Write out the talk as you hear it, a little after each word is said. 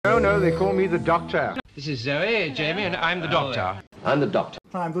No, no, they call me the Doctor. This is Zoe, Jamie, and I'm the Doctor. I'm the Doctor.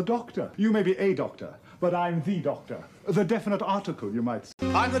 I'm the doctor. You may be a doctor, but I'm the doctor. The definite article, you might say.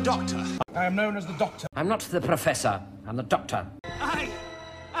 I'm the Doctor. I am known as the Doctor. I'm not the Professor. I'm the Doctor. I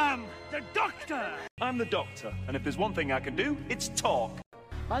am the Doctor. I'm the Doctor, and if there's one thing I can do, it's talk.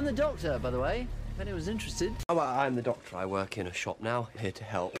 I'm the Doctor, by the way, if anyone's interested. Oh, I'm the Doctor. I work in a shop now, here to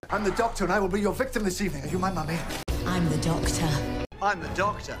help. I'm the Doctor, and I will be your victim this evening. Are you my mummy? I'm the Doctor. I'm the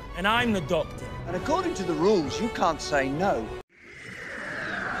Doctor. And I'm the Doctor. And according to the rules, you can't say no.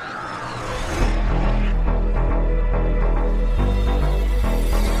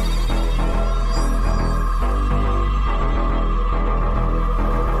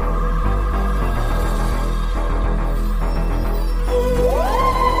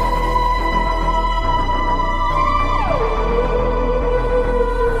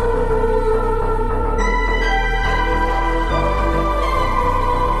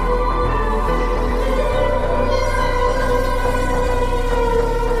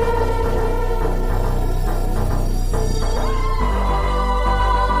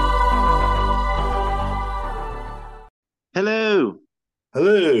 Hello.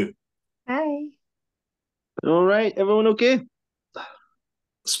 Hello. Hi. All right, everyone okay?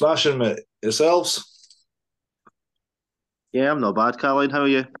 Smashing, mate. Yourselves? Yeah, I'm not bad. Caroline, how are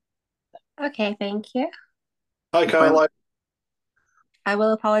you? Okay, thank you. Hi, Caroline. I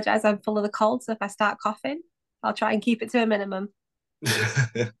will apologise. I'm full of the cold, so if I start coughing, I'll try and keep it to a minimum.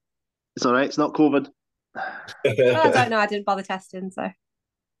 It's all right. It's not COVID. Well, I don't know. I didn't bother testing, so.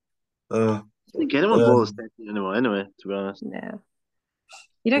 I think anyone bothers testing anyway, to be honest. No.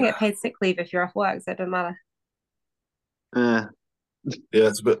 You don't get paid sick leave if you're off work, so it doesn't matter. Yeah,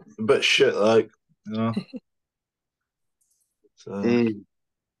 it's a bit shit, like, you know. So.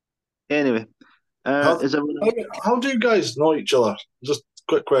 Anyway, how do you guys know each other? Just a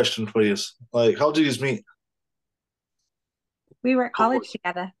quick question for you. Like, how do you meet? We were at college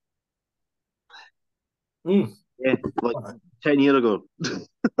together. Yeah, like 10 years ago.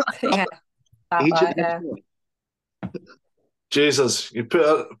 Yeah. Jesus, you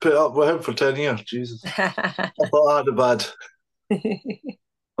put up with him for 10 years. Jesus. I thought I had it bad.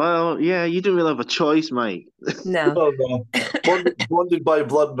 Well, yeah, you didn't really have a choice, mate. No. Oh, no. Bonded by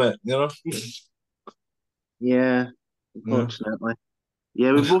blood, mate, you know? Yeah, unfortunately.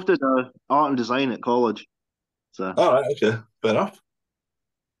 Yeah, we both did art and design at college. So. All right, okay. Fair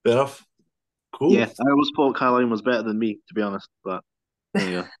enough. Cool. Yeah, I always thought Caroline was better than me, to be honest, but there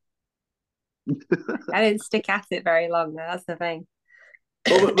you go. I didn't stick at it very long, though. That's the thing.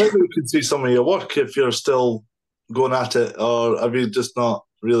 Well, but maybe we could see some of your work if you're still going at it, or have you just not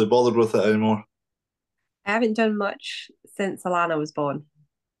really bothered with it anymore? I haven't done much since Alana was born.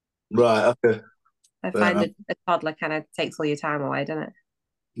 Right, okay. I find a toddler kind of takes all your time away, doesn't it?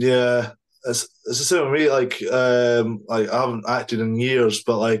 Yeah, it's the same with me. Like I haven't acted in years,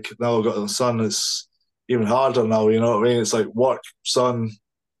 but like now I've got a son, it's even harder now. You know what I mean? It's like work, son,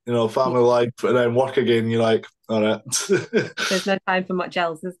 you know, family life, and then work again. You're like, all right. There's no time for much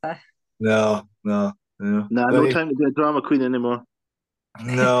else, is there? No. No time to be a drama queen anymore.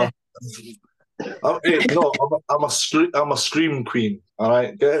 No. I'm a scream queen. All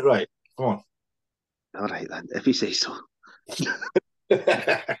right, get it right. Come on. All right then, if you say so.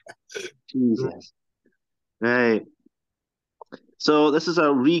 Jesus. Right. So this is a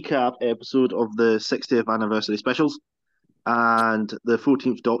recap episode of the 60th anniversary specials and the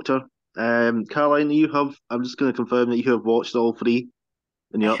 14th Doctor. Caroline, I'm just going to confirm that you have watched all three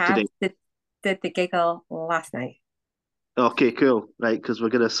and you're up to date. Did the giggle last night. Okay, cool. Right, because we're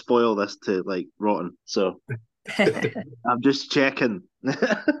going to spoil this to like rotten. So I'm just checking.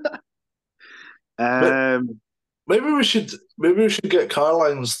 Maybe we should get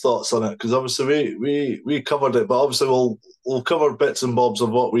Caroline's thoughts on it, because obviously we covered it, but obviously we'll cover bits and bobs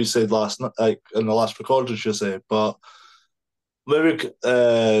of what we said last night, like in the last recording, should say. But maybe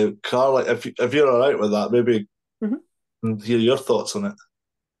Caroline, if you're all right with that, maybe hear your thoughts on it.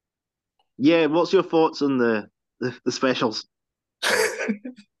 Yeah, what's your thoughts on the specials?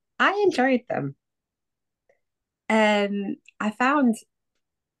 I enjoyed them. I found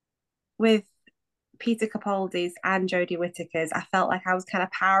with Peter Capaldi's and Jodie Whittaker's, I felt like I was kind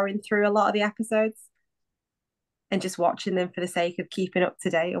of powering through a lot of the episodes and just watching them for the sake of keeping up to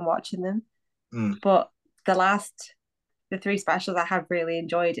date and watching them. But the three specials I have really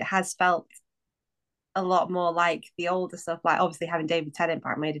enjoyed. It has felt a lot more like the older stuff. Like obviously having David Tennant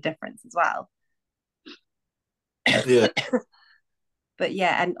back made a difference as well. Yeah. But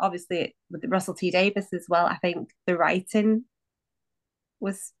yeah, and obviously with Russell T Davies as well, I think the writing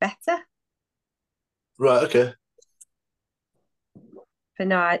was better. Right, okay. But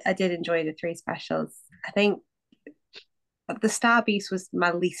no, I did enjoy the three specials. I think the Star Beast was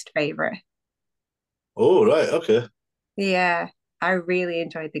my least favorite. Oh, right, okay. Yeah, I really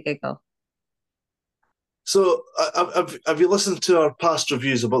enjoyed the giggle. So, have you listened to our past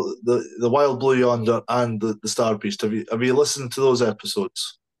reviews about the Wild Blue Yonder and the Star Beast? Have you listened to those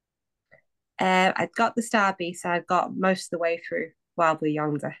episodes? I'd got the Star Beast, and I'd got most of the way through Wild Blue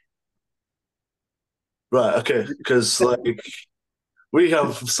Yonder. Right, okay, because like we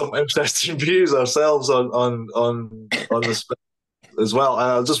have some interesting views ourselves on this as well. And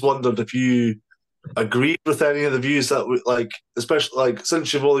I just wondered if you agreed with any of the views that we like, especially like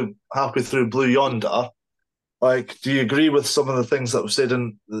since you've only halfway through Blue Yonder. Like, do you agree with some of the things that were said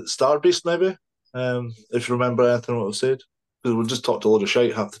in the Star Beast, maybe? If you remember anything what was said? Because we just talked a lot of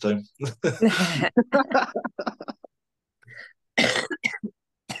shite half the time.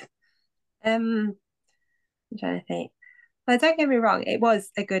 I'm trying to think. Well, don't get me wrong, it was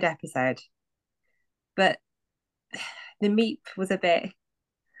a good episode, but the meep was a bit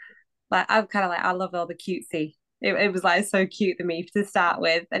like I'm kind of like I love all the cutesy. It was like so cute the meep to start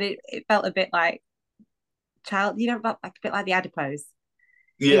with, and it felt a bit like child, like a bit like the adipose.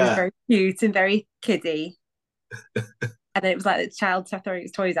 It was Yeah. very cute and very kiddie, and then it was like the child throwing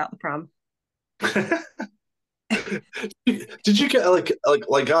its toys out the pram. Did you get like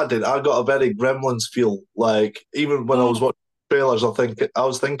I did? I got a very Gremlins feel. Like even when I was watching trailers, I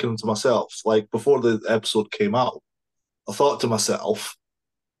was thinking to myself, like before the episode came out, I thought to myself,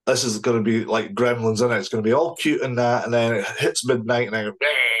 this is going to be like Gremlins, in it. It's going to be all cute and that, and then it hits midnight, and I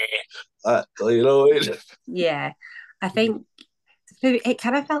go, you know. Yeah, I think it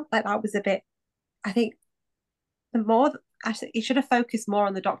kind of felt like that was a bit. I think the more actually, you should have focused more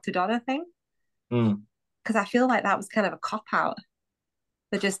on the Dr. Donna thing. Because I feel like that was kind of a cop out.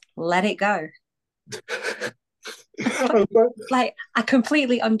 They just let it go. Like I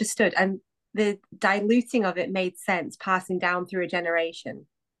completely understood, and the diluting of it made sense, passing down through a generation.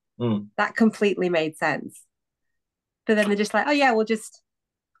 That completely made sense. But then they're just like, oh yeah, we'll just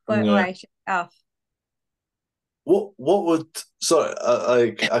float away, shut it off. What would sorry,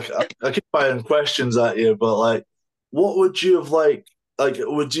 I keep firing questions at you, but like, what would you have like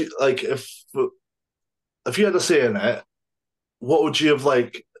would you like if you had a say in it, what would you have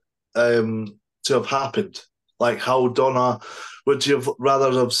like to have happened? Like how Donna would you have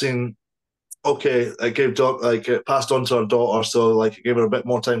rather have seen? Okay, it passed on to her daughter, so like it gave her a bit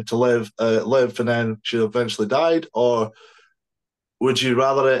more time to live, and then she eventually died, or would you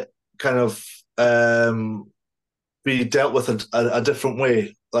rather it kind of be dealt with a different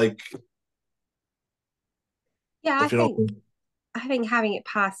way? Like, yeah, I think having it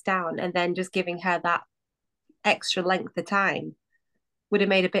passed down and then just giving her that extra length of time would have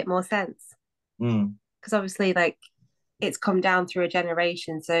made a bit more sense. Because obviously, like, it's come down through a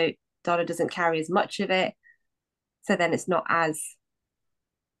generation, so Donna doesn't carry as much of it. So then it's not as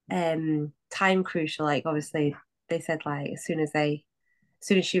time crucial. Like, obviously, they said like as soon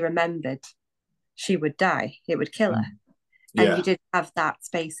as she remembered, she would die. It would kill her, and you did have that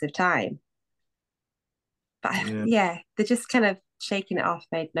space of time. But yeah, they're just kind of shaking it off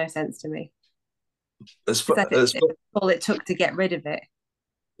made no sense to me. It's all it took to get rid of it.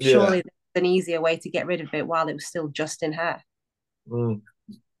 Surely there's an easier way to get rid of it while it was still just in her.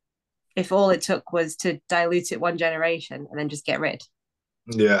 If all it took was to dilute it one generation and then just get rid.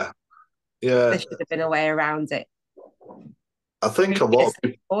 Yeah. There should have been a way around it. I think a lot of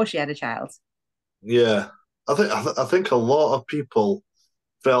people, before she had a child. Yeah. I think a lot of people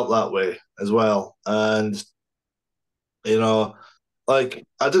felt that way as well. And you know, like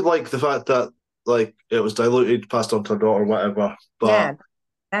I did like the fact that like it was diluted, passed on to her daughter, whatever. But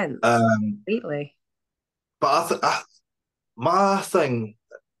completely. But my thing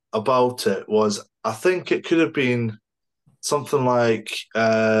about it was I think it could have been something like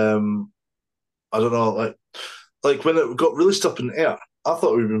I don't know, like when it got released up in the air, I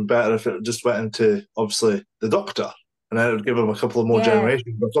thought it would have been better if it just went into obviously the Doctor, and then it would give him a couple of more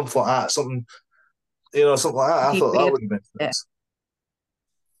generations or something like that. Something like that. I thought that would have been sense.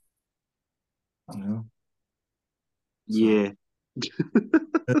 Yeah.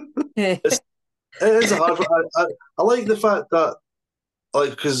 It is a hard one. I like the fact that, like,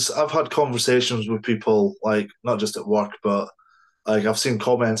 because I've had conversations with people, like, not just at work, but like I've seen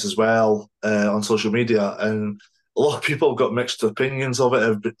comments as well on social media, and a lot of people have got mixed opinions of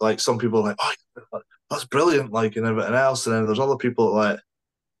it. Like, some people are like, oh, that's brilliant, like, and everything else, and then there's other people that are like,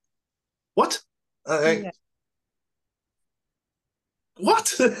 what?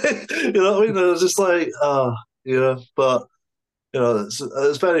 What? You know what I mean? It's just like, but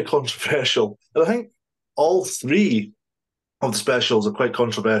it's very controversial. And I think all three of the specials are quite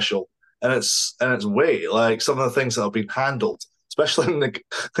controversial, and it's way like some of the things that have been handled, especially in the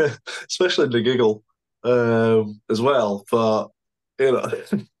especially in the giggle as well. But you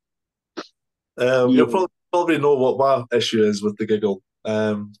know, you'll probably know what my issue is with the giggle.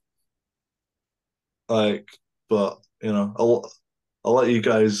 Like, but you know, I'll let you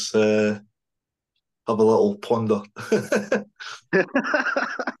guys have a little ponder.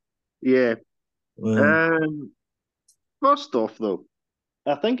 Yeah. First off, though,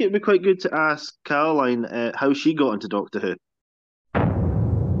 I think it'd be quite good to ask Caroline how she got into Doctor Who.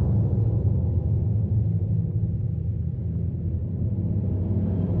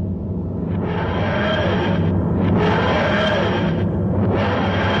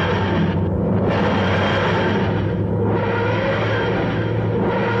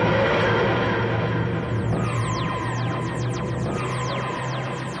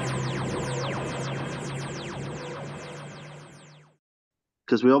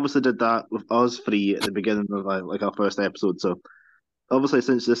 Because we obviously did that with us three at the beginning of like our first episode. So obviously,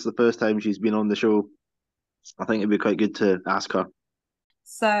 since this is the first time she's been on the show, I think it'd be quite good to ask her.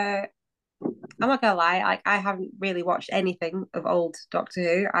 So I'm not gonna lie, like I haven't really watched anything of old Doctor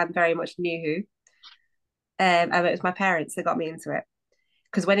Who. I'm very much new Who. And it was my parents that got me into it.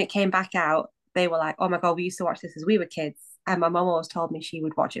 Because when it came back out, they were like, "Oh my god, we used to watch this as we were kids." And my mum always told me she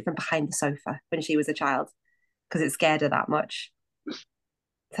would watch it from behind the sofa when she was a child because it scared her that much.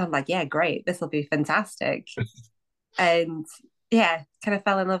 So I'm like, yeah, great, this will be fantastic. And yeah, kind of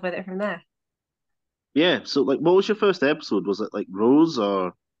fell in love with it from there. Yeah. So, like, what was your first episode? Was it like Rose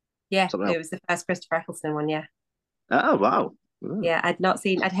or Yeah, something it else? was the first Christopher Eccleston one. Yeah, Oh, wow. yeah,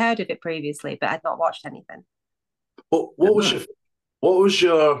 I'd heard of it previously, but I'd not watched anything. What was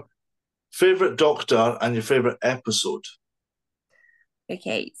your favorite Doctor and your favorite episode?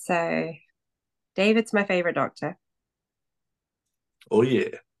 Okay, so David's my favorite Doctor, Oh yeah,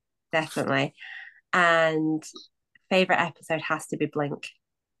 definitely, and favorite episode has to be Blink.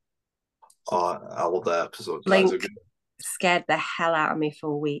 oh, I love that episode. Blink scared the hell out of me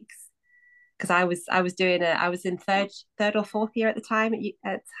for weeks because I was in third or fourth year at the time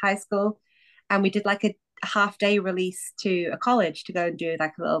at high school, and we did like a half day release to a college to go and do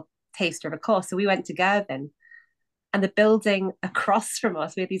like a little taster of a course. So we went to Girvan, and the building across from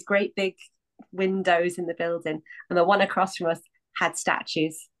us, we had these great big windows in the building, and the one across from us had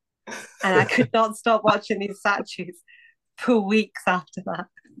statues, and I could not stop watching these statues for weeks after that.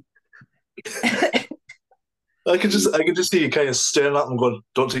 I could just see you kind of staring at them, going,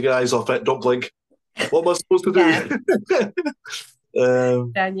 "Don't take your eyes off it. Don't blink. What am I supposed to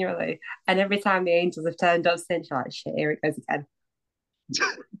do?" Genuinely. And every time the angels have turned up since, you're like, shit, here it goes again.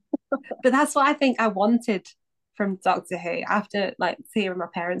 But that's what I think I wanted from Doctor Who. After like hearing my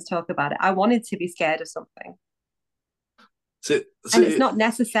parents talk about it, I wanted to be scared of something. And it's not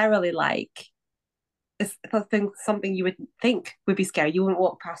necessarily like it's something you would think would be scary. You wouldn't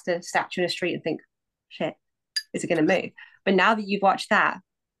walk past a statue in a street and think, shit, is it going to move? But now that you've watched that,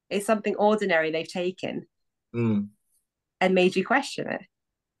 it's something ordinary they've taken and made you question it.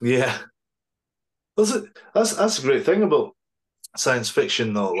 Yeah, that's a great thing about science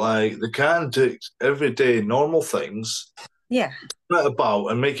fiction, though. Like they can take everyday normal things, about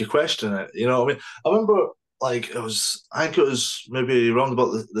and make you question it. You know what I mean? I remember, like I think it was maybe around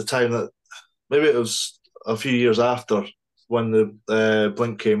about the time that maybe it was a few years after when the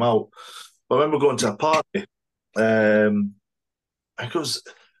Blink came out. But I remember going to a party. I think it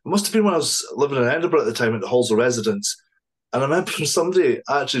must have been when I was living in Edinburgh at the time at the halls of residence. And I remember somebody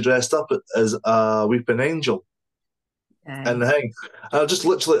actually dressed up as a weeping angel. And the thing, I just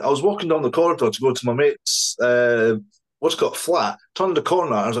literally, I was walking down the corridor to go to my mate's, what's got flat, turned the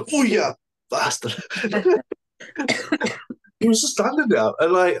corner, and I was like, "Oh yeah, bastard!" He was just standing there,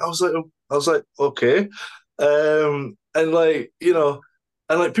 and like, I was like, okay, and like, you know,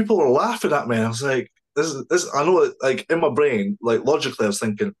 and like people were laughing at me, and I was like, this. I know it, like in my brain, like logically, I was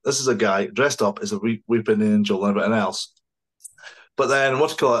thinking, this is a guy dressed up as a weeping angel and everything else. But then, what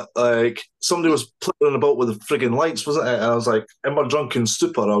do you call it? Like, somebody was playing about with the frigging lights, wasn't it? And I was like, in my drunken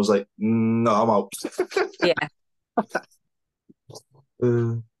stupor, I was like, no, I'm out.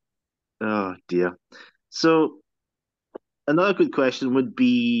 Oh, dear. So, another good question would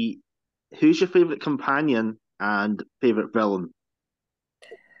be, who's your favourite companion and favourite villain?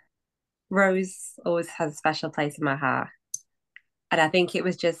 Rose always has a special place in my heart. And I think it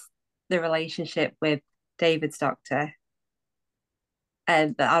was just the relationship with David's Doctor.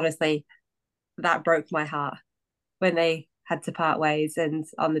 And honestly, that broke my heart when they had to part ways, and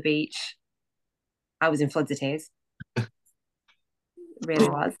on the beach, I was in floods of tears. Really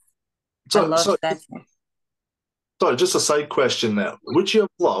was. I loved that. Sorry, just a side question there. Would you have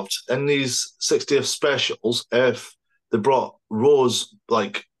loved in these 60th specials if they brought Rose,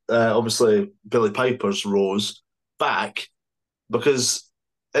 like obviously Billy Piper's Rose, back? Because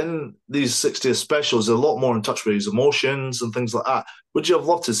in these 60th specials, they're a lot more in touch with his emotions and things like that. Would you have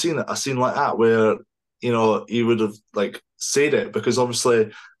loved to have seen a scene like that where, you know, he would have like said it? Because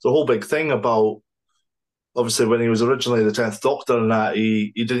obviously the whole big thing about obviously when he was originally the 10th Doctor and that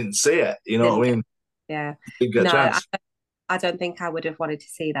he didn't say it, you know what I mean? Yeah. Didn't get a No, chance. I don't think I would have wanted to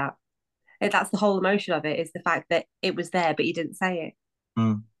see that. That's the whole emotion of it, is the fact that it was there, but you didn't say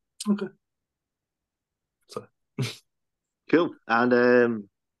it. Okay. So. Cool. And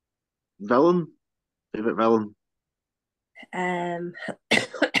villain? Favorite villain?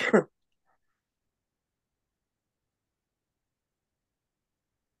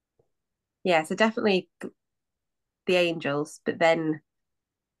 Yeah, so definitely the Angels, but then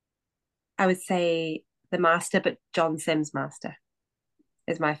I would say the Master, but John Sims' Master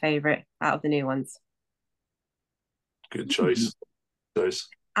is my favorite out of the new ones. Good choice.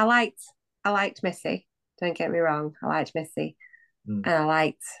 I liked Missy. Don't get me wrong. I liked Missy, and I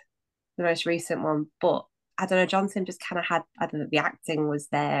liked the most recent one. But I don't know. John Sim just kind of had. I don't know. The acting was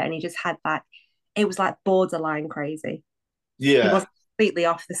there, and he just had that. It was like borderline crazy. Yeah, he wasn't completely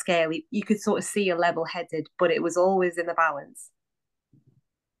off the scale. You could sort of see a level-headed, but it was always in the balance.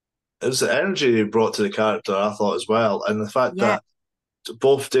 It was the energy he brought to the character, I thought, as well, and the fact that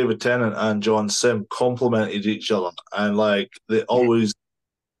both David Tennant and John Sim complemented each other, and like they always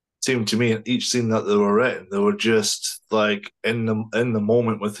seemed to me in each scene that they were in, they were just like in the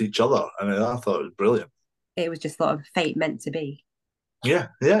moment with each other, and I thought it was brilliant. It was just sort of fate meant to be. Yeah,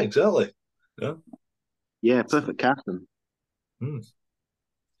 exactly. Yeah, perfect casting.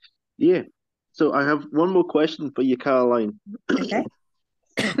 Yeah. So I have one more question for you, Caroline. Okay.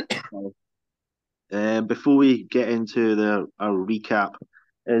 Before we get into our recap,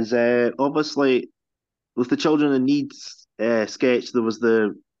 is obviously with the Children in Need sketch, there was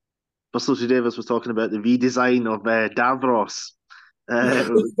Russell T Davies was talking about the redesign of Davros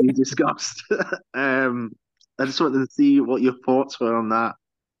we discussed. I just wanted to see what your thoughts were on that.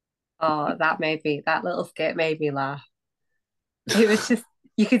 Oh, that little skit made me laugh. It was just,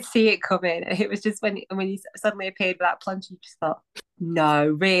 you could see it coming. It was just when he suddenly appeared with that plunge, you just thought, no,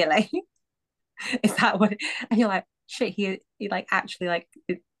 really? Is that what? And you're like, shit, he like actually like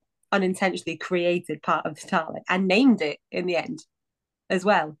unintentionally created part of the Dalek and named it in the end as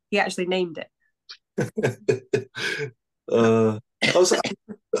well. He actually named it. I was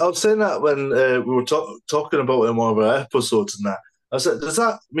saying that when we were talking about it in one of our episodes and that. I said, does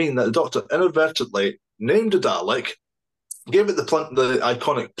that mean that the Doctor inadvertently named a Dalek, gave it the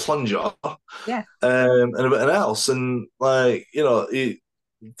iconic plunger, and everything else, and like he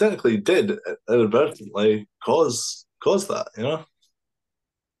technically did inadvertently cause that,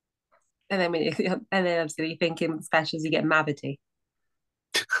 And then obviously you're thinking specials, you get Mavity.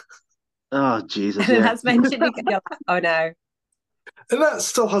 Oh Jesus! And then that's mentioned again. You're like, oh no. And that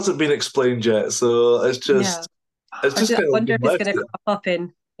still hasn't been explained yet, so it's just I wonder if it's going to crop up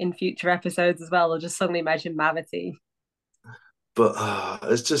in future episodes as well, or just suddenly mention Mavity. But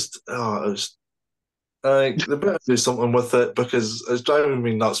it's just like they better do something with it because it's driving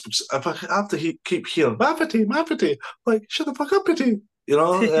me nuts. Because if I have to keep hearing Mavity, like shut the fuck up, Pitty,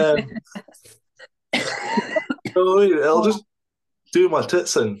 it'll just do my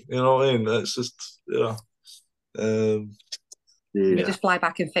tits in. You know what I mean? It's just You just fly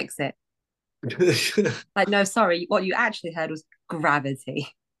back and fix it. Like, no, sorry, what you actually heard was gravity.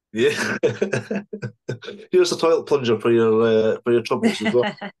 Yeah. Here's a toilet plunger for your troubles as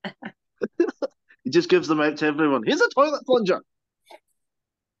well. He just gives them out to everyone. Here's a toilet plunger.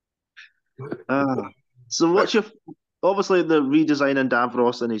 So what's your obviously the redesign in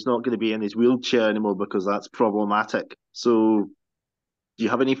Davros, and he's not going to be in his wheelchair anymore because that's problematic. So do you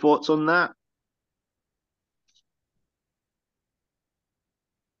have any thoughts on that?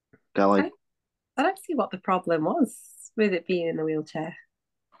 Kelly? I don't see what the problem was with it being in the wheelchair.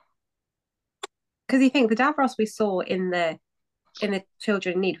 Because you think the Davros we saw in the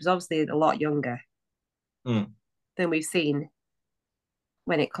Children in Need was obviously a lot younger than we've seen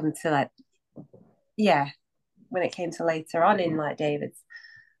when it comes to when it came to later on in like David's.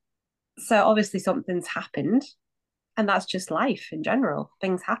 So obviously something's happened, and that's just life in general.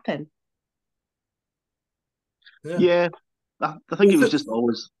 Things happen. Yeah. I think he was just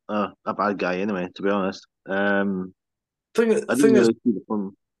always a bad guy anyway, to be honest. I didn't really see the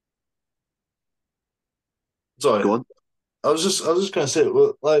fun. Sorry. Go on. I was just going to say,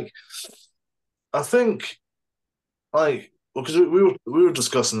 well, like, I think, like, because we were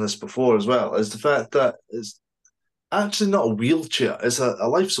discussing this before as well, is the fact that actually not a wheelchair. It's a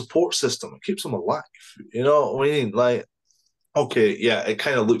life support system. It keeps him alive. You know what I mean? Like, okay, yeah, it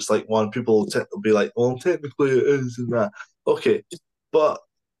kind of looks like one. People will be like, well, technically it is and that. Okay, but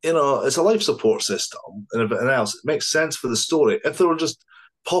you know, it's a life support system and everything else. It makes sense for the story. If they were just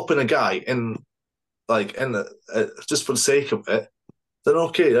popping a guy in, like, just for the sake of it, then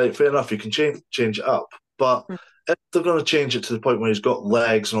okay, right, fair enough. You can change it up. But if they're going to change it to the point where he's got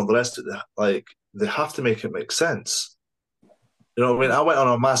legs and all the rest of it, like, they have to make it make sense. You know what I mean? I went on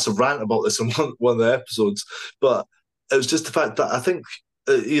a massive rant about this in one of the episodes, but it was just the fact that I think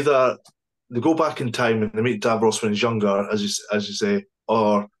either they go back in time and they meet Davros when he's younger, as you say,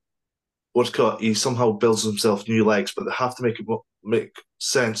 or he somehow builds himself new legs, but they have to make it make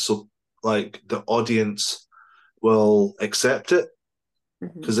sense so like the audience will accept it.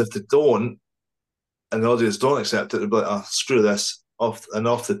 Because if they don't, and the audience don't accept it, they'll be like, oh, screw this, off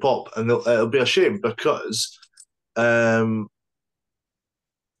they pop. And it'll be a shame because I'm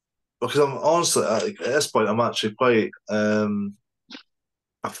honestly, at this point, I'm actually quite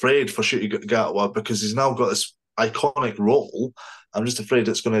afraid for Ncuti Gatwa because he's now got this iconic role. I'm just afraid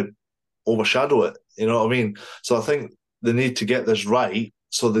it's going to overshadow it. You know what I mean? So I think they need to get this right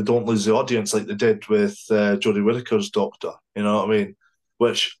so they don't lose the audience like they did with Jodie Whittaker's Doctor. You know what I mean?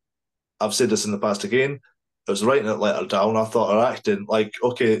 Which I've said this in the past again. I was writing it later down. I thought her acting, like,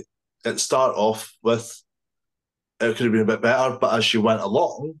 okay, it started off with it could have been a bit better, but as she went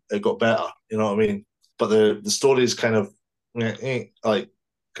along, it got better. You know what I mean? But the story is kind of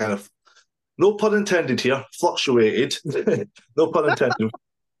no pun intended here, fluctuated. No pun intended.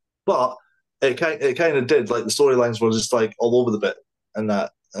 But it kind of did. Like the storylines were just like all over the bit and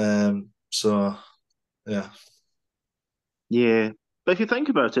that. So yeah. Yeah. But if you think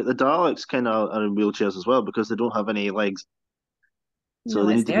about it, the Daleks kind of are in wheelchairs as well because they don't have any legs. So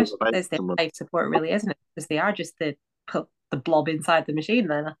they need to there's their life support, really, isn't it? Because they are just the blob inside the machine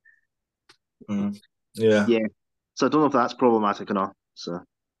then. Yeah. Yeah. So I don't know if that's problematic or not. So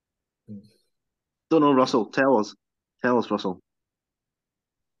don't know, Russell. Tell us, Russell.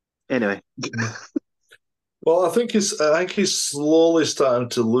 Anyway. Well, I think he's slowly starting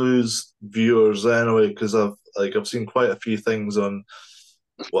to lose viewers anyway because I've seen quite a few things on,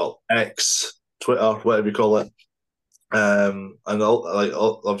 well, X, Twitter, whatever you call it, and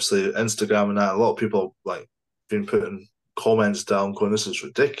obviously Instagram and that. A lot of people like been putting comments down, going, "This is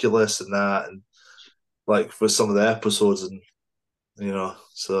ridiculous" and that, and like for some of the episodes, and you know,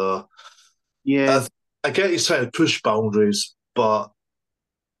 so yeah, I get he's trying to push boundaries, but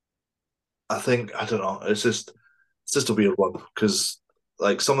I think I don't know. It's just a weird one because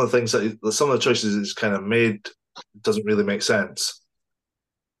like some of the choices he's kind of made doesn't really make sense.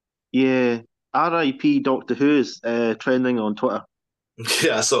 Yeah, R.I.P. Doctor Who is trending on Twitter.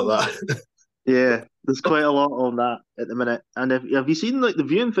 Yeah, I saw that. Yeah, there's quite a lot on that at the minute. And have you seen like the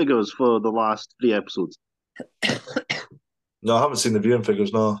viewing figures for the last 3 episodes? No, I haven't seen the viewing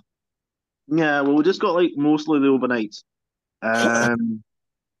figures. No. Yeah, well, we just got like mostly the overnights.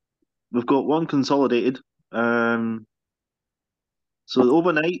 We've got one consolidated. So the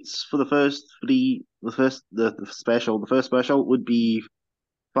overnights for the first special would be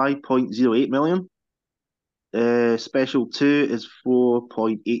 5.08 million. Special 2 is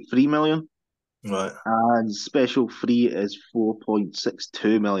 4.83 million. Right. And special 3 is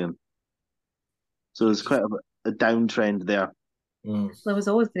 4.62 million. So there's quite a downtrend there. There was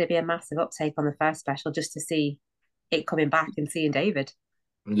always going to be a massive uptake on the first special just to see it coming back and seeing David.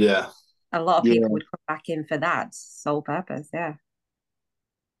 Yeah. A lot of people would come back in for that sole purpose, yeah.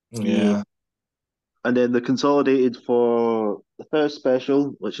 Yeah. And then the consolidated for the first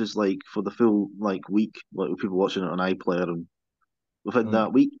special, which is like for the full like week, like with people watching it on iPlayer and within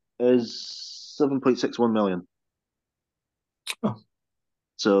that week, is 7.61 million. Oh.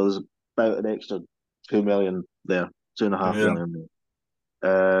 So there's about an extra 2 million there, 2.5 million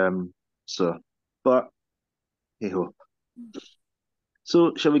there. So, but hey ho.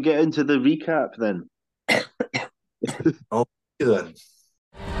 So, shall we get into the recap then? Okay then.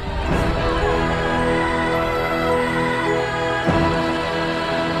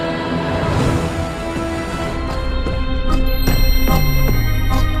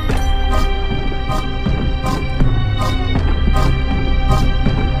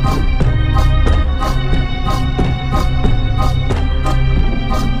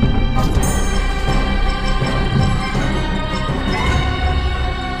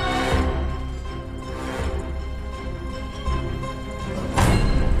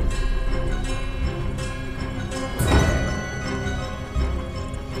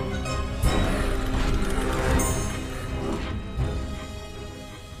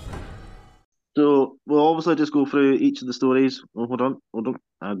 obviously just go through each of the stories. Oh, hold on.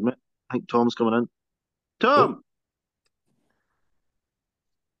 I admit, I think Tom's coming in. Tom!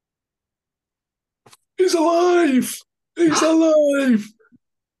 He's alive! He's alive!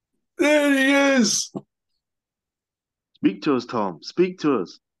 There he is! Speak to us, Tom. Speak to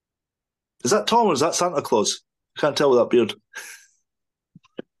us. Is that Tom or is that Santa Claus? Can't tell with that beard.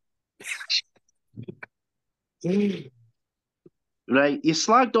 Right, you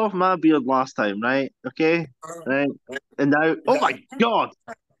slagged off my beard last time, right? Okay? Right. And now, oh my God!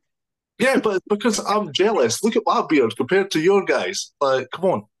 Yeah, but because I'm jealous. Look at my beard compared to your guys. Like, come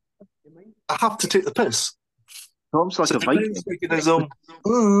on. I have to take the piss. Tom's like a Viking. Mechanism.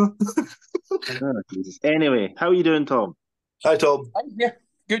 Oh, Jesus. Anyway, how are you doing, Tom? Hi, Tom. Yeah,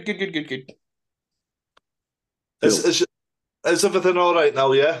 good. Cool. Is everything all right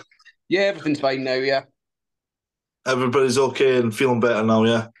now, yeah? Yeah, everything's fine now, yeah. Everybody's okay and feeling better now,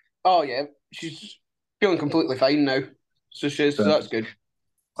 yeah? Oh, yeah, she's feeling completely fine now. So that's good.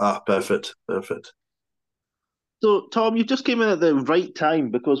 Ah, perfect. So, Tom, you just came in at the right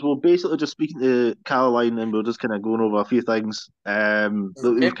time because we're basically just speaking to Caroline and we're just kind of going over a few things that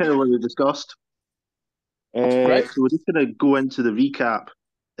we've kind of already discussed. Right. So we're just going to go into the recap.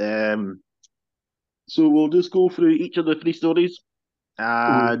 So we'll just go through each of the three stories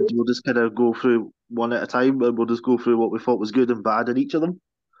and we'll just kind of go through one at a time and we'll just go through what we thought was good and bad in each of them.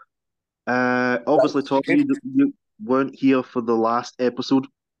 Obviously, Tom, you weren't here for the last episode.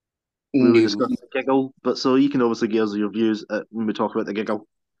 We were discussing the giggle, but so you can obviously give us your views when we talk about the giggle.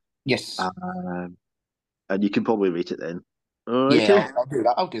 Yes. And you can probably rate it then. All right, Yeah,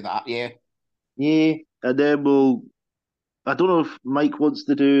 I'll do that, yeah. Yeah, and then I don't know if Mike wants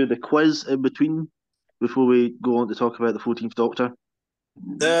to do the quiz in between before we go on to talk about the 14th Doctor.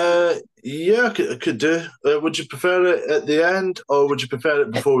 Yeah, I could do. Would you prefer it at the end, or would you prefer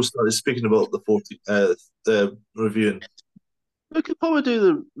it before we started speaking about the reviewing? We could probably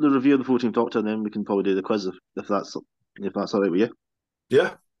do the review of the 14th Doctor, and then we can probably do the quiz if that's all right with you.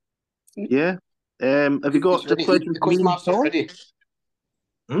 Yeah. Yeah. Have you got the questions for me? Ready.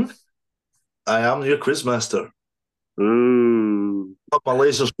 I am your quizmaster. Ooh. Got my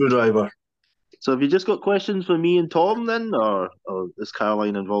laser screwdriver. So have you just got questions for me and Tom then, or is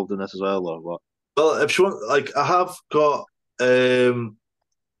Caroline involved in this as well, or what? Well, if she wants, like, I have got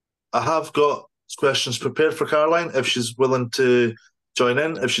questions prepared for Caroline if she's willing to join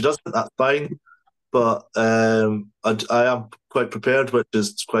in. If she doesn't, that's fine. But I am quite prepared, which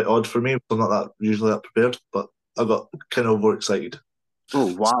is quite odd for me. I'm not that usually that prepared, but I got kind of overexcited.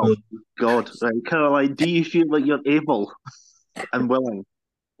 Oh wow, so, God! Right, Caroline, do you feel like you're able and willing?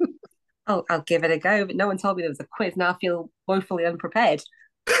 Oh, I'll give it a go, but no one told me there was a quiz. Now I feel woefully unprepared.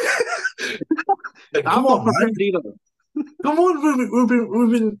 Come on, man. Come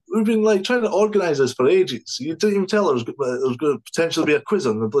on, we've been like trying to organise this for ages. You didn't even tell her there was going to potentially be a quiz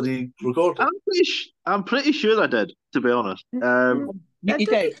on the bloody recording. I'm pretty sure I did, to be honest. You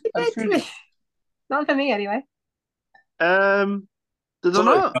did. Not for me, anyway. Did I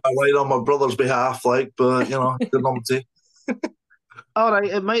not? I lied on my brother's behalf, like, but you know, good on tea. All right,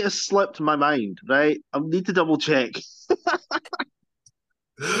 it might have slipped my mind. Right, I need to double check.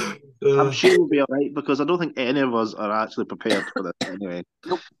 I'm sure we'll be all right because I don't think any of us are actually prepared for this anyway.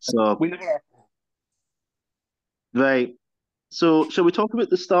 Nope. So, we never. Right. So, shall we talk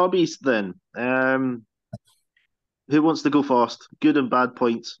about the Star Beast then? Who wants to go first? Good and bad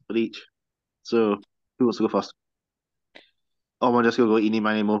points for each. So, who wants to go first? Oh, I'm just gonna go eeny,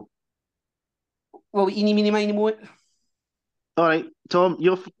 miny, mo. Well, eeny, meeny, miny, mo. All right, Tom,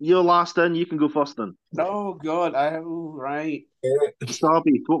 you're last in. You can go first then. Oh God! Right. Star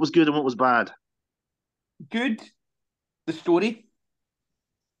Beast. What was good and what was bad? Good. The story.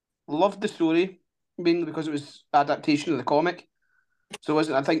 Loved the story, mainly because it was adaptation of the comic. So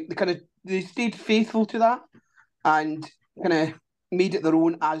wasn't I think they stayed faithful to that and kind of made it their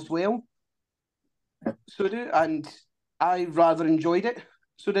own as well. And I rather enjoyed it.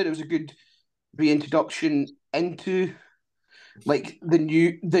 So that it was a good reintroduction into like the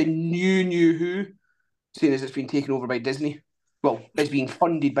new Who, seeing as it's been taken over by Disney. Well, it's being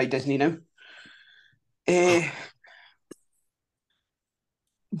funded by Disney now. The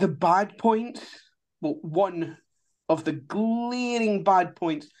bad points, well, one of the glaring bad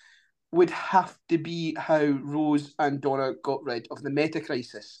points would have to be how Rose and Donna got rid of the meta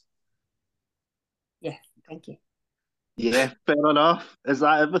crisis. Yeah, thank you. Yeah, fair enough. Is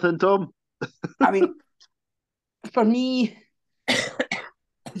that everything, Tom? I mean, for me,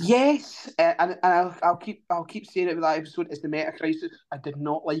 yes, and I'll keep saying it with that episode. It's the meta crisis. I did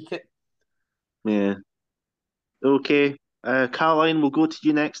not like it. Yeah. Okay. Caroline, we'll go to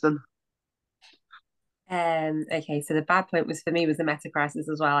you next then. Okay, so the bad point was for me was the meta crisis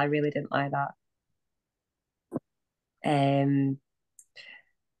as well. I really didn't like that.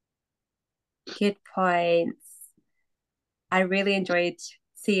 Good points. I really enjoyed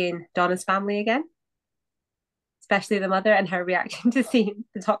seeing Donna's family again, especially the mother and her reaction to seeing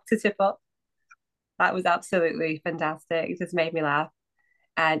the doctor tip up. That was absolutely fantastic. It just made me laugh.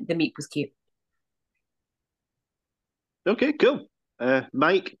 And the meat was cute. Okay, cool.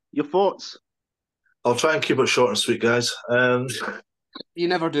 Mike, your thoughts? I'll try and keep it short and sweet, guys. You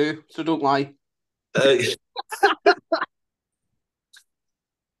never do, so don't lie.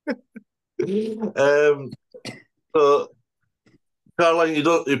 So, Caroline, I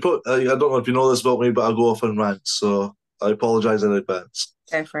don't know if you know this about me, but I go off on rants, so I apologise in advance.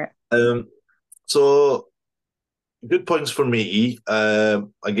 Go for it. So good points for me.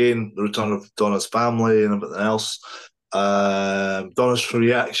 Again, the return of Donna's family and everything else. Donna's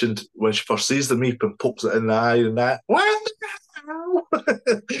reaction when she first sees the meep and pokes it in the eye and that. Thought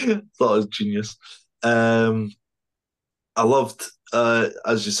it was genius. I loved,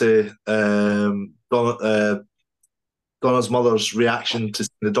 as you say, Donna's mother's reaction to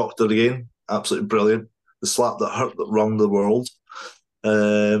the doctor again. Absolutely brilliant. The slap that hurt that wrung the world.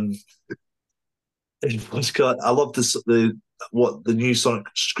 I love this what the new sonic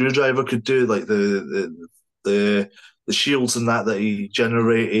screwdriver could do, like the shields and that he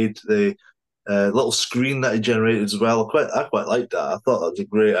generated, the little screen that he generated as well. I quite liked that. I thought that was a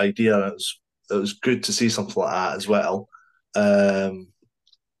great idea, and it was good to see something like that as well.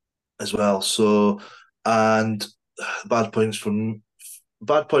 So, and bad points for me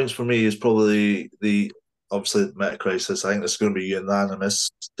is probably obviously the meta crisis. I think it's going to be unanimous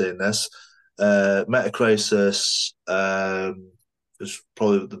saying this. Meta crisis is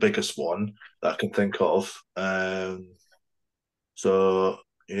probably the biggest one that I can think of. So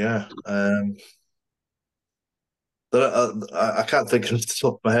yeah, I can't think of the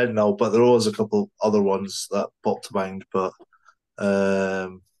top of my head now, but there was a couple other ones that popped to mind, but I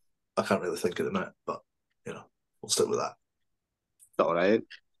can't really think at the minute. But we'll stick with that. All right.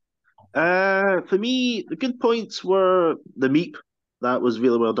 For me, the good points were the meep. That was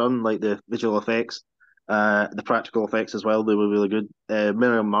really well done, like the visual effects, the practical effects as well. They were really good.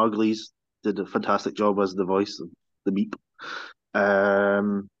 Miriam Margolyes did a fantastic job as the voice of the meep.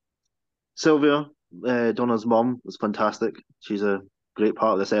 Sylvia, Donna's mom, was fantastic. She's a great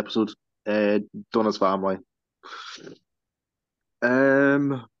part of this episode. Donna's family. I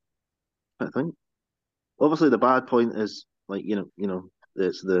think obviously the bad point is like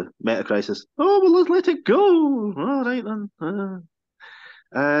it's the meta crisis. Oh well, let's let it go. All right then.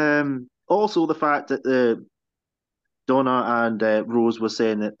 Also the fact that Donna and Rose was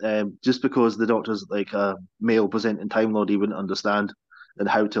saying that just because the Doctor's like a male presenting Time Lord, he wouldn't understand and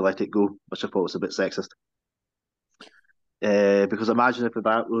how to let it go, which I thought was a bit sexist. Because imagine if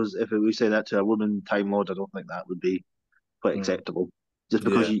we say that to a woman Time Lord, I don't think that would be quite acceptable. Just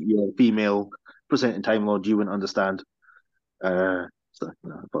because you're a female presenting Time Lord, you wouldn't understand. So I thought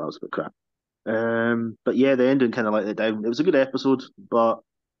that was a bit crap. But yeah, the ending kind of let it down. It was a good episode, but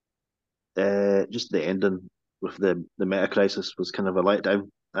just the ending with the meta crisis was kind of a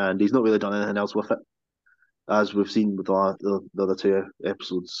letdown, and he's not really done anything else with it, as we've seen with the other two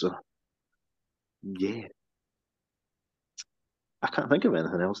episodes. So yeah, I can't think of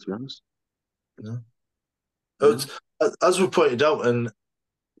anything else, to be honest. No. As we pointed out, and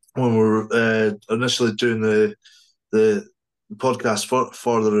when we were initially doing the podcast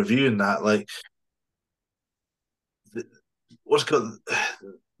for the review and that, like, what's called,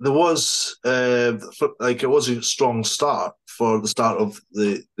 there was it was a strong start for the start of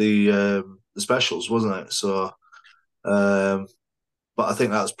the specials, wasn't it? So, but I think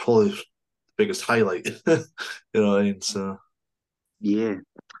that's probably the biggest highlight. You know what I mean? So yeah.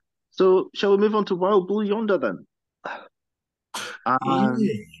 So shall we move on to Wild Blue Yonder then?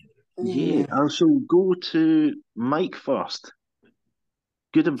 Yeah, I shall go to Mike first.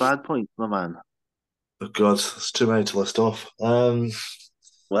 Good and bad points, my man. Oh God, it's too many to list off. Well,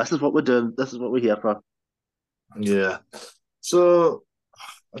 this is what we're doing. This is what we're here for. Yeah. So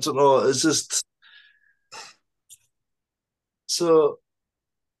I don't know. It's just so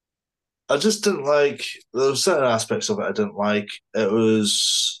I just didn't like. There were certain aspects of it I didn't like. I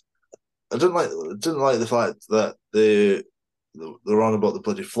didn't like the fact that they're on about the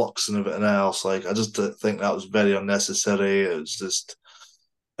bloody flux and everything else. Like, I just think that was very unnecessary. It was just,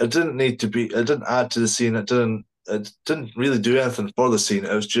 it didn't need to be. It didn't add to the scene. It didn't really do anything for the scene.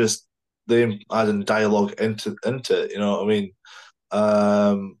 It was just them adding dialogue into it. You know what I mean?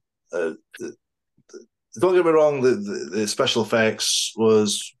 Don't get me wrong. The special effects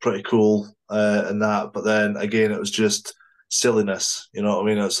was pretty cool. and that. But then again, it was just silliness. You know what I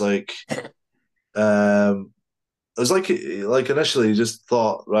mean? It's like, it was like initially you just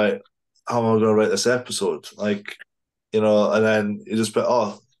thought, right, how am I going to write this episode? Like, you know, and then you just put,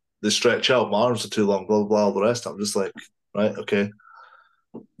 oh, they stretch out, my arms are too long, blah, blah, blah, all the rest. I'm just like, right, okay,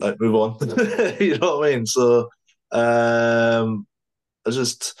 like, move on. You know what I mean? So, I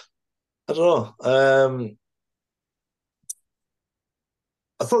don't know.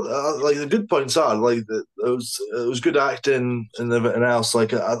 I thought like the good points are like that it was good acting and everything else.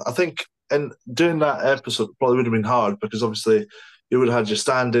 Like I think in doing that episode probably would have been hard because obviously you would have had your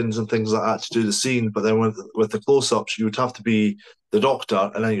stand-ins and things like that to do the scene, but then with the close-ups you would have to be the Doctor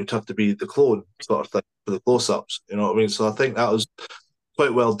and then you'd have to be the clone sort of thing for the close-ups. You know what I mean? So I think that was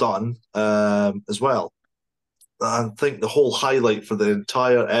quite well done as well. I think the whole highlight for the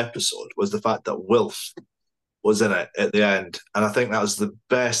entire episode was the fact that Wilf was in it at the end, and I think that was the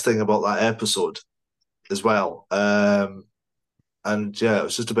best thing about that episode as well. And yeah, it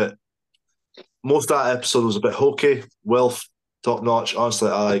was just a bit. Most of that episode was a bit hokey. Wilf, top notch.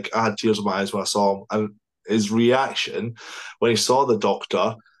 Honestly, I had tears in my eyes when I saw him, and his reaction when he saw the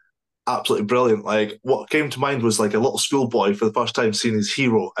Doctor, absolutely brilliant. Like what came to mind was like a little schoolboy for the first time seeing his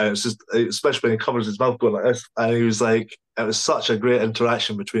hero, and it's just especially when he covers his mouth going like this, and he was like, it was such a great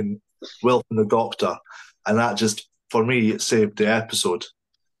interaction between Wilf and the Doctor. And that just, for me, it saved the episode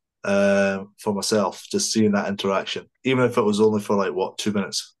for myself, just seeing that interaction. Even if it was only for, 2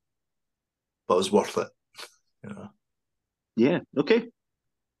 minutes. But it was worth it. You know? Yeah, okay.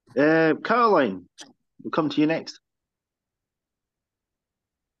 Caroline, we'll come to you next.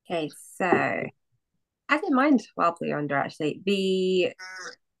 Okay, so I didn't mind Wild Blue Yonder, actually.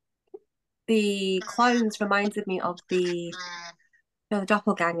 The clones reminded me of the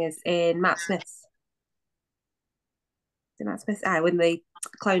doppelgangers in Matt Smith's. Matt Smith, when they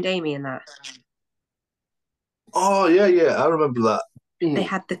cloned Amy in that. Oh yeah, I remember that. They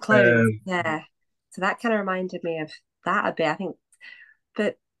had the clones, yeah. So that kind of reminded me of that a bit, I think.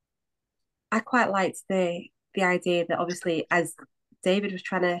 But I quite liked the idea that obviously as David was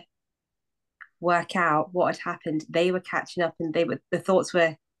trying to work out what had happened, they were catching up and the thoughts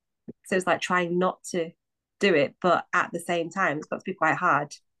were, so it's like trying not to do it, but at the same time, it's got to be quite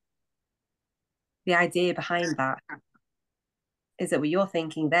hard. The idea behind that is that what you're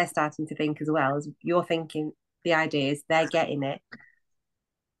thinking, they're starting to think as well. As you're thinking the idea is they're getting it.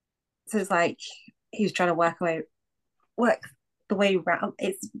 So it's like he was trying to work the way around.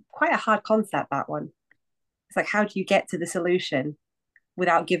 It's quite a hard concept, that one. It's like, how do you get to the solution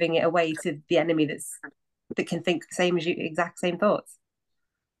without giving it away to the enemy that can think the same as you, exact same thoughts?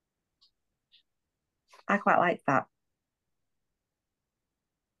 I quite liked that.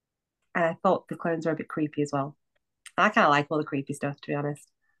 And I thought the clones were a bit creepy as well. I kind of like all the creepy stuff, to be honest.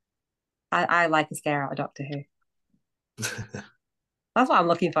 I like a scare out of Doctor Who. That's what I'm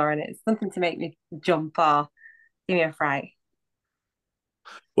looking for in it. It's something to make me jump or give me a fright.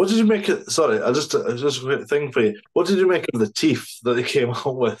 What did you make it? Sorry, I just a quick thing for you. What did you make of the teeth that they came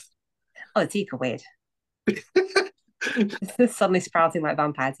out with? Oh, the teeth are weird. It's just suddenly sprouting like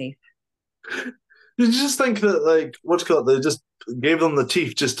vampire teeth. Did you just think that, they just gave them the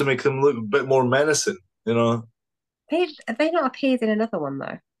teeth just to make them look a bit more menacing, you know? Have they not appeared in another one,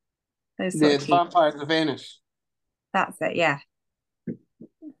 though? Those the Vampires of Venice. That's it, yeah.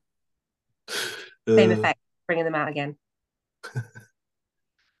 Same effect, bringing them out again.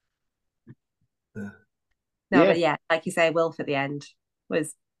 No, but yeah, like you say, Wilf at the end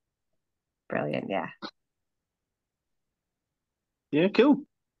was brilliant, yeah. Yeah, cool.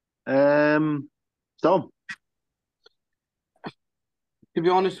 Tom? To be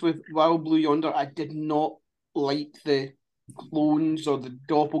honest, with Wild Blue Yonder, I did not like the clones or the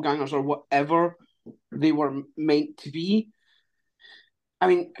doppelgangers or whatever they were meant to be. I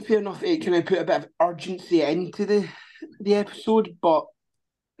mean, fair enough, it kind of put a bit of urgency into the episode, but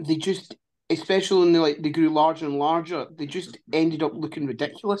they just, especially when they grew larger and larger, they just ended up looking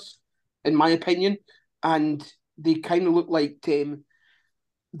ridiculous, in my opinion. And they kind of looked like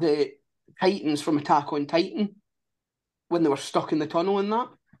the Titans from Attack on Titan when they were stuck in the tunnel and that.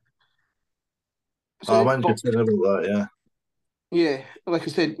 So, I'm concerned about that, yeah. Yeah, like I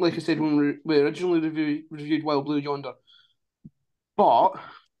said when we originally reviewed Wild Blue Yonder. But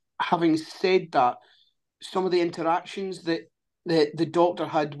having said that, some of the interactions that the Doctor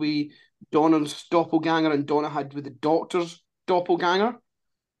had with Donna's doppelganger and Donna had with the Doctor's doppelganger,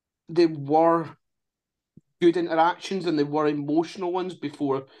 they were good interactions and they were emotional ones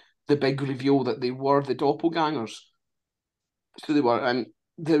before the big reveal that they were the doppelgangers. So they were, and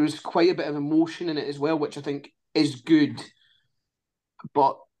there was quite a bit of emotion in it as well, which I think is good.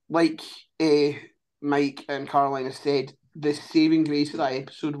 But like Mike and Caroline have said, the saving grace of that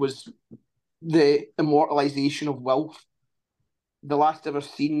episode was the immortalization of Wilf. The last ever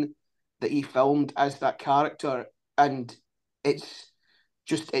scene that he filmed as that character, and it's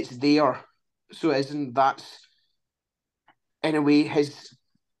there. So isn't that's in a way his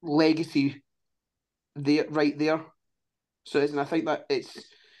legacy there right there. So isn't I think that it's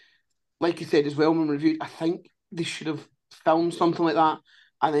like you said as well when reviewed, I think they should have filmed something like that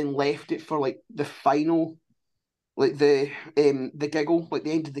and then left it for like the final, like the giggle, like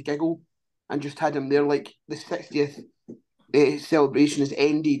the end of the giggle, and just had him there like the 60th celebration has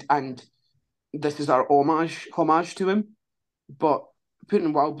ended and this is our homage to him. But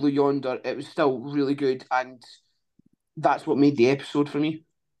putting Wild Blue Yonder, it was still really good, and that's what made the episode for me.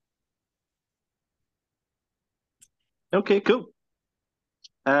 Okay, cool.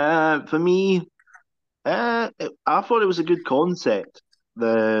 For me, I thought it was a good concept.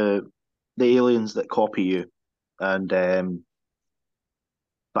 The aliens that copy you, and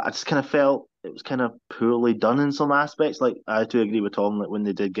but I just kind of felt it was kind of poorly done in some aspects. Like I do agree with Tom that when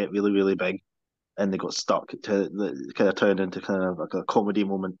they did get really, really big and they got stuck to the kind of turned into kind of like a comedy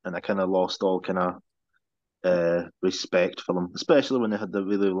moment, and I kind of lost all kind of respect for them, especially when they had the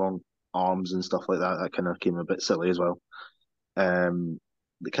really long arms and stuff like that. That kind of came a bit silly as well. They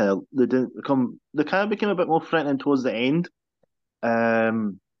didn't become they kind of became a bit more threatening towards the end.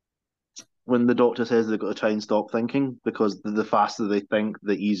 When the doctor says they've got to try and stop thinking because the faster they think,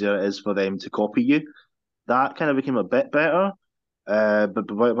 the easier it is for them to copy you. That kind of became a bit better. But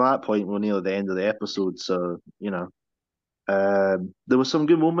by that point, we're near the end of the episode, so there were some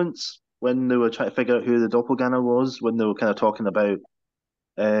good moments when they were trying to figure out who the doppelganger was. When they were kind of talking about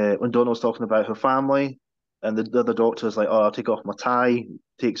when Donna was talking about her family, and the other doctor's like, "Oh, I'll take off my tie."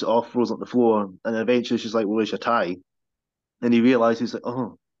 Takes it off, throws it on the floor, and eventually she's like, "Well, where's your tie?" And he realizes like,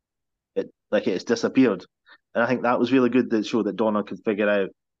 "Oh, it's disappeared." And I think that was really good to show that Donna could figure out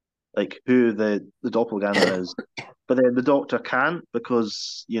like who the doppelganger is. But then the doctor can't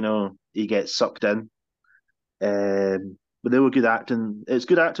because, he gets sucked in. But they were good acting. It's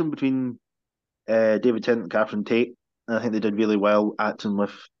good acting between David Tennant and Catherine Tate. And I think they did really well acting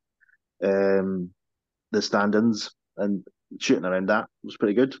with the stand-ins and shooting around that. It was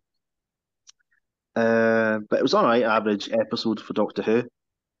pretty good. But it was all right, average episode for Doctor Who.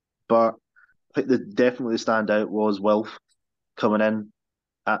 But I think the definitely standout was Wilf coming in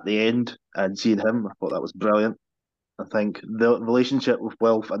at the end and seeing him. I thought that was brilliant. I think the relationship with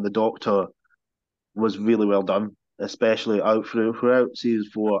Wilf and the Doctor was really well done, especially throughout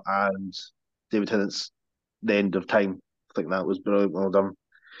season 4 and David Tennant's The End of Time. I think that was brilliant, well done.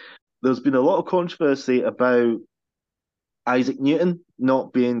 There's been a lot of controversy about Isaac Newton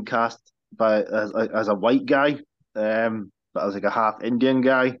not being cast as a white guy, but as like a half Indian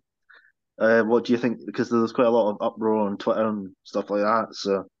guy. What do you think? Because there's quite a lot of uproar on Twitter and stuff like that.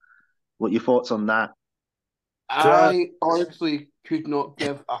 So, what are your thoughts on that? I honestly could not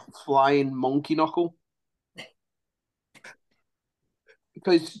give a flying monkey knuckle.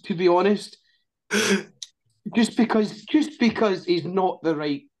 Because to be honest, just because he's not the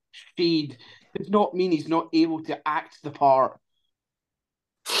right shade does not mean he's not able to act the part.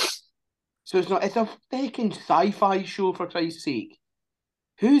 So it's a fucking sci-fi show, for Christ's sake.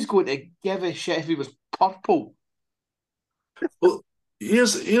 Who's going to give a shit if he was purple? Well,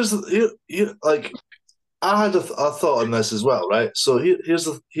 here's like I had a thought on this as well, right? So here's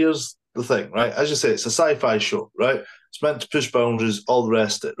the thing, right? As you say, it's a sci-fi show, right? It's meant to push boundaries, all the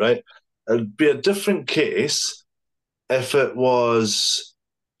rest of it, right? It'd be a different case if it was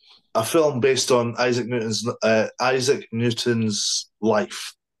a film based on Isaac Newton's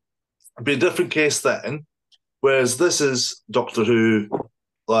life. It'd be a different case then. Whereas this is Doctor Who,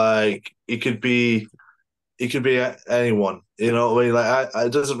 like he could be anyone, you know what I mean? Like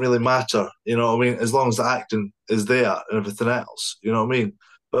it doesn't really matter, you know what I mean? As long as the acting is there and everything else, you know what I mean?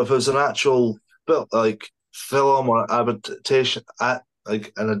 But if it's an actual like film or adaptation,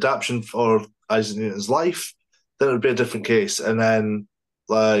 like an adaptation for Isaac Newton's life, then it would be a different case. And then,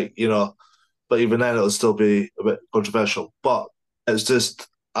 but even then it would still be a bit controversial. But it's just,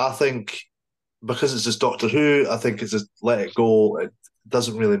 I think, because it's just Doctor Who, I think it's just let it go. It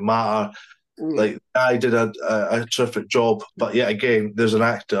doesn't really matter. Like I did a terrific job, but yet again, there's an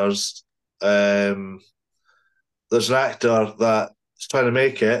actor that's trying to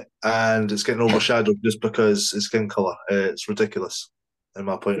make it, and it's getting overshadowed just because his skin color. It's ridiculous, in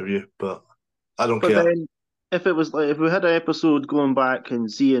my point of view. But I don't care. Then, if it was like if we had an episode going back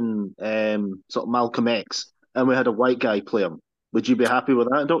and seeing sort of Malcolm X, and we had a white guy play him, would you be happy with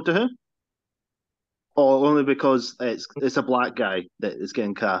that, Doctor Who? or only because it's a black guy that is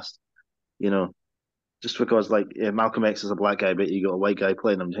getting cast. Just because Malcolm X is a black guy, but you got a white guy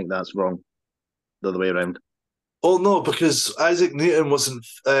playing him. I think that's wrong. The other way around. Oh no, because Isaac Newton wasn't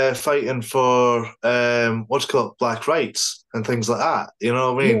fighting for what's called black rights and things like that. You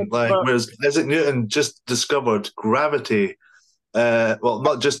know what I mean? Whereas Isaac Newton just discovered gravity. Well,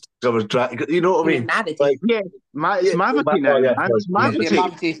 not just discovered gravity. You know what I mean? Mavity. It's Mavity now. It's Mavity.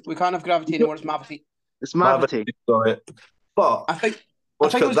 Mavity. We can't have gravity anymore. It's Mavity. It's Mavity. Sorry, but I think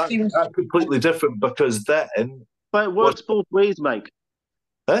that's completely different because then. But it works both ways, Mike.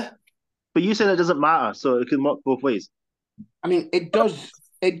 Eh? But you said it doesn't matter, so it can work both ways. I mean, it does.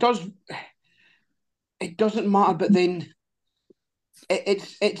 It doesn't matter, but then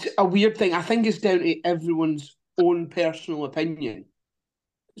it's a weird thing. I think it's down to everyone's own personal opinion.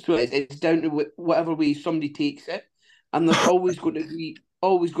 So it's down to whatever way somebody takes it, and there's always going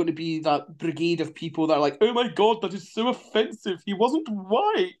to be that brigade of people that are like, "Oh my god, that is so offensive. He wasn't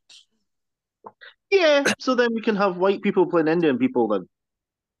white." Yeah, so then we can have white people playing Indian people then.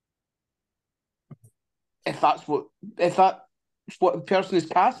 If that's what the person is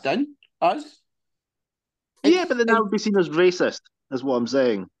cast in as. Yeah, but then that would be seen as racist, is what I'm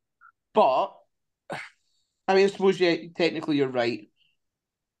saying. But I mean, I suppose technically you're right.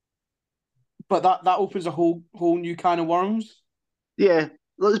 But that opens a whole new can of worms. Yeah.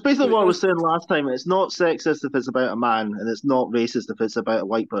 Well, it's basically what I was saying last time. It's not sexist if it's about a man, and it's not racist if it's about a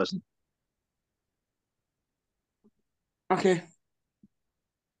white person. Okay.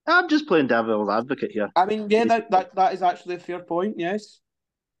 I'm just playing devil's advocate here. I mean, yeah, that is actually a fair point, yes.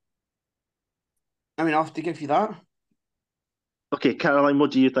 I mean, I'll have to give you that. Okay, Caroline, what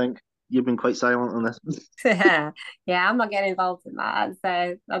do you think? You've been quite silent on this. Yeah, I'm not getting involved in that.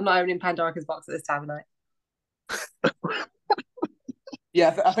 So I'm not opening Pandora's box at this time of night.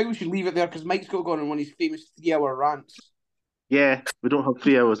 Yeah, I think we should leave it there because Mike's got to go on one of his famous 3-hour rants. Yeah, we don't have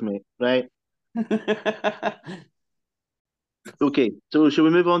 3 hours, mate, right? Okay, so shall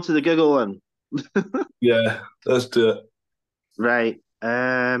we move on to the giggle then? Yeah, let's do it. Right.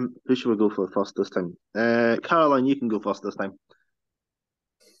 Who should we go for first this time? Caroline, you can go first this time.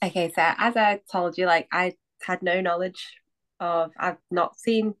 Okay, so as I told you, I had no knowledge I've not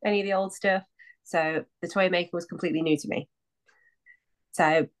seen any of the old stuff, so the Toy Maker was completely new to me.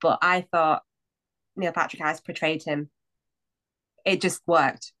 So, but I thought Neil Patrick Harris portrayed him. It just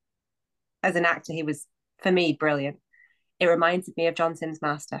worked. As an actor, he was, for me, brilliant. It reminded me of John Sims'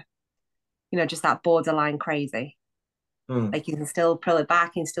 Master. Just that borderline crazy. Like you can still pull it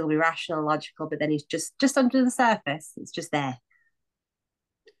back and still be rational and logical, but then he's just under the surface. It's just there.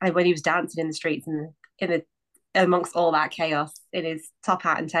 And when he was dancing in the streets and amongst all that chaos in his top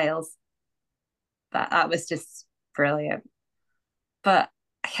hat and tails, that was just brilliant. But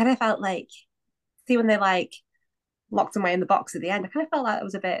I kind of felt like, see, when they locked him away in the box at the end, I kind of felt like it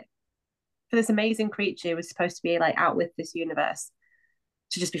was a bit, for this amazing creature who was supposed to be out with this universe,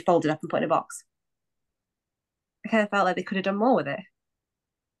 to just be folded up and put in a box. I kind of felt like they could have done more with it.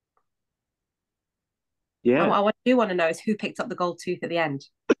 Yeah. And what I do want to know is who picked up the gold tooth at the end.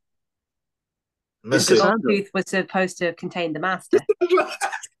 Missy. The gold tooth was supposed to have contained the master.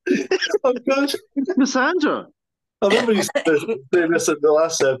 Oh God, Cassandra. I remember you saying this in the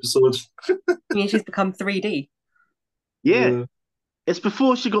last episode. I mean, she's become 3D. Yeah. It's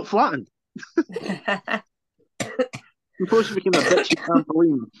before she got flattened. Before she became a bitchy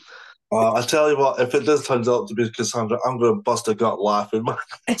trampoline. I tell you what, if it does turn out to be Cassandra, I'm going to bust a gut laughing.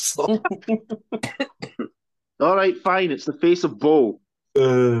 All right, fine. It's the face of Bo.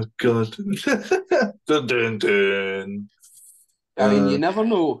 Oh, God. Dun, dun, dun. I mean, you never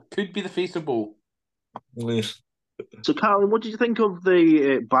know. Could be the face of Bo. Yes. So, Carolyn, what did you think of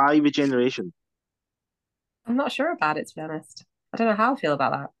the bi regeneration? I'm not sure about it, to be honest. I don't know how I feel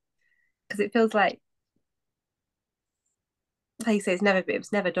about that. Because it feels like you say, it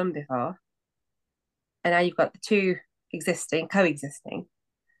was never done before. And now you've got the two coexisting.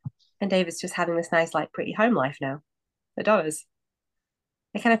 And David's just having this nice, pretty home life now. The dollars.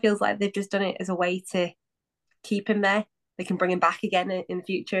 It kind of feels like they've just done it as a way to keep him there. They can bring him back again in the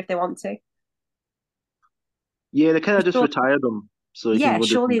future if they want to. Yeah, they kind of just retired him. So yeah,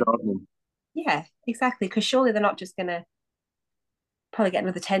 surely. Yeah, exactly. Because surely they're not just going to probably get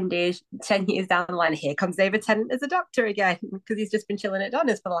another 10 years down the line. Here comes David Tennant as a doctor again because he's just been chilling at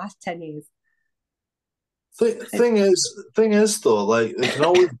Donna's for the last 10 years. Thing is though, they can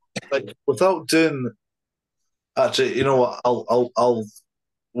always without doing. Actually, you know what? I'll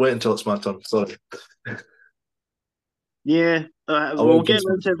wait until it's my turn. Sorry. Yeah, we'll get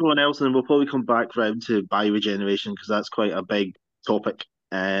round to everyone else, and we'll probably come back round to bi regeneration because that's quite a big topic.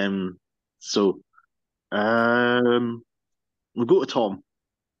 So We'll go to Tom.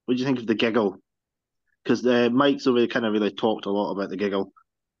 What do you think of the giggle? Because Mike's already kind of really talked a lot about the giggle.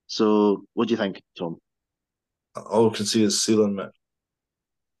 So, what do you think, Tom? All we can see is ceiling, mate.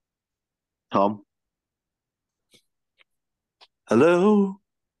 Tom? Hello?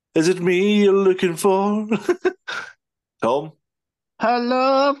 Is it me you're looking for? Tom?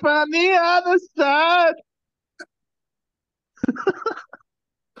 Hello from the other side.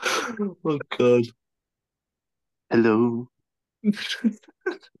 Oh, God. Hello.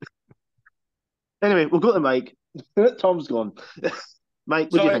 Anyway, we'll go to Mike. Tom's gone.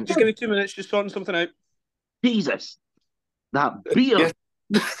 Mike, what do you Sorry, think? just give me 2 minutes, just sorting something out. Jesus. That beer.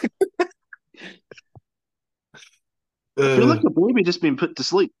 I feel like a baby just being put to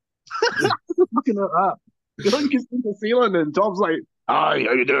sleep. Looking at that. You look at the ceiling and Tom's like, hi,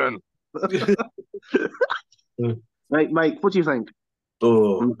 how you doing? Right, Mike, what do you think?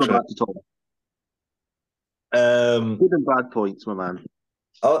 Oh, We'll go back to Tom. Good and bad points, my man.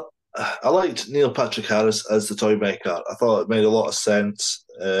 I liked Neil Patrick Harris as the toy maker. I thought it made a lot of sense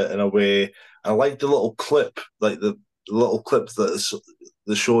in a way. I liked the little clip, like the little clip that is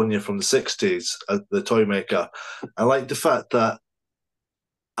they're showing you from the 60s as the toy maker. I liked the fact that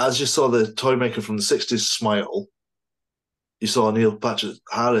as you saw the toy maker from the 60s smile, you saw Neil Patrick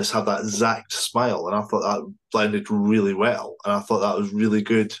Harris have that exact smile, and I thought that blended really well, and I thought that was really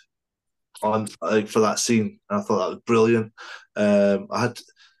good on for that scene. And I thought that was brilliant.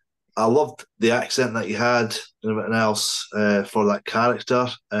 I loved the accent that he had and everything else for that character,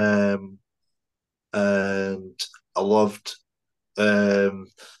 and I loved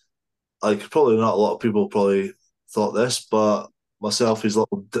like probably not a lot of people probably thought this, but myself his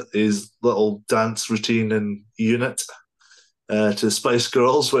little dance routine and unit to Spice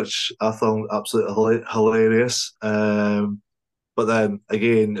Girls, which I found absolutely hilarious. But then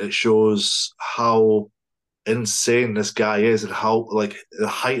again, it shows how insane this guy is and how like the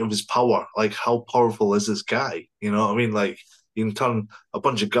height of his power. Like how powerful is this guy? You know what I mean? Like you can turn a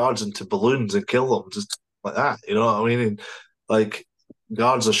bunch of guards into balloons and kill them just like that. You know what I mean? And like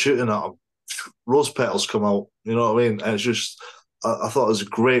guards are shooting at him, rose petals come out. You know what I mean? And it's just I thought it was a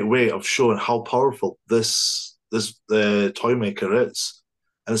great way of showing how powerful this toy maker is,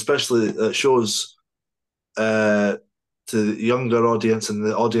 and especially it shows to the younger audience and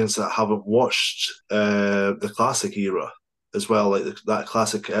the audience that haven't watched the classic era as well, like that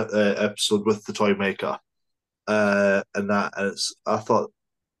classic episode with the toy maker, and I thought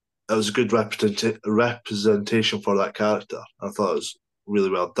it was a good representation for that character. I thought it was really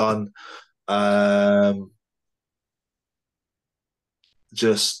well done.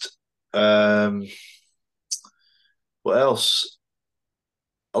 Just what else?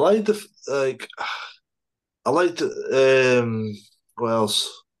 I liked the like. I liked what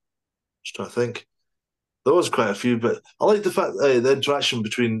else? Just trying to think. There was quite a few, but I liked the fact the interaction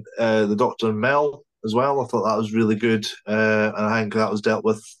between the Doctor and Mel as well. I thought that was really good, and I think that was dealt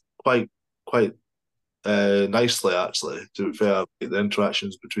with quite nicely actually. To be fair, the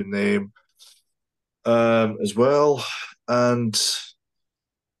interactions between them as well, and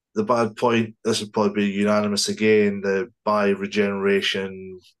the bad point. This would probably be unanimous again. The bi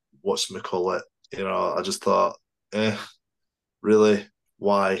regeneration. What's call it? You know, I just thought, really,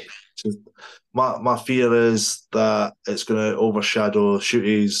 why? Just, my fear is that it's going to overshadow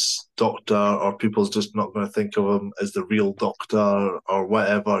Shootie's Doctor, or people's just not going to think of him as the real Doctor or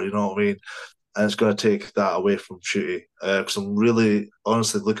whatever. You know what I mean? And it's going to take that away from Shootie because I'm really,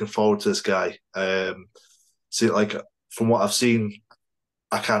 honestly looking forward to this guy. See, like from what I've seen,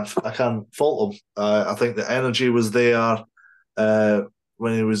 I can't fault him. I think the energy was there.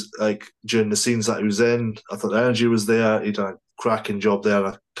 When he was like during the scenes that he was in, I thought the energy was there. He done a cracking job there,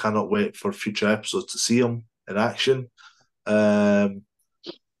 and I cannot wait for future episodes to see him in action. But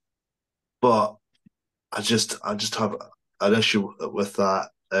I just have an issue with that.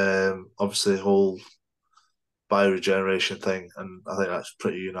 Obviously, the whole bioregeneration thing, and I think that's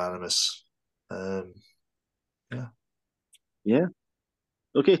pretty unanimous. Yeah.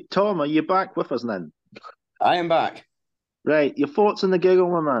 Okay, Tom, are you back with us then? I am back. Right, your thoughts on the giggle,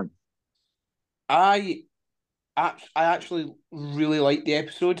 my man? I actually really liked the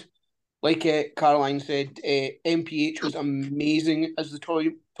episode. Like Caroline said, MPH was amazing as the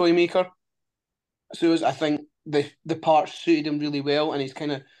toy maker. So I think the parts suited him really well, and he's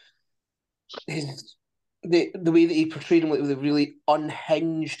kind of the way that he portrayed him, like with a really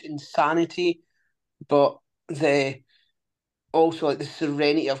unhinged insanity, but the also like the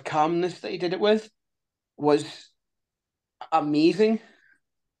serenity of calmness that he did it with was amazing.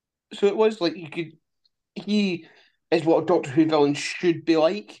 So it was like he is what a Doctor Who villain should be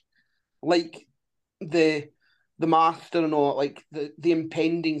like the master and all, like the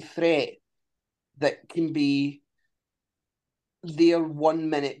impending threat that can be there 1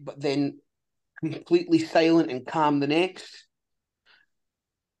 minute, but then completely silent and calm the next.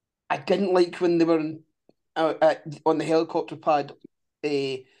 I didn't like when they were on the helicopter pad at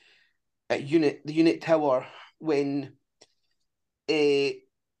the unit tower when the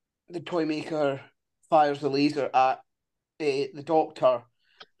toy maker fires the laser at the doctor,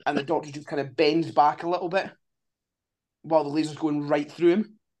 and the doctor just kind of bends back a little bit while the laser's going right through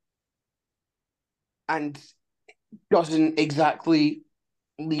him, and doesn't exactly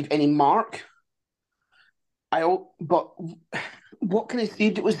leave any mark. But what can I say?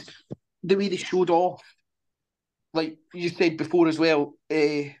 It was the way they showed off, like you said before as well.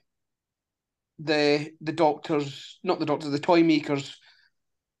 The doctor's not the doctor, the toy maker's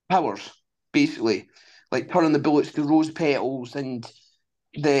powers, basically, like turning the bullets to rose petals and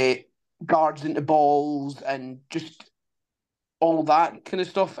the guards into balls and just all that kind of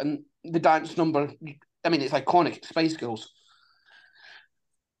stuff. And the dance number, I mean, it's iconic, it's Spice Girls.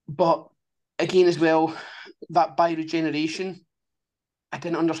 But again, as well, that bioregeneration, I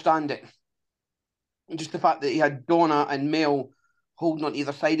didn't understand it. Just the fact that he had Donna and Mel holding on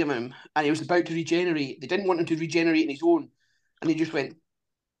either side of him, and he was about to regenerate. They didn't want him to regenerate on his own, and he just went,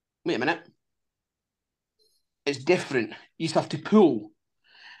 "Wait a minute, it's different. You just have to pull."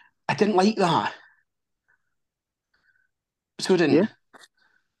 I didn't like that, so I didn't. Yeah.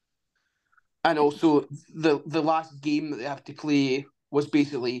 And also, the last game that they have to play was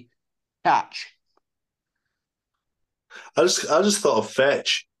basically catch. I just thought of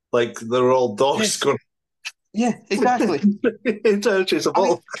fetch, like they're all dogs going. Yeah, exactly. Trying to chase a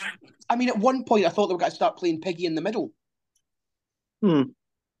ball. I mean, at one point, I thought they were going to start playing Piggy in the middle.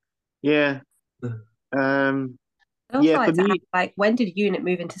 Yeah. Also, Yeah, like for to me, ask, like, when did Unit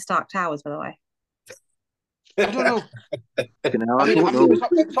move into Stark Towers, by the way? I don't know. I mean, don't know.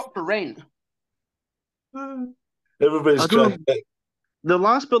 it was up for rent. Everybody's I don't trying. know. The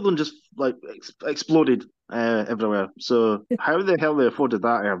last building just like exploded everywhere. So how the hell they afforded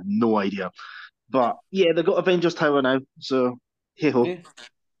that, I have no idea. But yeah, they got Avengers Tower now. So hey ho. Yeah.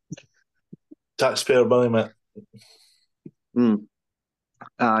 Taxpayer money, mate.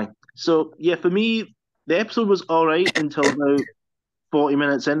 Aye. So yeah, for me, the episode was all right until about 40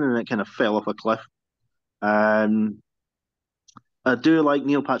 minutes in, and it kind of fell off a cliff. I do like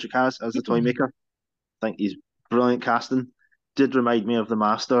Neil Patrick Harris as the toy maker. I think he's brilliant casting. Did remind me of the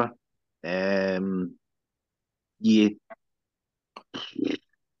Master. Yeah.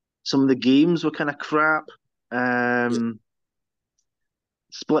 Some of the games were kind of crap.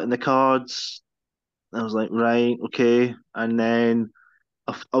 Splitting the cards, I was like, right, okay. And then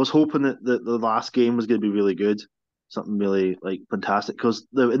I was hoping that the last game was going to be really good, something really like fantastic. Because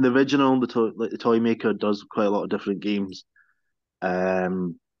in the original, the toy maker does quite a lot of different games.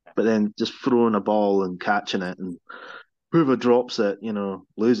 But then just throwing a ball and catching it, and whoever drops it,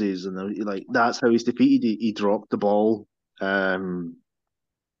 loses. And like that's how he's defeated. He dropped the ball. Right,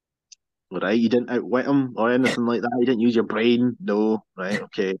 you didn't outwit him or anything like that. You didn't use your brain. No, right,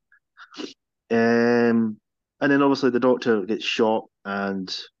 okay. And then obviously the Doctor gets shot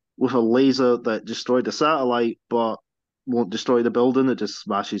and with a laser that destroyed the satellite, but won't destroy the building. It just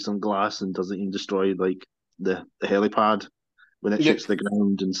smashes some glass and doesn't even destroy like the helipad when it shoots the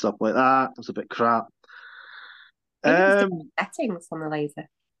ground and stuff like that. It's a bit crap. Maybe there's different settings on the laser.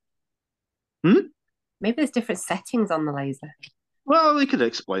 Maybe there's different settings on the laser. Well, they could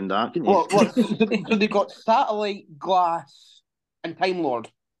explain that, couldn't you? So they've got satellite, glass, and Time Lord.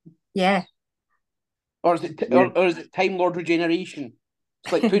 Yeah. Or is it or is it Time Lord regeneration?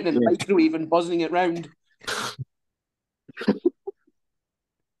 It's like putting it in the microwave and buzzing it round.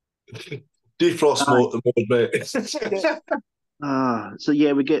 Defrost mode, mate. So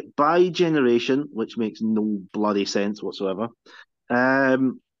yeah, we get bi-generation, which makes no bloody sense whatsoever.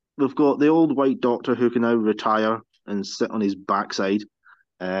 We've got the old White Doctor who can now retire and sit on his backside,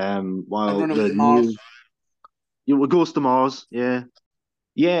 while the new goes to Mars, yeah,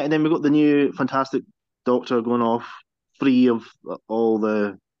 and then we've got the new Fantastic Doctor going off free of all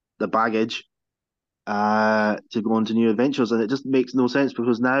the baggage to go on to new adventures, and it just makes no sense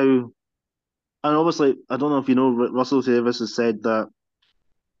because now, and obviously, I don't know if you know, Russell Davis has said that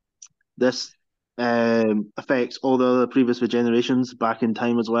this affects all the other previous generations back in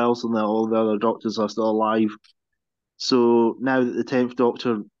time as well, so that all the other Doctors are still alive. So now that the 10th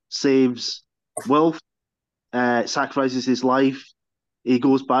Doctor saves Wilf, sacrifices his life, he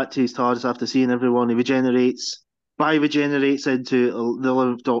goes back to his TARDIS after seeing everyone, he regenerates, bi-regenerates into the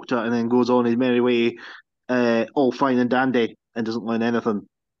 11th Doctor, and then goes on his merry way, all fine and dandy, and doesn't learn anything.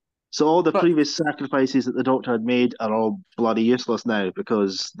 So all the But- previous sacrifices that the Doctor had made are all bloody useless now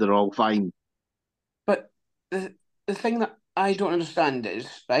because they're all fine. But the thing that I don't understand is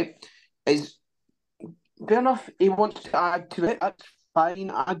fair enough, he wants to add to it, that's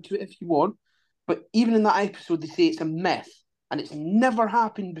fine, add to it if you want. But even in that episode, they say it's a myth and it's never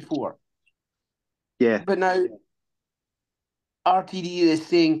happened before. Yeah. But now RTD is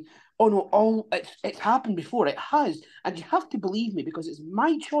saying, oh no, it's happened before. It has. And you have to believe me because it's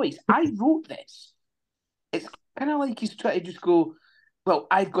my choice. I wrote this. It's kind of like he's trying to just go, well,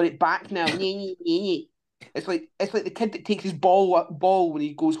 I've got it back now. It's like the kid that takes his ball when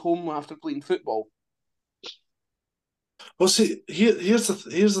he goes home after playing football. Well, see, here's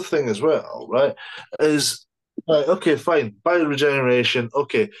the thing as well, right? Is right, okay, fine, bioregeneration,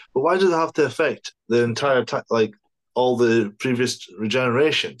 okay, but why does it have to affect the entire like all the previous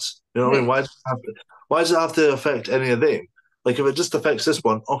regenerations? You know what I mean? Why does it have to affect any of them? Like, if it just affects this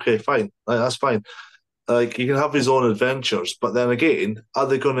one, okay, fine, like, that's fine. Like, you can have his own adventures, but then again, are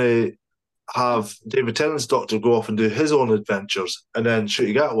they going to have David Tennant's Doctor go off and do his own adventures and then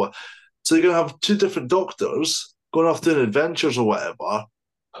Ncuti Gatwa? So you're going to have two different Doctors going off doing adventures or whatever.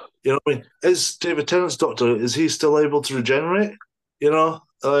 You know what I mean? Is David Tennant's Doctor, is he still able to regenerate? You know,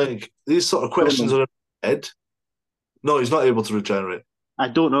 like, these sort of questions are in my head. No, he's not able to regenerate. I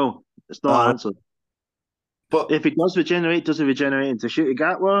don't know. It's not answered. But if he does regenerate into Ncuti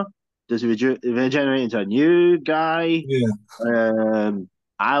Gatwa? Does he regenerate into a new guy? Yeah.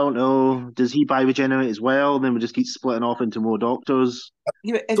 I don't know. Does he bioregenerate as well? Then we just keep splitting off into more Doctors.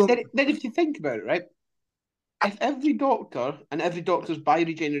 Yeah, then if you think about it, right? If every Doctor and every Doctor's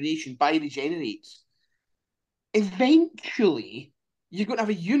bioregenerates, eventually you're going to have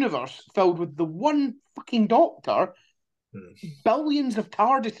a universe filled with the one fucking Doctor, billions of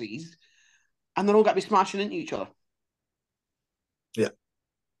TARDISes, and they're all going to be smashing into each other. Yeah.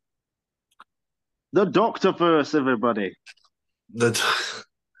 The Doctorverse, everybody.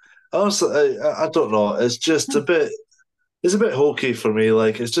 Honestly, I don't know. It's just a bit. It's a bit hokey for me.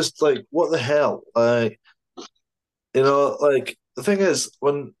 Like, it's just like, what the hell? Like, you know, like, the thing is,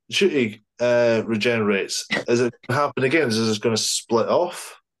 when Ncuti regenerates, is it going to happen again? Is it just going to split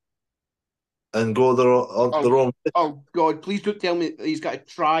off and go their own? Oh God! Please don't tell me that he's got to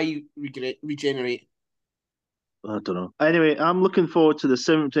try regenerate. I don't know. Anyway, I'm looking forward to the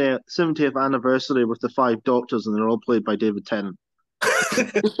 70th anniversary with the 5 Doctors, and they're all played by David Tennant.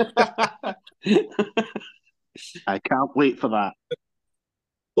 I can't wait for that.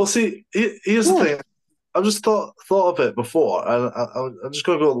 Well, see, here's the thing. I just thought of it before, and I'm just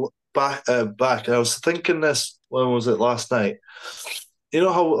going to go back. And I was thinking this, when was it, last night? You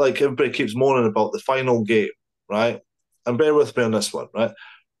know how, like, everybody keeps moaning about the final game, right? And bear with me on this one, right?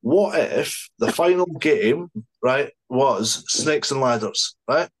 What if the final game, right, was Snakes and Ladders,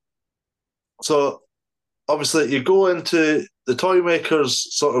 right? So obviously you go into the toy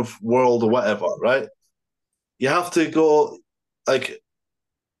maker's sort of world or whatever, right? You have to go, like,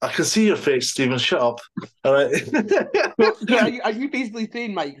 I can see your face, Stephen. Shut up. All right. So are you basically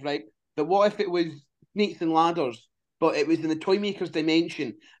saying, Mike, right, that what if it was Snakes and Ladders, but it was in the toy maker's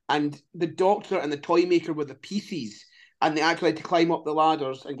dimension, and the Doctor and the toy maker were the pieces, and they actually had to climb up the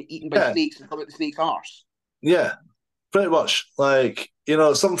ladders and get eaten by snakes and come out the snake's arse? Yeah, pretty much. Like, you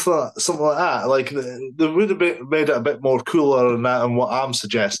know, something like that. Like, they would have made it a bit more cooler than that, and what I'm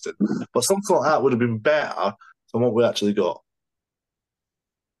suggesting. But something like that would have been better than what we actually got.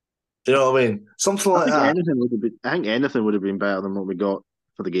 You know what I mean? Something like that. I think anything would have been better than what we got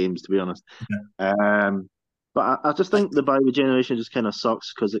for the games, to be honest. Yeah. But I just think the bioregeneration just kind of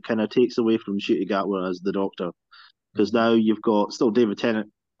sucks because it kind of takes away from Ncuti Gatwa as the Doctor. Because now you've got still David Tennant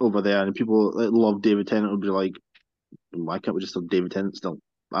over there, and people that love David Tennant will be like, why can't we just have David Tennant still?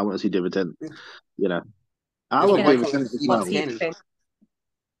 I want to see David Tennant. You know, I love David Tennant as well.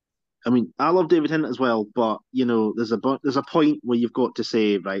 I mean, I love David Tennant as well, but you know, there's a point where you've got to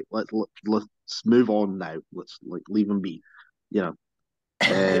say, right, let's move on now. Let's leave him be. You know,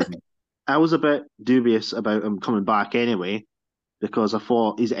 I was a bit dubious about him coming back anyway, because I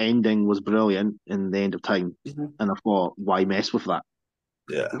thought his ending was brilliant in The End of Time, and I thought, why mess with that?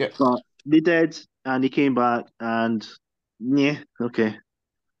 Yeah. But they did, and he came back, and yeah, okay.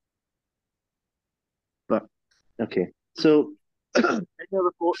 But okay, so. Any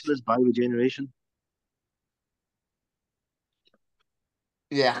other thoughts on this bioregeneration?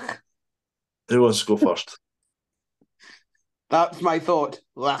 Yeah. Who wants to go first? That's my thought.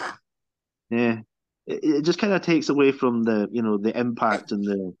 Ugh. Yeah. It just kind of takes away from the, you know, the impact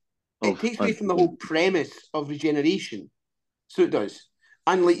and it takes away from the whole premise of regeneration. So it does.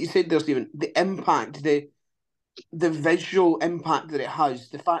 And like you said there, Stephen, the impact, the visual impact that it has,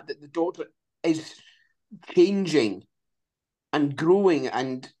 the fact that the Doctor is changing and growing,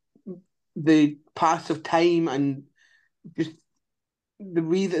 and the pass of time, and just the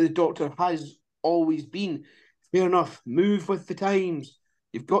way that the Doctor has always been. Fair enough, move with the times.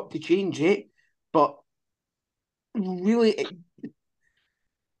 You've got to change it, but really,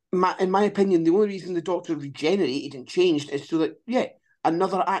 in my opinion, the only reason the Doctor regenerated and changed is so that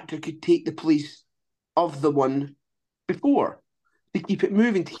another actor could take the place of the one before, to keep it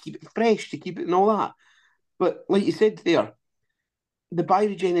moving, to keep it fresh, to keep it and all that. But like you said there, the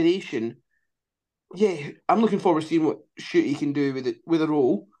bioregeneration, I'm looking forward to seeing what Shooty can do with a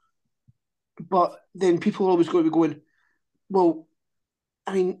role. But then people are always going to be going, well,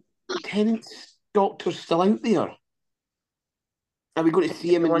 I mean, Tennant's Doctor's still out there. Are we going to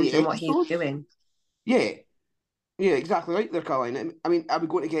see him in the wondering what he's episodes? doing. Yeah, exactly right there, Caroline. I mean, are we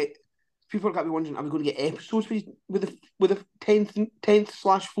going to get? People are going to be wondering, are we going to get episodes with a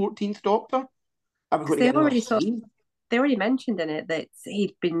 10th/14th Doctor? Are we going to get another scene? They already mentioned in it that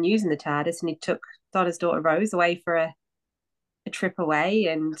he'd been using the TARDIS and he took Donna's daughter Rose away for a trip away,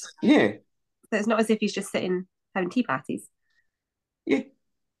 and so it's not as if he's just sitting having tea parties. Yeah,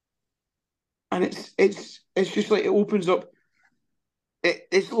 and it's just like it opens up.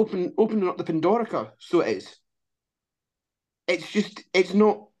 It's opening up the Pandorica, so it is. It's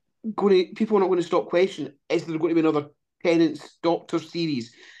not going to. People are not going to stop questioning. Is there going to be another Tennant's Doctor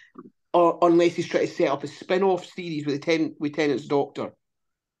series, or unless he's trying to set up a spin-off series with Tennant's Doctor?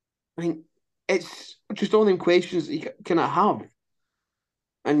 I mean, it's just all them questions that you kind of have,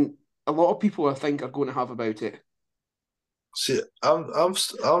 and a lot of people I think are going to have about it. See, I'm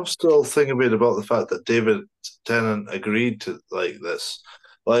still thinking about the fact that David Tennant agreed to like this.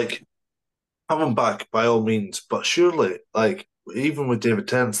 Like, have him back by all means, but surely, like, even with David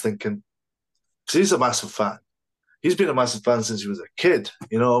Tennant's thinking, because he's a massive fan. He's been a massive fan since he was a kid.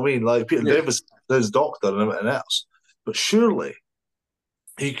 You know what I mean? Like Peter Davis, his Doctor, and everything else. But surely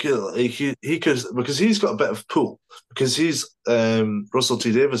he could because he's got a bit of pull because he's Russell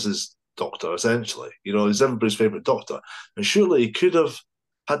T Davis's Doctor essentially. You know, he's everybody's favorite Doctor, and surely he could have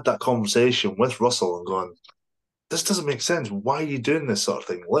had that conversation with Russell and gone, "This doesn't make sense. Why are you doing this sort of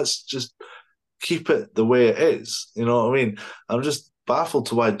thing? Let's just keep it the way it is." You know what I mean? I'm just baffled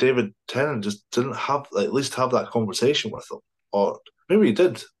to why David Tennant just didn't have at least have that conversation with them, or maybe he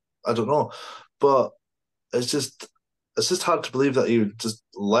did. I don't know, but it's just hard to believe that he would just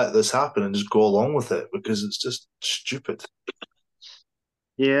let this happen and just go along with it because it's just stupid.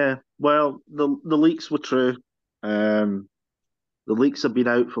 Yeah, well, the leaks were true. The leaks have been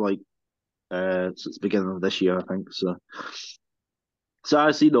out for since the beginning of this year, I think. So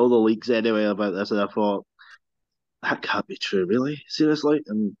I've seen all the leaks anyway about this, and I thought that can't be true, really? Seriously?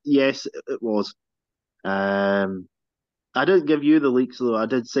 And yes, it was. I didn't give you the leaks though. I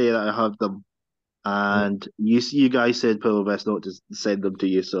did say that I had them, and you guys said probably best not to send them to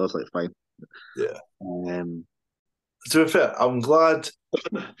you, so I was like, fine. Yeah. To be fair, I'm glad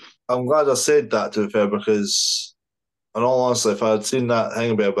I said that. To be fair, because in all honesty, if I had seen that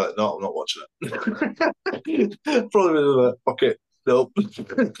hanging about, but no, I'm not watching it. Probably would have been okay. Nope.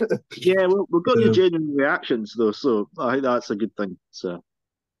 Yeah, well, we've got your genuine reactions though, so I think that's a good thing. So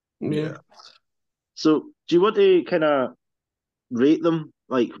yeah. So do you want to kind of rate them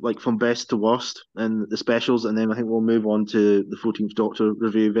like from best to worst and the specials, and then I think we'll move on to the 14th Doctor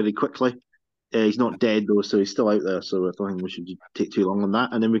review very quickly. He's not dead though, so he's still out there. So I don't think we should take too long on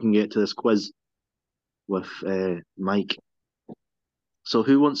that, and then we can get to this quiz with Mike. So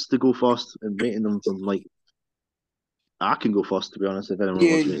who wants to go first and rating them from I can go first, to be honest, if anyone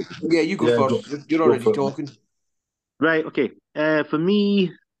wants me. Yeah, you go first. You're already talking. Right, okay. For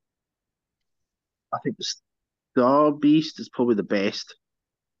me, I think the Star Beast is probably the best.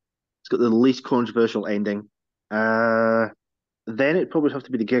 It's got the least controversial ending. Then it probably have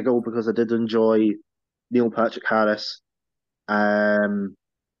to be the Giggle because I did enjoy Neil Patrick Harris. Yeah,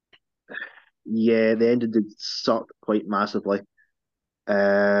 the ending did suck quite massively.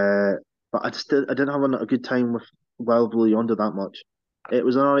 But I didn't have a good time with Wild Blue Yonder that much. It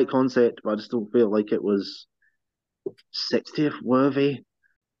was an alright concept, but I just don't feel like it was 60th worthy,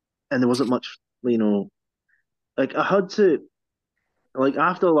 and there wasn't much, like I had to, like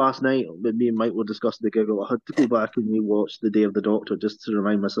after last night, when me and Mike were discussing the Giggle, I had to go back and rewatch The Day of the Doctor just to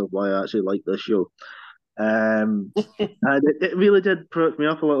remind myself why I actually like this show. And it really did perk me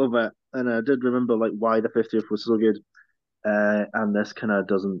up a little bit, and I did remember why the 50th was so good. And this kind of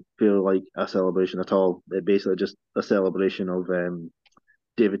doesn't feel like a celebration at all. It's basically just a celebration of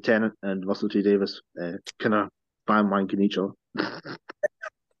David Tennant and Russell T Davis kind of fan wanking each other.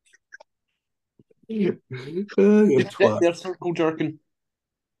 You They're circle jerking.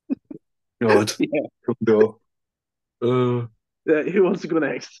 God. Yeah. No. Who wants to go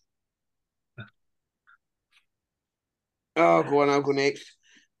next? Oh, go on, I'll go next.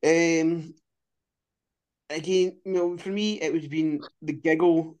 Again, for me, it would have been the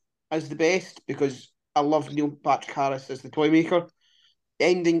giggle as the best because I love Neil Patrick Harris as the toy maker.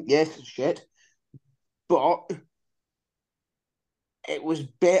 Ending, yes, it's shit, but it was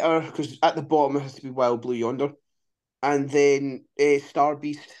better because at the bottom it has to be Wild Blue Yonder, and then Star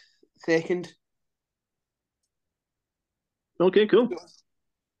Beast second. Okay, cool.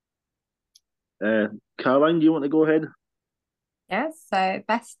 Caroline, do you want to go ahead? Yeah, so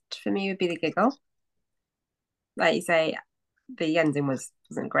best for me would be the giggle. Like you say, the ending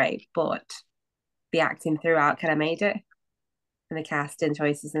wasn't great, but the acting throughout kind of made it, and the casting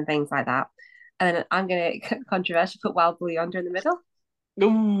choices and things like that. And then I'm gonna controversial put Wild Blue Yonder in the middle.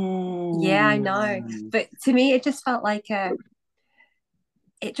 Ooh. Yeah, I know, but to me, it just felt like a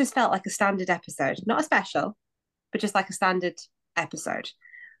standard episode, not a special, but just like a standard episode.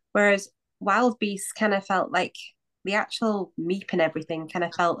 Whereas Wild Beast kind of felt like the actual meep and everything kind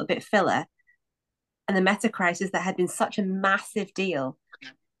of felt a bit filler, and the meta crisis that had been such a massive deal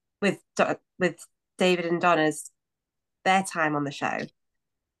with David and Donna's their time on the show,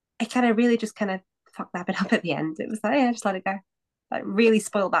 it kind of really just kind of fucked that bit up at the end. It was like, yeah, just let it go. Like really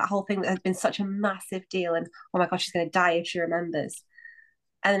spoiled that whole thing that had been such a massive deal, and oh my gosh, she's gonna die if she remembers.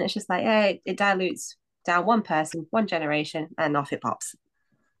 And then it's just like, yeah, it dilutes down one person, one generation, and off it pops.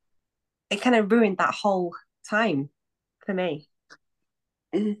 It kind of ruined that whole time for me.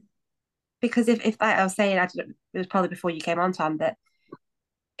 Because if I was saying, it was probably before you came on, Tom, that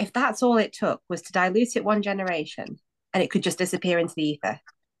if that's all it took was to dilute it one generation and it could just disappear into the ether,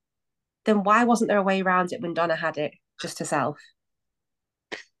 then why wasn't there a way around it when Donna had it just herself?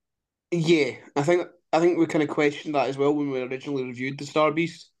 Yeah, I think we kind of questioned that as well when we originally reviewed the Star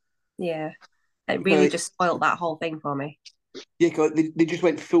Beast. Yeah, it really just spoiled that whole thing for me. Yeah, cause they just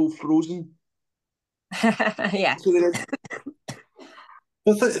went full Frozen. Yeah. So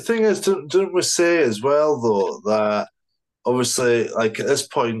The thing is, didn't we say as well, though, that obviously, like at this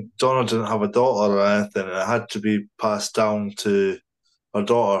point, Donna didn't have a daughter or anything, and it had to be passed down to her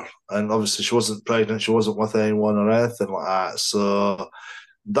daughter. And obviously, she wasn't pregnant, she wasn't with anyone or anything like that. So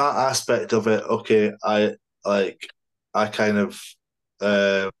that aspect of it, okay, I kind of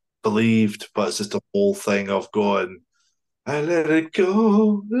believed, but it's just a whole thing of going, I let it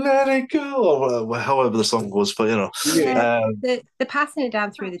go, or however the song goes. But yeah, the passing it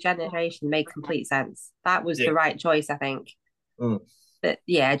down through the generation made complete sense. That was the right choice, I think. But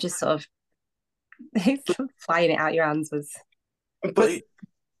yeah, just sort of flying it out your hands was. But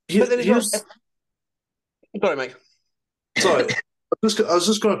then sorry, Mike. Sorry. I was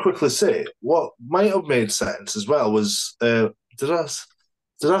just going to quickly say what might have made sense as well was did I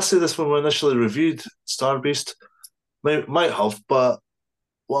say this when we initially reviewed Star Beast? Might have, but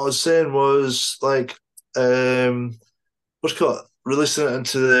what I was saying was like what's it called, releasing it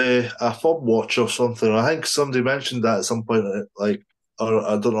into a fob watch or something. I think somebody mentioned that at some point, like, or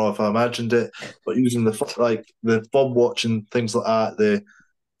I don't know if I imagined it, but using the fob watch and things like that, the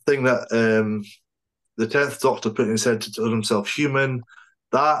thing that the 10th Doctor put in his head to turn himself human,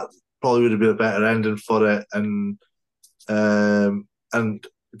 that probably would have been a better ending for it, and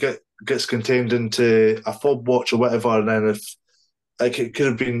gets contained into a fob watch or whatever, and then if like it could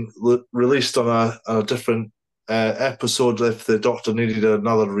have been released on a different episode if the Doctor needed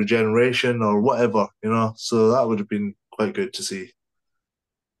another regeneration or whatever, so that would have been quite good to see.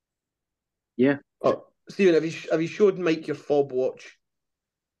 Yeah. Oh, Stephen, have you showed Mike your fob watch?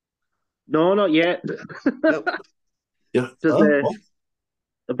 No, not yet. Yeah. A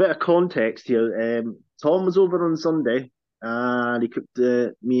bit of context here. Tom was over on Sunday, and he cooked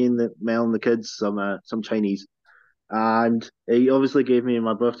me and Mel and the kids some Chinese, and he obviously gave me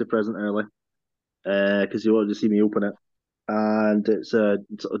my birthday present early because he wanted to see me open it, and it's a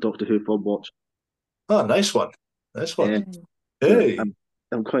Doctor Who fob watch. Oh, nice one. Yeah. Hey. So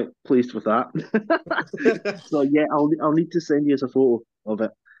I'm quite pleased with that. So yeah, I'll need to send you a photo of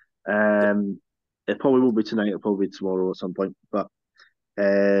it. It probably won't be tonight. It'll probably be tomorrow at some point. But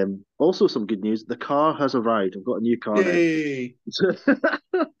also some good news. The car has arrived. I've got a new car now. It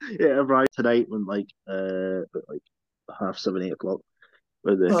arrived tonight when like 7:30, 8:00,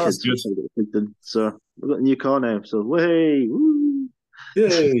 where the kids were getting. So we've got a new car now. So hey, woo!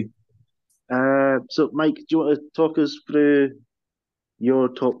 Yay! So Mike, do you want to talk us through your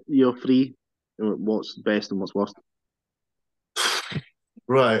three? What's best and what's worst?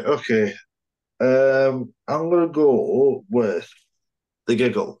 Right. Okay. I'm gonna go with the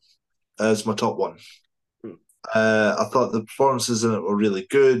giggle. as my top one. I thought the performances in it were really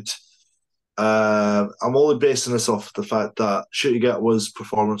good. I'm only basing this off the fact that Ncuti Gatwa's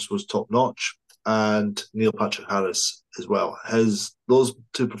performance was top notch, and Neil Patrick Harris as well. Those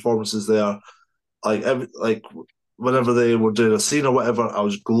two performances there, whenever they were doing a scene or whatever, I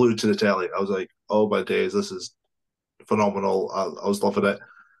was glued to the telly. I was like, oh my days, this is phenomenal. I was loving it.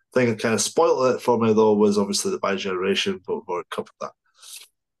 The thing that kind of spoiled it for me though was obviously the bi-generation, but we've already covered that.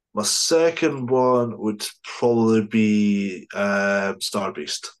 My second one would probably be Star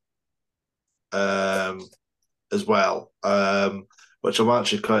Beast. As well, which I'm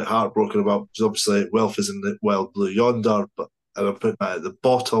actually quite heartbroken about because obviously Wealth is in the Wild Blue Yonder, and I'm putting that at the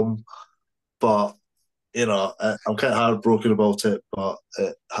bottom. But I'm kind of heartbroken about it, but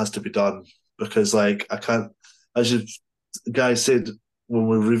it has to be done because, I can't, as you guys said when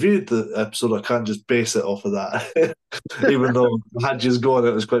we reviewed the episode, I can't just base it off of that. Even though I had just gone,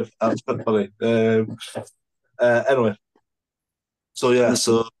 it was quite funny. Anyway, so yeah,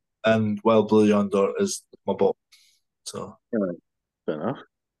 and Wild Blue Yonder is my bottom. So fair enough.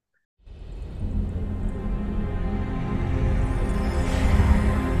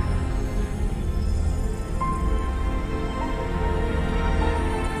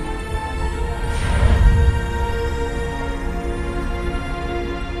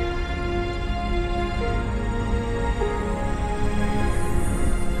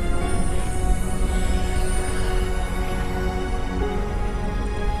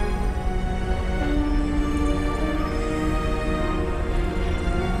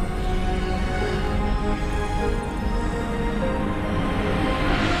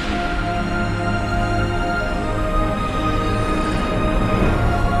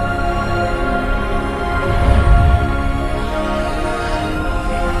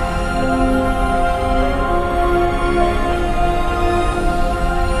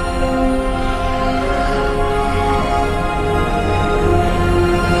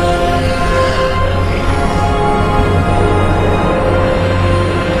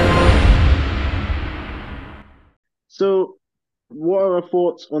 So, what are our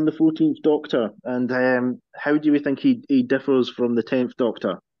thoughts on the 14th Doctor, and how do we think he differs from the 10th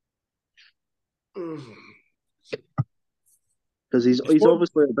Doctor? Because he's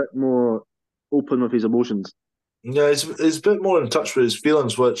obviously a bit more open with his emotions. Yeah, he's a bit more in touch with his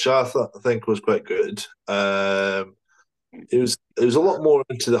feelings, which I think was quite good. It was a lot more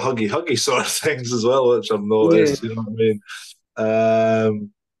into the huggy sort of things as well, which I've noticed. Yeah. You know what I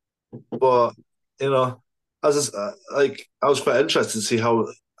mean? But as I was quite interested to see how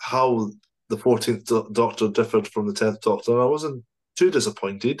the 14th Doctor differed from the 10th Doctor, and I wasn't too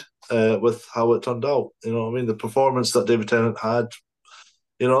disappointed with how it turned out. You know what I mean? The performance that David Tennant had,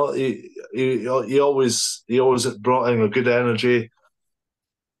 he always brought in a good energy.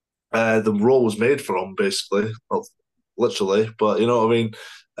 The role was made for him, basically, well, literally. But you know what I mean?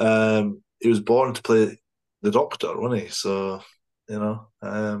 He was born to play the Doctor, wasn't he? So,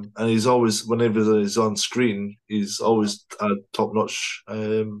 and he's always, whenever he's on screen, he's always had top-notch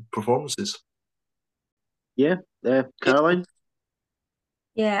performances. Yeah, Caroline?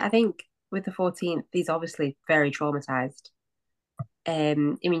 Yeah, I think with the 14th, he's obviously very traumatized. I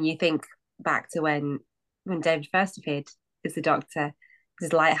mean, you think back to when David first appeared as the Doctor,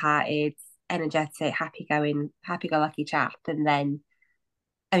 he's light-hearted, energetic, happy-go-lucky chap, and then,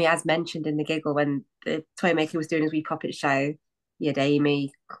 I mean, as mentioned in the giggle, when the Toymaker was doing his wee puppet show, you had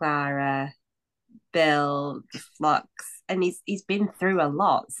Amy, Clara, Bill, the Flux, and he's been through a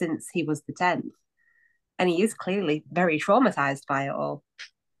lot since he was the 10th, and he is clearly very traumatized by it all.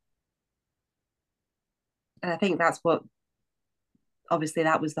 And I think that's what, obviously,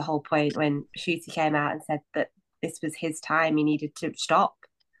 that was the whole point when Ncuti came out and said that this was his time, he needed to stop,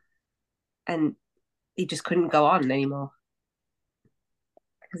 and he just couldn't go on anymore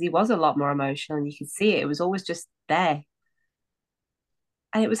because he was a lot more emotional, and you could see it. It was always just there.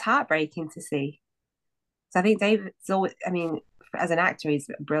 And it was heartbreaking to see. So I think David's always, I mean, as an actor, he's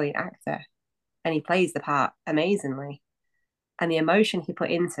a brilliant actor and he plays the part amazingly. And the emotion he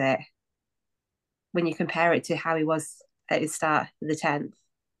put into it, when you compare it to how he was at his start of the 10th,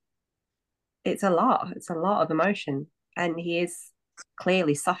 it's a lot. It's a lot of emotion. And he is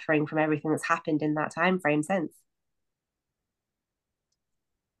clearly suffering from everything that's happened in that time frame since.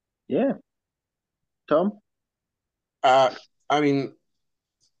 Yeah. Tom? I mean,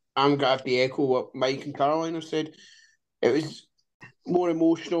 I'm going to have to echo what Mike and Caroline have said. It was more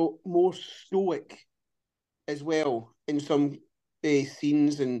emotional, more stoic as well in some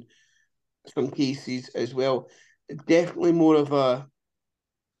scenes and some cases as well. Definitely more of a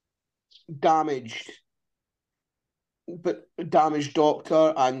damaged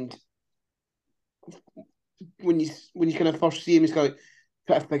Doctor, and when you kind of first see him, he's got to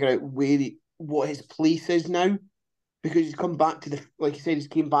try to figure out what his place is now, because he's come back to like you said, he's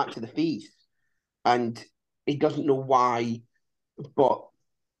came back to the face, and he doesn't know why, but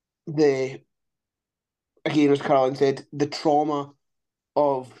again, as Caroline said, the trauma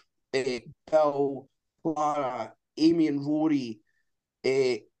of Bill, Clara, Amy, and Rory,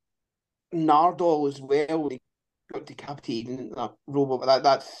 Nardole as well. When he got decapitated in that robot, but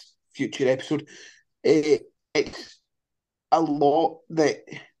that's future episode. It's a lot that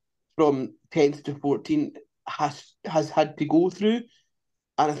from 10th to 14 has had to go through,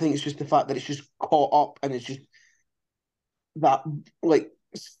 and I think it's just the fact that it's just caught up, and it's just that like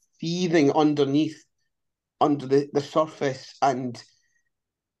seething under the surface, and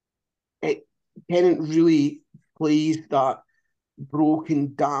Tennant really plays that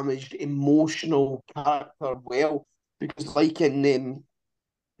broken, damaged, emotional character well, because like in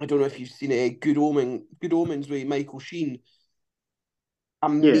I don't know if you've seen it, Good Omens with Michael Sheen,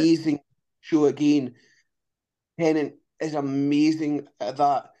 amazing show again. Tennant is amazing at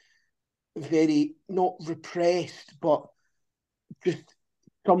that, very not repressed, but just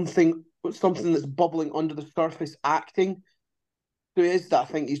something that's bubbling under the surface acting. So it is that I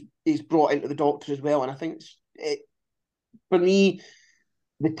think he's brought into the Doctor as well, and I think for me,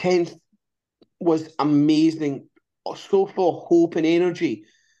 the 10th was amazing, so full of hope and energy,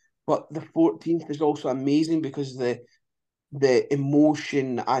 but the 14th is also amazing because the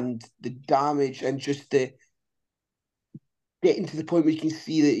emotion and the damage and just the getting to the point where you can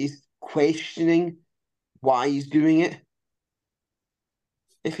see that he's questioning why he's doing it.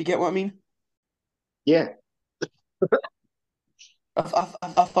 If you get what I mean? Yeah. I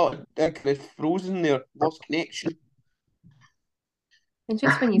thought I kind of frozen there, lost connection. And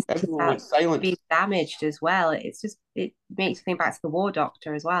just when you see Everyone that went silent. being damaged as well, it makes you think back to the War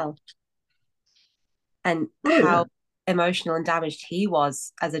Doctor as well, and how emotional and damaged he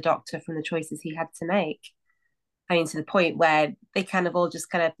was as a doctor from the choices he had to make. I mean, to the point where they kind of all just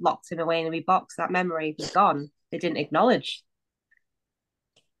kind of locked him away in a wee box. That memory was gone. They didn't acknowledge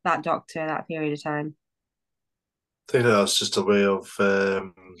that doctor that period of time. I think that's just a way of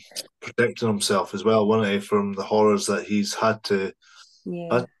protecting himself as well, wasn't it, from the horrors that he's had to.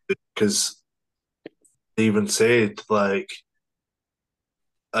 Yeah. Because they even said like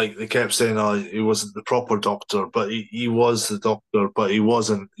they kept saying, "Oh, he wasn't the proper doctor," but he was the doctor, but he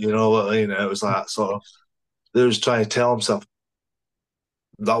wasn't. You know what I mean? It was that sort of. They was trying to tell himself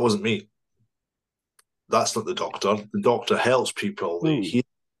that wasn't me. That's not the doctor. The doctor helps people. He heals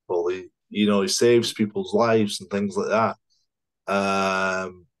people. He saves people's lives and things like that.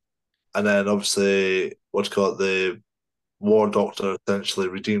 And then obviously, the War Doctor essentially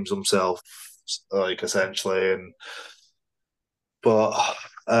redeems himself, but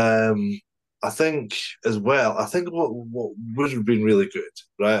I think as well, what would have been really good,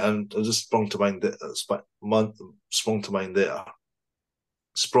 right? And I just sprung to mind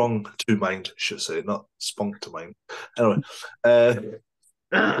should say, not sprung to mind. Anyway,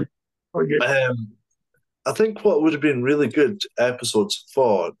 I think what would have been really good episodes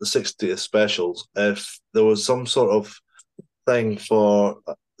for the 60th specials if there was some sort of thing for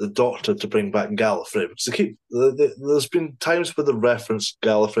the Doctor to bring back Gallifrey, because there's been times where they reference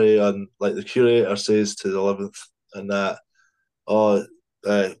Gallifrey, and like the curator says to the 11th and that, go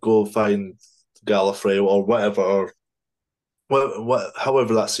find Gallifrey or whatever, or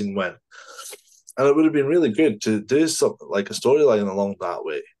however that scene went. And it would have been really good to do something like a storyline along that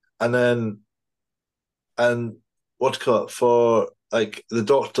way. And for like the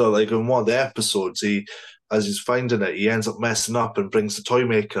Doctor, like in one of the episodes, as he's finding it, he ends up messing up and brings the toy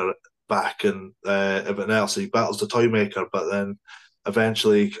maker back and everything else. He battles the toy maker, but then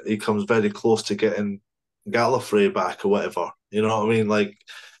eventually he comes very close to getting Gallifrey back or whatever. You know what I mean? Like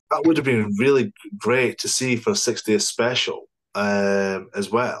that would have been really great to see for a 60th special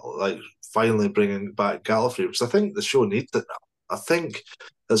as well. Like finally bringing back Gallifrey, because I think the show needs it now. I think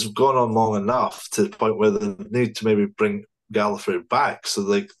it's gone on long enough to the point where they need to maybe bring Gallifrey back, so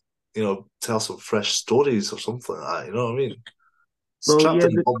tell some fresh stories or something like that. You know what I mean? It's trapped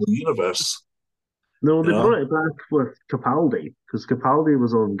in the bubble universe. No, they brought it back with Capaldi, because Capaldi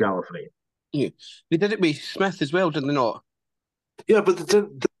was on Gallifrey. Yeah, they did it with Smith as well, didn't they not? Yeah, but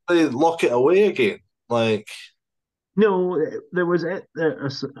did they lock it away again? Like, no, there was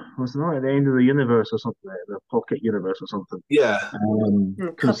was not at the end of the universe or something, the pocket universe or something. Yeah,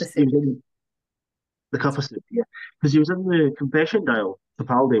 the Copper Suit, yeah, because he was in the confession dial.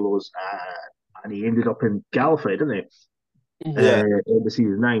 Capaldi was, and he ended up in Gallifrey, didn't he? Yeah, in the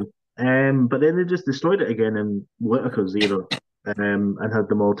season 9. But then they just destroyed it again in Whittaker's era, and had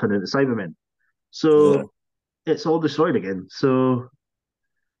them all turn into Cybermen. So it's all destroyed again. So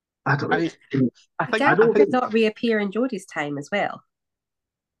I don't know. I think Gallifrey did not reappear in Geordie's time as well.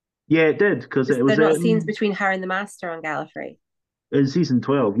 Yeah, it did because it was there not scenes between her and the Master on Gallifrey. In season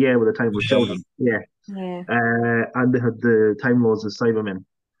 12, yeah, with the Timeless Children, yeah. And they had the Time Lords and Cybermen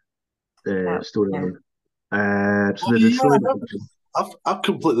storyline. So they destroyed it. I've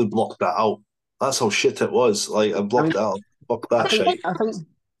completely blocked that out. That's how shit it was. Like I blocked it out. Fuck that shit.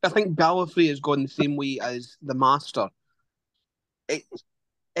 I think Gallifrey has gone the same way as the Master.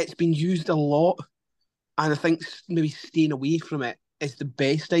 It's been used a lot, and I think maybe staying away from it is the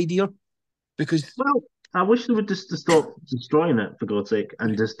best idea because. Well, I wish they would just stop destroying it for God's sake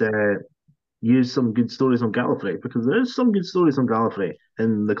and just use some good stories on Gallifrey because there's some good stories on Gallifrey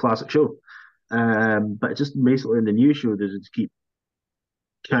in the classic show. But just basically in the new show, they just keep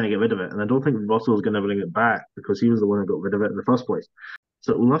trying to get rid of it, and I don't think Russell's going to bring it back because he was the one who got rid of it in the first place.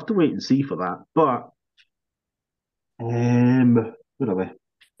 So we'll have to wait and see for that. But where are we?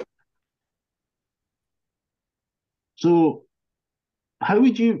 So, how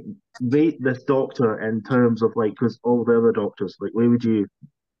would you rate this Doctor in terms of like, because all the other Doctors, like, where would you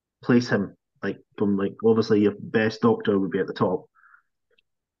place him? Like, from like, obviously your best Doctor would be at the top,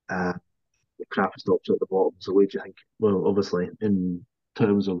 the crappiest Doctor at the bottom. So, where do you think? Well, obviously, in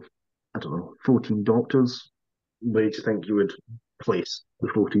terms of, I don't know, 14 Doctors, where do you think you would place the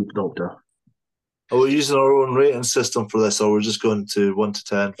 14th Doctor? Are we using our own rating system for this, or we're just going to 1 to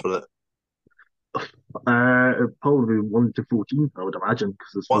 10 for it? Probably 1 to 14, I would imagine,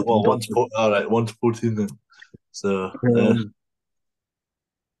 because there's 14 well, 1 Doctors. to 14, all right, 1 to 14 then. So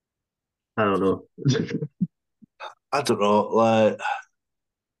I don't know. I don't know. Like,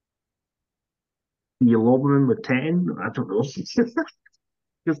 you lob him in with 10? I don't know.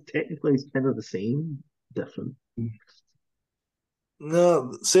 Because technically it's kind of the same, different.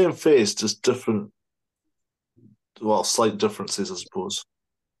 No, same face, just different. Well, slight differences, I suppose.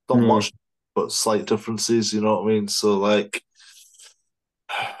 Not much, but slight differences. You know what I mean? So, like,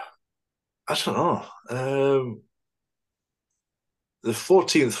 I don't know. The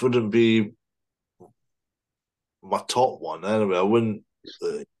 14th wouldn't be my top one anyway. I wouldn't.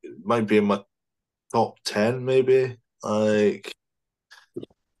 It might be in my top 10, maybe. Like,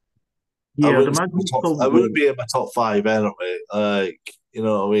 yeah, I wouldn't be in my top 5 anyway. Like, you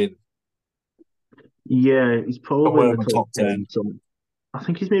know what I mean? Yeah, he's probably in the top 10. I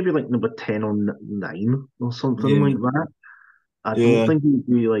think he's maybe like number 10 or 9 or something like that. I don't think he'd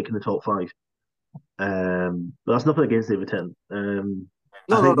be like in the top 5. But that's nothing against David Tennant.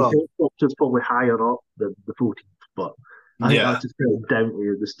 I think the Doctor's probably higher up than the 14th, but I think that's just kind of down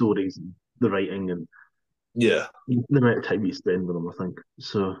to the stories and the writing and the amount of time you spend with them, I think.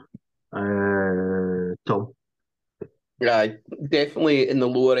 So, Tom? Yeah, definitely in the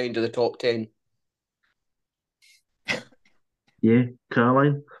lower end of the top 10. Yeah,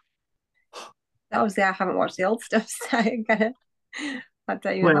 Caroline? Obviously, I haven't watched the old stuff, so I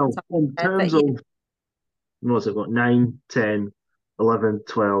don't even well, in terms of what's it got? 9, 10, 11,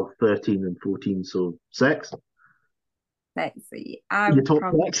 12, 13, and 14, so 6. Let's see. Your top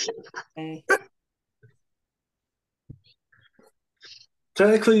 6?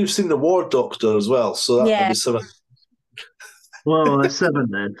 Technically, you've seen the War Doctor as well, so that would be 7. Well, that's 7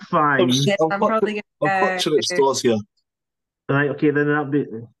 then. Fine. I'm clutching at straws here. Right, okay, then that'll be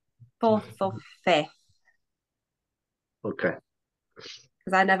 4th or 5th. Okay.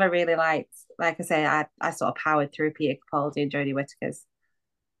 Because I never really liked, like I say, I sort of powered through Peter Capaldi and Jodie Whittaker's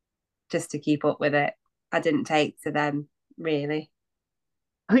just to keep up with it. I didn't take to them, really.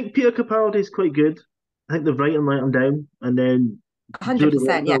 I think Peter Capaldi is quite good. I think the writing let him down. And then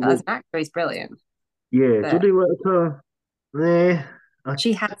 100%, yeah, as an actor, he's brilliant. Yeah, Jodie Whittaker,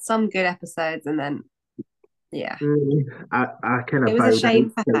 she had some good episodes and then, yeah. I kind of it was a shame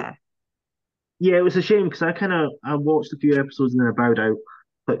for her. Yeah, it was a shame because I watched a few episodes and then I bowed out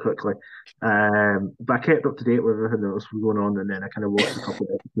quite quickly. But I kept up to date with everything that was going on, and then I kind of watched a couple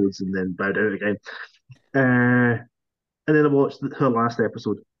of episodes and then bowed out again. And then I watched her last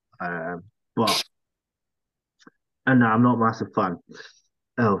episode. And no, I'm not a massive fan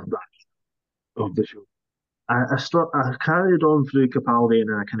of the show. I carried on through Capaldi and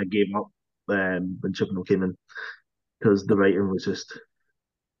then I kind of gave up when Chibnall came in because the writing was just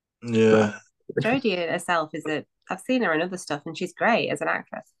Jodie herself I've seen her in other stuff and she's great as an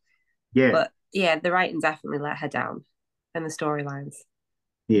actress. Yeah. But yeah, the writing definitely let her down and the storylines.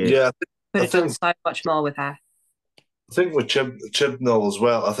 Yeah. Could have done so much more with her. I think with Chibnall as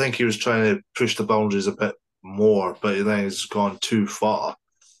well, I think he was trying to push the boundaries a bit more, but then he's gone too far.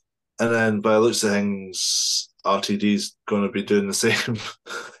 And then by the looks of things, RTD's going to be doing the same.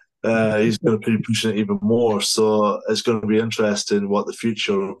 He's going to be pushing it even more. So it's going to be interesting what the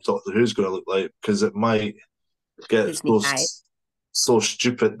future of Doctor Who's going to look like, because it might get so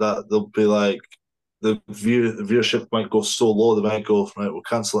stupid that they'll be like the viewership might go so low they might go, right, we'll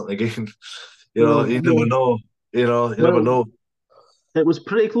cancel it again. You never know. You never know. It was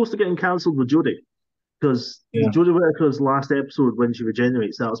pretty close to getting cancelled with Jodie, because Jodie Whittaker's last episode, when she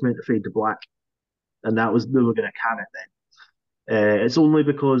regenerates, that was meant to fade to black, and they were going to can it then. It's only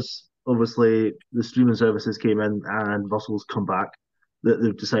because obviously the streaming services came in and Russell's come back that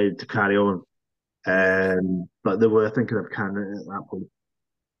they've decided to carry on. But they were thinking of canning it at that point.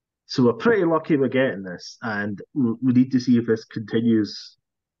 So we're pretty lucky we're getting this, and we need to see if this continues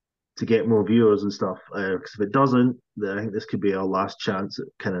to get more viewers and stuff. Because if it doesn't, then I think this could be our last chance at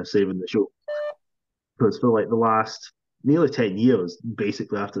kind of saving the show. Because for like the last nearly 10 years,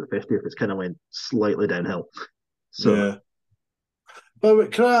 basically after the 50th, it's kind of went slightly downhill. So. Yeah.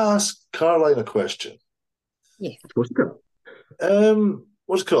 But can I ask Caroline a question? Yes. What's it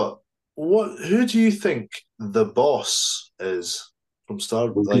called? Who do you think the boss is from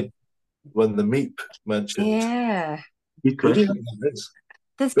Star Wars? Like when the Meep mentioned. Yeah. Who do you think that is?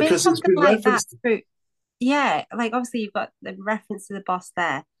 There's been something like that through. Yeah, like obviously you've got the reference to the boss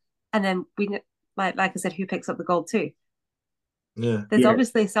there, and then we like I said, who picks up the gold too? Yeah. There's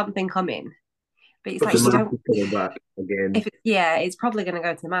obviously something coming. But it's because like you don't coming back again. It's probably going to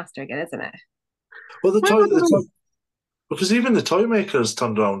go to the master again, isn't it? Well, because even the toy makers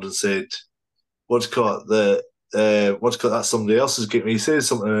turned around and said, "That's somebody else's game." He says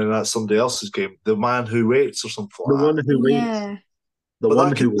something, and that's somebody else's game. The man who waits, or something. The one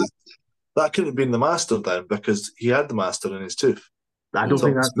who waits. That couldn't have been the master then, because he had the master in his tooth. I don't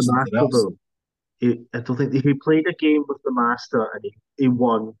think that's the master though. I don't think he played a game with the master and he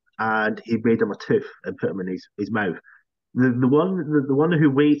won. And he made him a tooth and put him in his mouth. The one who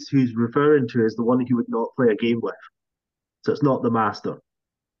waits, who's referring to, is the one he would not play a game with. So it's not the master.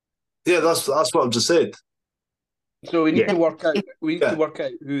 Yeah, that's what I've just said. So we need to work out. We need to work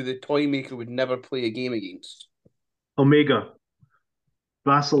out who the toy maker would never play a game against. Omega.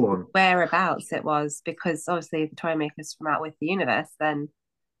 Vassalon. Whereabouts it was, because obviously the toy maker's from out with the universe, then,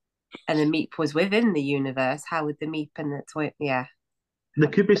 and the Meep was within the universe. How would the Meep and the toy? Yeah. They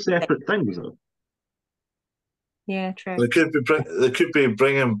could be separate things, though. Yeah, true. They could be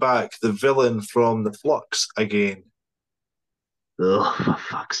bringing back the villain from the Flux again. Oh, for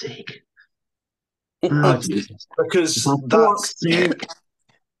fuck's sake! Oh, Jesus. Because for fuck's sake!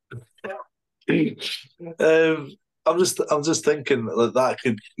 I'm just thinking that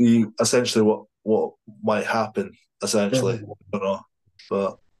could be essentially what might happen. Essentially, I don't know,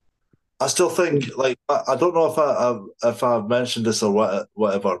 but. I still think, I don't know if I've mentioned this or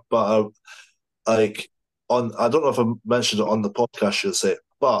whatever, but I don't know if I mentioned it on the podcast, should I say,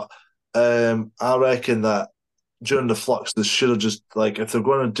 but I reckon that during the Flux, they should have just, if they're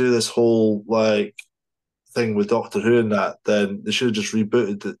going to do this whole, thing with Doctor Who and that, then they should have just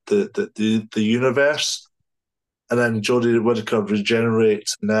rebooted the universe, and then Jodie Whittaker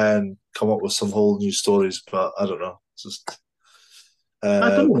regenerates and then come up with some whole new stories, but I don't know. It's just...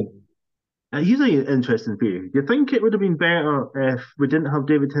 I don't know. Here's an interesting theory. Do you think it would have been better if we didn't have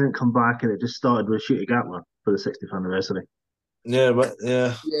David Tennant come back and it just started with Shooty Gatler for the 60th anniversary? Yeah. But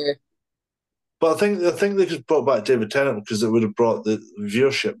I think they could have brought back David Tennant because it would have brought the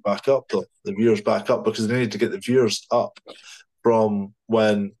viewership back up, though. The viewers back up, because they needed to get the viewers up from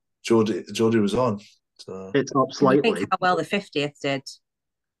when Jodie was on. So. It's up slightly. I think how well the 50th did.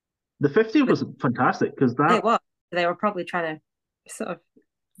 The 50th was fantastic because it was. They were probably trying to sort of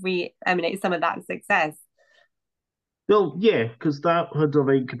re-emanate some of that success. Well, yeah, because that had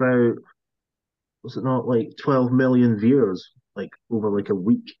about, was it not 12 million viewers over a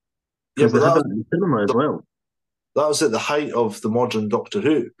week? Yeah, but that was in cinema as well. That was at the height of the modern Doctor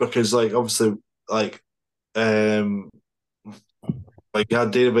Who, because obviously you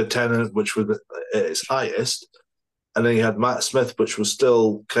had David Tennant, which was at its highest, and then you had Matt Smith, which was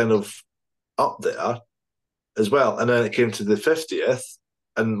still kind of up there as well, and then it came to the 50th.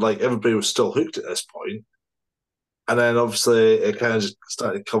 And everybody was still hooked at this point. And then obviously it kind of just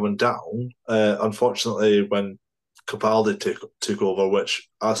started coming down. Unfortunately, when Capaldi took over, which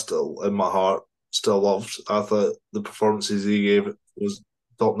I still, in my heart, still loved. I thought the performances he gave was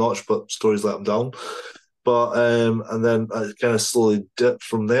top notch, but stories let him down. But and then it kind of slowly dipped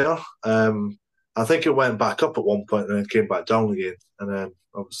from there. I think it went back up at one point and then came back down again. And then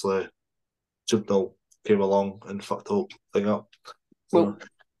obviously Chibnall came along and fucked the whole thing up. Well,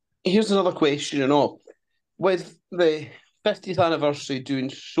 here's another question, with the 50th anniversary doing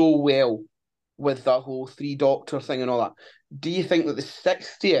so well with that whole three doctor thing and all that. Do you think that the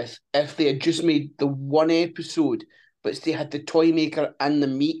 60th, if they had just made the one episode, but they had the toy maker and the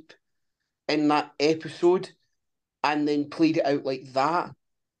meep in that episode, and then played it out like that,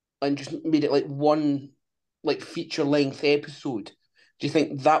 and just made it like one like feature length episode, do you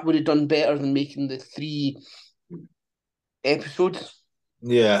think that would have done better than making the 3 episodes?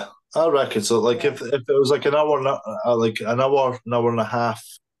 Yeah, I reckon so. Like if it was like an hour, an hour and a half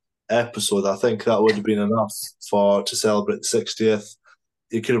episode, I think that would have been enough to celebrate the 60th.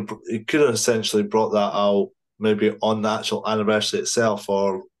 You could have essentially brought that out maybe on the actual anniversary itself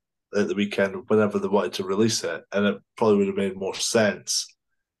or at the weekend, whenever they wanted to release it, and it probably would have made more sense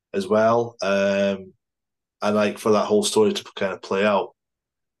as well. And like for that whole story to kind of play out,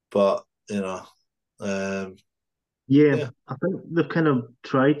 but yeah, I think they've kind of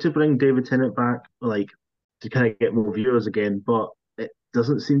tried to bring David Tennant back, like to kind of get more viewers again, but it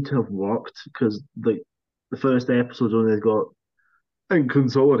doesn't seem to have worked because the first episode only got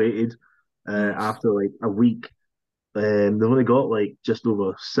consolidated after like a week. They've only got like just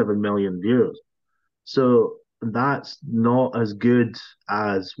over 7 million viewers, so that's not as good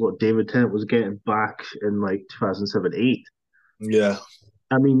as what David Tennant was getting back in like 2007-8. Yeah,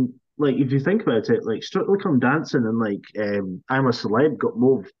 I mean, like if you think about it, like Strictly Come Dancing and like I'm a Celeb got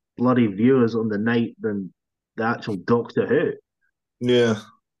more bloody viewers on the night than the actual Doctor Who. Yeah,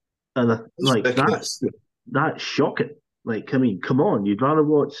 and like that's shocking. Like, I mean, come on, you'd rather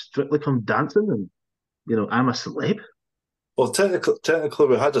watch Strictly Come Dancing than I'm a Celeb. Well, technically,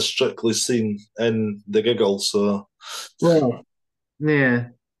 we had a Strictly scene in the giggle, so well, yeah,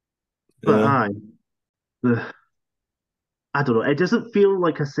 but I don't know. It doesn't feel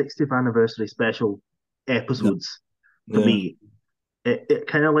like a 60th anniversary special episodes to me. It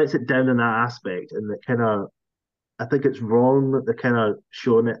kind of lets it down in that aspect, and it kind of, I think it's wrong that they're kind of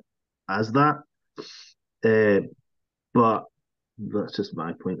showing it as that. But that's just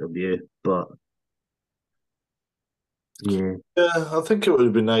my point of view. But yeah, I think it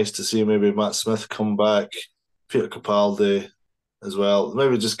would be nice to see maybe Matt Smith come back, Peter Capaldi as well.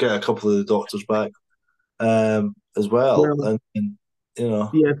 Maybe just get a couple of the Doctors back as well. And yeah,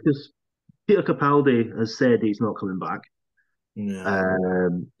 because Peter Capaldi has said he's not coming back. Yeah.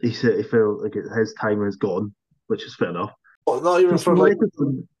 He said he felt like his time is gone, which is fair enough. Well, not even for like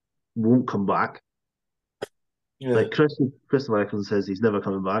won't come back. Yeah. Like Christopher Eccleston says he's never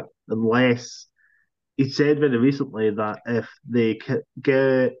coming back unless he said very recently that if they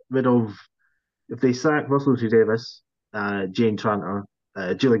get rid of, if they sack Russell T Davis, Jane Tranter,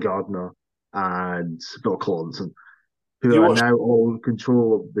 Julie Gardner, and Bill Collinson, who are now all in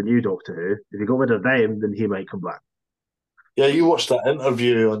control of the new Doctor Who, if you got rid of them, then he might come back. Yeah, you watched that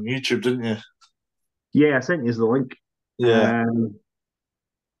interview on YouTube, didn't you? Yeah, I sent you the link. Yeah.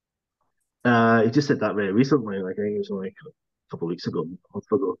 He just said that very recently. Like I think it was like a couple of weeks ago, a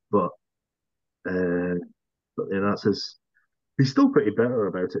month ago. But yeah, that's his. He's still pretty bitter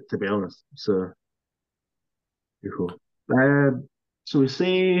about it, to be honest. So, cool. So we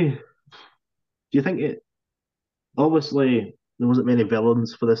say, do you think it? Obviously, there wasn't many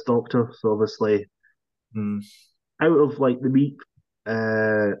villains for this Doctor, so obviously, out of like the Meep,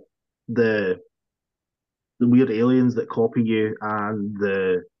 the weird aliens that copy you, and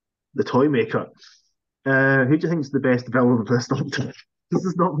the toy maker, who do you think is the best villain for this Doctor? This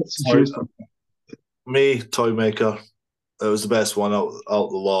is not much to choose from. Me, toy maker. It was the best one out the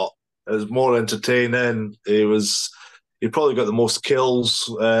lot. It was more entertaining. He probably got the most kills.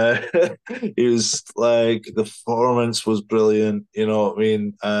 He was like, the performance was brilliant, you know what I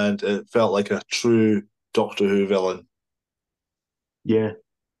mean? And it felt like a true Doctor Who villain. Yeah.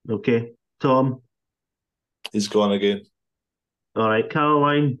 Okay. Tom? He's gone again. All right.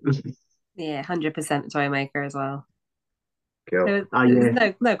 Caroline? Yeah, 100% toy maker as well. Cool. There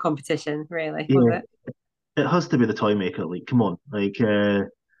was no competition, really, was it? It has to be the toy maker. Like, come on. Like, yeah.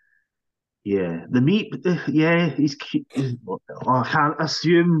 The Meep, yeah, he's cute. I can't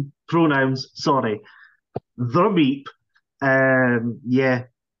assume pronouns. Sorry. The Meep, yeah,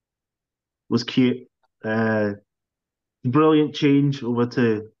 was cute. Brilliant change over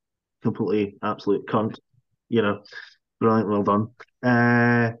to completely absolute cunt. Brilliant, well done.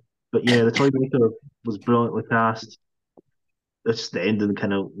 But yeah, the toy maker was brilliantly cast. It's just the ending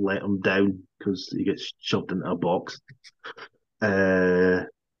kind of let him down because he gets shoved into a box.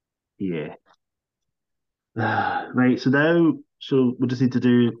 Yeah. Right, so we just need to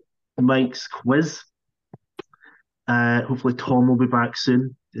do Mike's quiz. Hopefully Tom will be back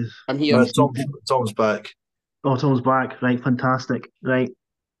soon. I'm here. Tom's back. Oh, Tom's back. Right, fantastic. Right.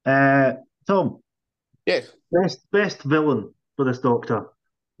 Tom. Yes. Best villain for this Doctor.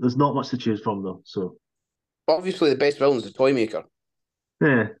 there's not much to choose from though. So obviously, the best villain is the toy maker.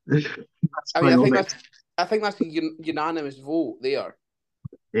 yeah, I think that's a unanimous vote there.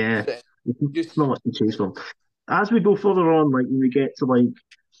 Yeah, So, there's not much to choose from. As we go further on, like when we get to like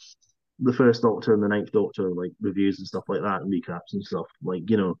the first Doctor and the Ninth Doctor, like reviews and stuff like that, and recaps and stuff, like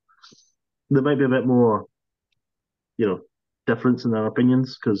there might be a bit more, difference in our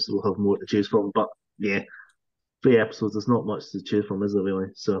opinions because we'll have more to choose from. But yeah, 3 episodes, there's not much to choose from, is there really?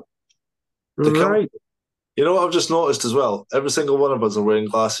 So, right. You know what I've just noticed as well? Every single one of us are wearing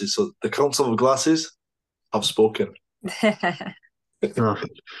glasses, so the Council of Glasses have spoken.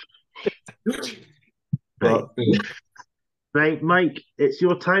 Right. Right, Mike, it's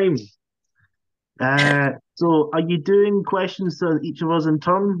your time. So are you doing questions to each of us in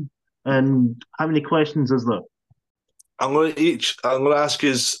turn? And how many questions is there? I'm going to ask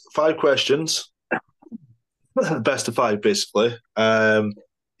you 5 questions. Best of 5, basically.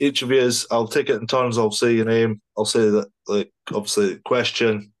 Each of you I'll take it in turns. I'll say your name. I'll say that, like, obviously, the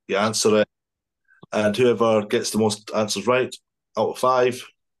question. You answer it, and whoever gets the most answers right out of 5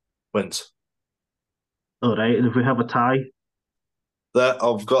 wins. All right, and if we have a tie, that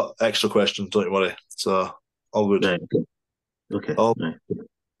I've got extra questions. Don't you worry. So all good. Right, okay. Right.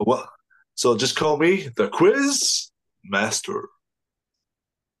 What? So just call me the Quiz Master.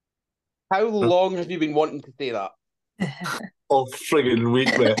 How long have you been wanting to say that? All friggin'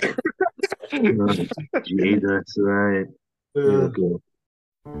 week, mate. Jesus, right. Here we go.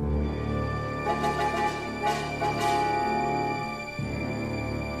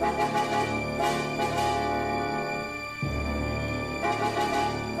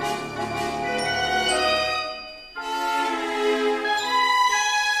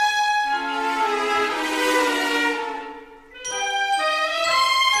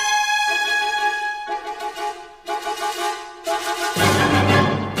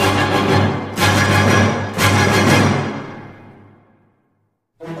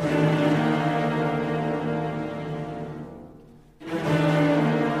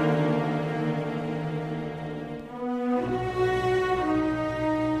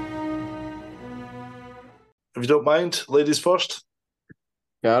 If you don't mind, ladies first.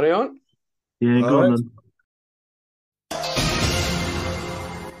 Carry on. Yeah, go on then.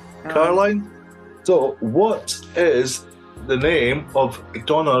 Caroline, so what is the name of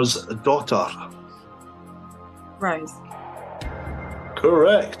Donna's daughter? Rose.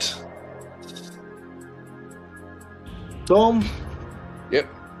 Correct. Tom? Yep.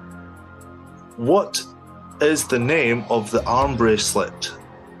 What is the name of the arm bracelet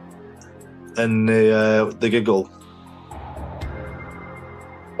in the giggle?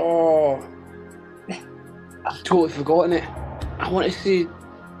 Oh, I've totally forgotten it. I want to say...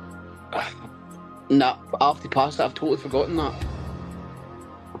 Nah, I'll have to pass that. I've totally forgotten that.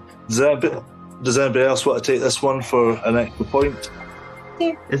 Does anybody else want to take this one for an extra point?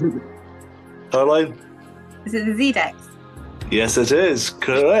 Yeah. Isn't it? Caroline? Is it the Z-Dex? Yes, it is.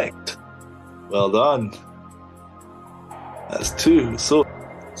 Correct. Well done. That's 2. So,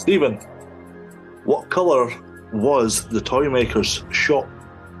 Stephen, what colour was the toy maker's shop?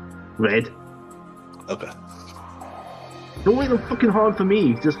 Red. Okay. Don't make them fucking hard for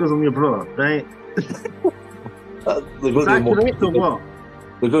me just because I'm your brother, right? They're going to be correct or what?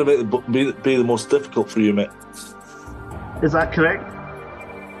 They're going to be the most difficult for you, mate. Is that correct?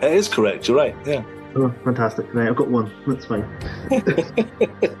 It is correct. You're right. Yeah. Oh, fantastic. Right, I've got 1. That's fine.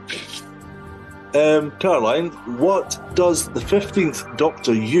 Caroline, what does the 15th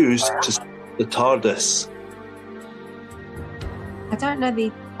Doctor use to stop the TARDIS? I don't know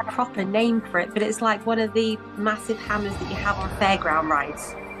the proper name for it, but it's like one of the massive hammers that you have on fairground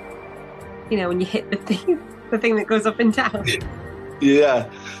rides. You know, when you hit the thing that goes up and down. Yeah.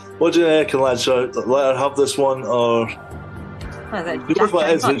 What do you reckon, lads? Should I let her have this one, or... She knows what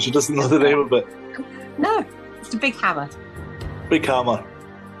it is, but she doesn't know the name of it. No, it's a big hammer. Big hammer.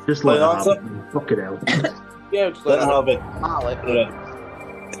 Just let her have it. Fuck it out. Yeah, just let her have it. Mallet.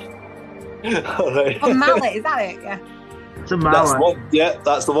 All right. Oh, mallet, is that it? Yeah. It's a mallet. That's the one. Yeah,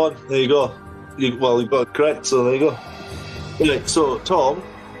 that's the one. There you go. You got it correct, so there you go. Right, so, Tom,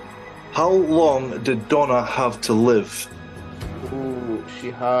 how long did Donna have to live? Oh, she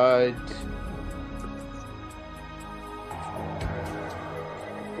had...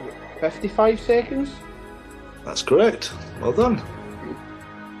 55 seconds? That's correct. Well done.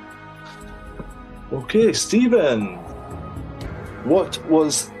 Okay, Stephen. What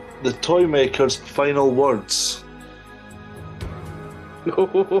was the toy maker's final words?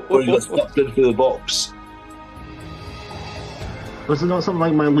 Or you got stuffed into the box? Was it not something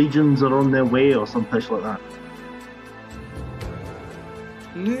like my legions are on their way or some pish like that?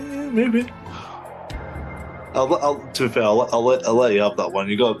 Yeah, maybe. To be fair, I'll let you have that one.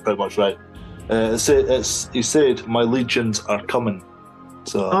 You got it pretty much right. He said, "My legions are coming."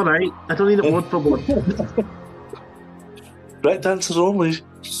 So. All right, I don't need it word for word. Correct answers only.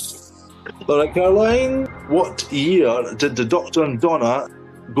 All right, Caroline. What year did the Doctor and Donna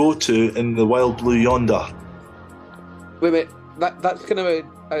go to in the Wild Blue Yonder? Wait. That's kind of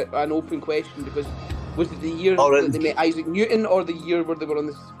an open question, because was it the year that they met Isaac Newton, or the year where they were on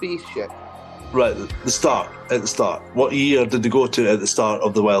the spaceship? Right, at the start. What year did they go to at the start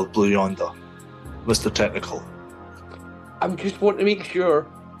of the Wild Blue Yonder, Mr. Technical? I'm just wanting to make sure.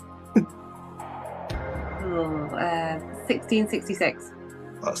 1666.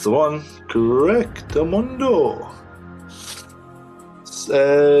 That's the one. Correct, Amundo.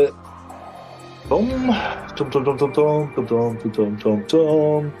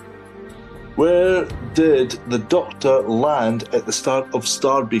 Where did the Doctor land at the start of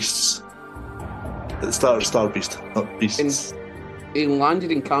Star Beasts? At the start of Star Beast, not Beasts. He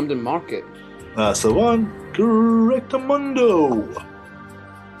landed in Camden Market. That's the one. Correctamundo.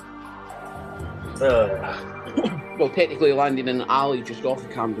 Well, technically he landed in an alley just off of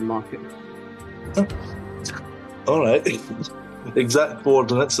Camden Market. All right. Exact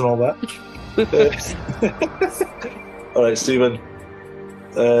coordinates and all that. All right, Stephen.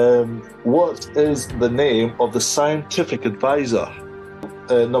 What is the name of the scientific advisor?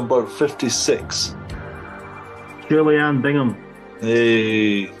 Number 56. Shirley Ann Bingham.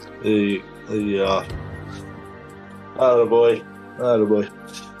 Hey, yeah. Attaboy.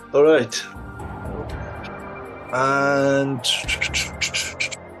 All right. And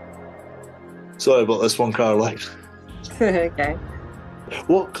sorry about this one, Caroline. Okay.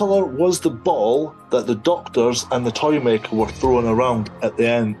 What colour was the ball that the Doctors and the Toymaker were throwing around at the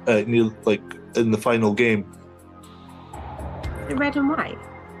end, in the final game? Red and white.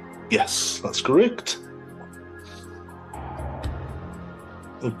 Yes, that's correct.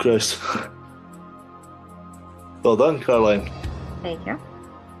 Oh Christ! Well done, Caroline. Thank you.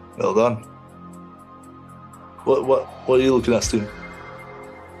 Well done. What are you looking at, Steve?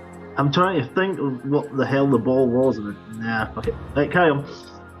 I'm trying to think of what the hell the ball was. Nah, fuck it. Right, carry on.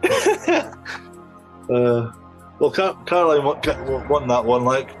 Well, Caroline won that one,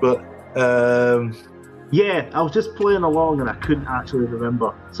 but yeah, I was just playing along and I couldn't actually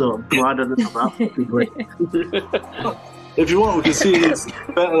remember, so I'm glad I didn't have that. That'd be great. If you want, we can see it's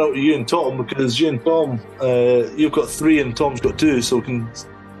better out of you and Tom, because you and Tom, you've got 3 and Tom's got 2, so we can.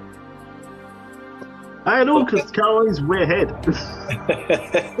 I know, because Caroline's way ahead.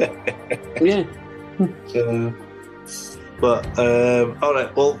 Yeah. All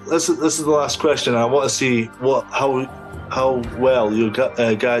right. Well, this is the last question. I want to see how well your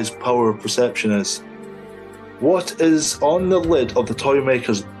guys' power of perception is. What is on the lid of the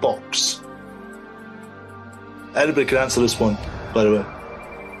Toymaker's box? Anybody can answer this one, by the way.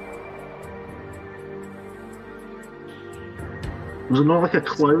 Was it not like a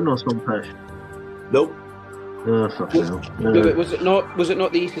clown or something? Nope. Oh, fuck no. Was it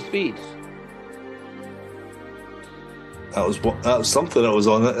not the Ace of Spades? That was something that was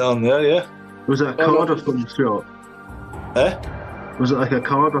on there, yeah. Was it a card or something, Stuart? Was it like a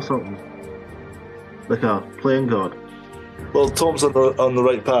card or something? Like a playing card? Well, Tom's on the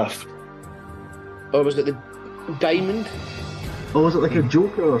right path. Or was it the diamond? Or was it like a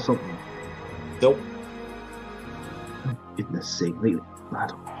joker or something? Nope. Goodness sake, like,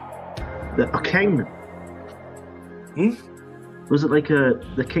 a king? Was it like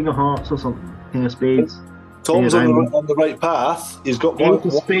the King of Hearts or something? King of Spades? Tom's on the right path. He's got one. Ace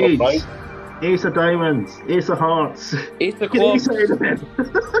of Spades. Right. Ace of Diamonds. Ace of Hearts. Ace of Clubs.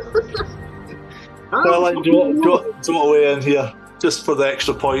 Caroline, do you want to weigh in here? Just for the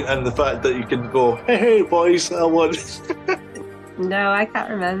extra point and the fact that you can go, hey boys, I won. No, I can't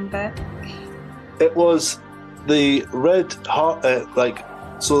remember. It was the red heart,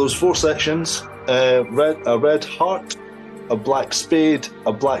 so there was 4 sections: a red heart, a black spade,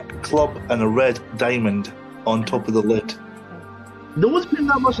 a black club, and a red diamond on top of the lid. No one's paying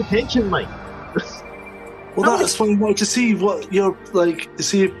that much attention, Mike. Well, that's why I wanted to see what you're like.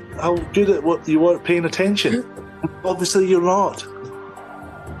 See how good at what you weren't paying attention. Obviously, you're not.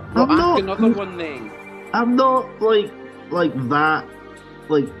 Well, ask another one then. I'm not like that,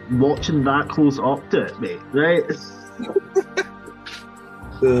 like watching that close up to it, mate. Right?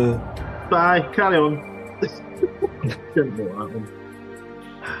 Bye. Carry on. Didn't know that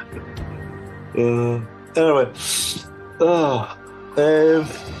one. Anyway.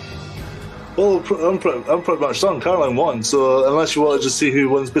 Well, I'm pretty much done. Caroline won, so unless you want to just see who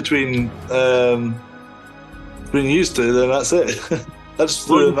wins between you two, then that's it. just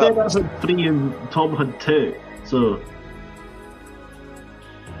Well, threw you in said that. that's a 3 and Tom had 2, so...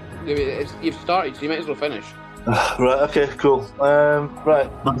 You've started, so you might as well finish. Right, okay, cool. Right.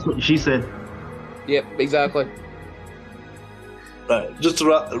 That's what she said. Yep, exactly. Right, just to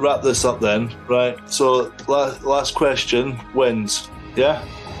wrap this up then, right? So, last question wins, yeah?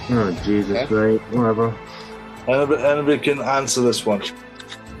 Oh, Jesus, right, whatever. Anybody can answer this one.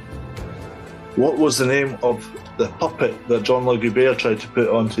 What was the name of the puppet that John Le Guibert tried to put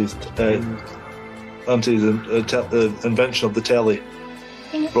onto his invention of the telly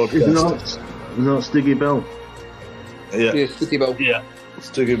broadcast? Is not Stiggy Bell? Yeah, Sticky Bell. Yeah,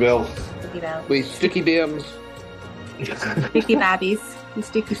 Sticky Bell. Sticky Bell. With Sticky Bears. Sticky Babbies. And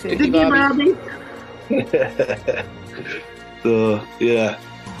Sticky Soup. Sticky Babbies. So, yeah.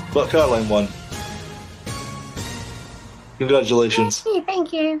 But Caroline won. Congratulations.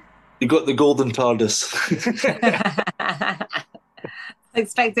 Thank you. You got the golden TARDIS.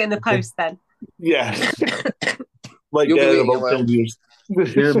 Expect it in the post then. Yeah. Might get it in about 10 years.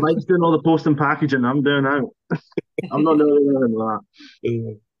 Yeah, Mike's doing all the post and packaging. I'm doing out. I'm not doing anything like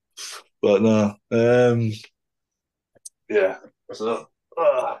that. But no. Yeah. So,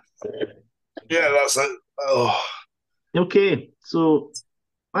 yeah, that's it. Oh. Okay, so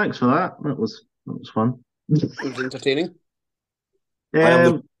thanks for that. That was fun. It was entertaining. I am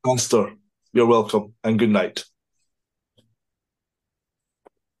the master. You're welcome, and good night.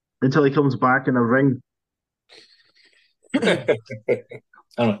 Until he comes back in a ring.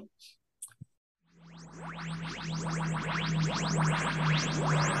 Anyway.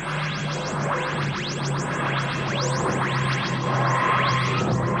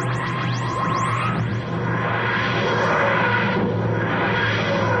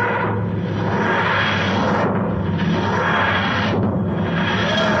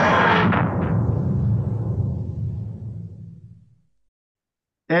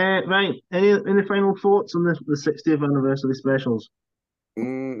 Right. Any final thoughts on the 60th anniversary specials?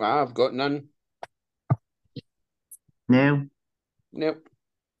 I've got none. No. Nope.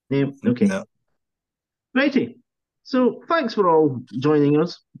 No. Okay. No. Righty. So thanks for all joining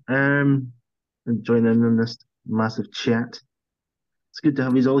us and joining in this massive chat. It's good to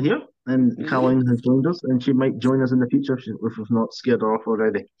have you all here. And Caroline has joined us, and she might join us in the future if we've not scared her off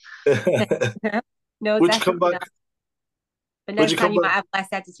already. No, would you come back? Not. But next time you might have less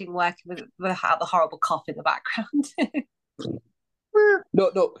editing work without the horrible cough in the background.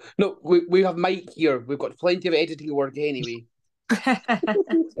 No. We have Mike here. We've got plenty of editing work anyway.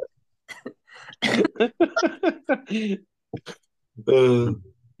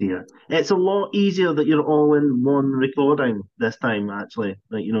 Yeah, it's a lot easier that you're all in one recording this time. Actually,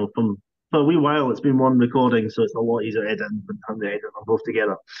 like for a wee while, it's been one recording, so it's a lot easier editing than having to edit them both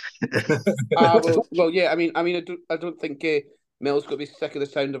together. Well, yeah. I mean, I don't think Mel's going to be sick of the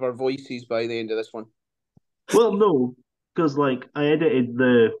sound of our voices by the end of this one. Well, no, because I edited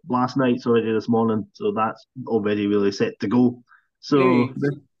the last night's already this morning, so that's already really set to go. So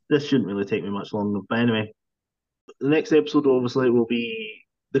this shouldn't really take me much longer. But anyway, the next episode obviously will be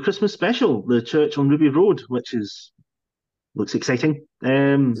the Christmas special, the church on Ruby Road, which looks exciting.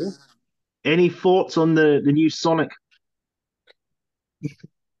 Any thoughts on the new Sonic?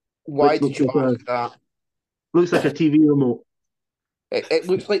 Why did you ask that? Looks like a TV remote. It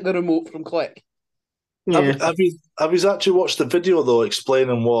looks like the remote from Click. Yeah. Have you actually watched the video though,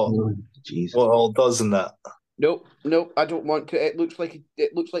 explaining what all does in that? Nope. I don't want to. It looks like the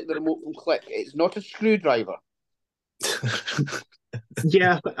remote from Click. It's not a screwdriver.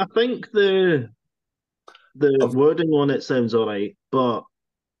 Yeah, I think the wording on it sounds alright, but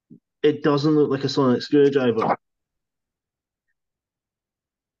it doesn't look like a sonic screwdriver.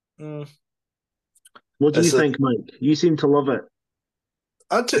 What do you think, Mike? You seem to love it.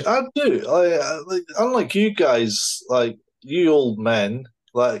 I do. Unlike you guys, you old men,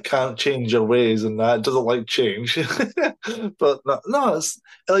 can't change your ways, and that doesn't like change. But no, it's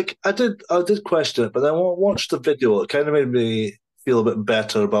I did question it, but then when I watched the video, it kind of made me feel a bit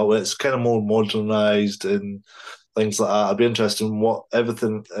better about it. It's kind of more modernized and things like that. I'd be interested in what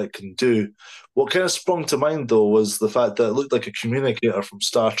everything it can do. What kind of sprung to mind though was the fact that it looked like a communicator from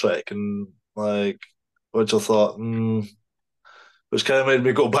Star Trek, and which I thought, which kind of made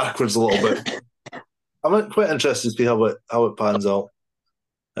me go backwards a little bit. I'm quite interested to see how it pans out.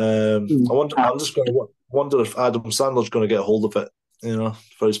 I'm just going to wonder if Adam Sandler's going to get a hold of it,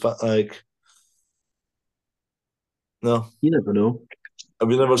 for his no. You never know. Have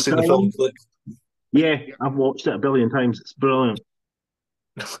you never seen the film Click? Yeah, I've watched it a billion times. It's brilliant.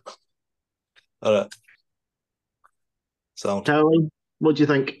 All right. Sound. Caroline, what do you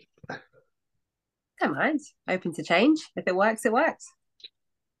think? Don't mind. Open to change. If it works, it works.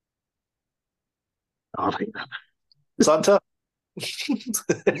 All right. Santa.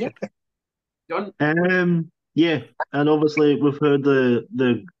 Yeah. Done. Yeah, and obviously we've heard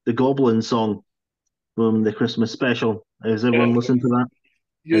the Goblin song from the Christmas special. Has everyone listened to that?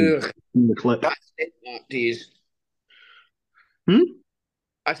 And Yeah. seen the clip? I sent that, Deez. Hmm?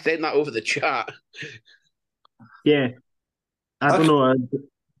 I sent that over the chat. Yeah. I don't know. I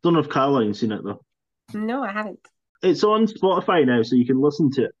don't know if Caroline's seen it though. No, I haven't. It's on Spotify now, so you can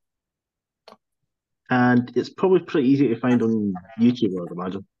listen to it. And it's probably pretty easy to find on YouTube, I'd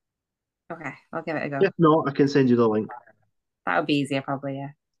imagine. Okay, I'll give it a go. If not, I can send you the link. That would be easier, probably, yeah.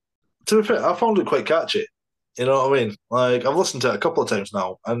 To be fair, I found it quite catchy. You know what I mean? Like, I've listened to it a couple of times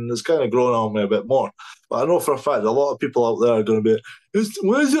now, and it's kind of grown on me a bit more. But I know for a fact a lot of people out there are going to be,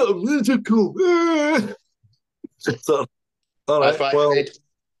 why is it a musical? So, all right, That's what I said.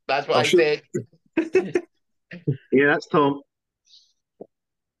 That's what I said. Yeah, that's Tom.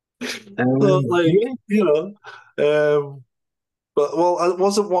 Like, you know, but well, I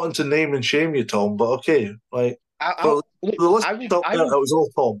wasn't wanting to name and shame you, Tom. But okay, like, for the list it was all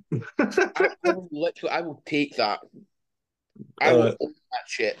Tom. I will take that. I All will right. own that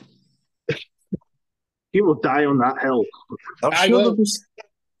shit. He will die on that hill. I'm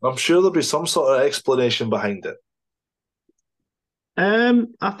sure there'll be some sort of explanation behind it.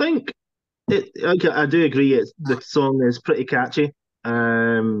 I think I do agree. The song is pretty catchy.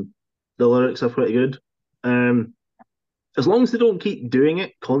 The lyrics are pretty good. As long as they don't keep doing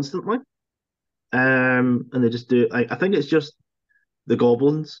it constantly, and they just do it. I think it's just the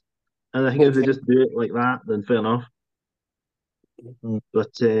goblins, and I think if they just do it like that, then fair enough.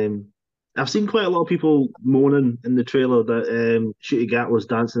 But I've seen quite a lot of people moaning in the trailer that Shooty Gat was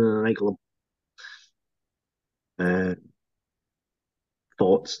dancing in a nightclub.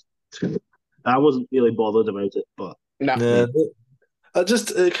 Thoughts? I wasn't really bothered about it, but Yeah,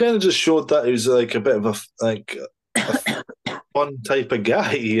 it kind of just showed that he was like a bit of a fun type of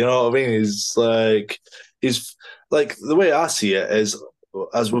guy. You know what I mean? He's like the way I see it is,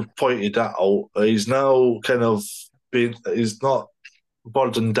 as we've pointed out, he's now kind of he's not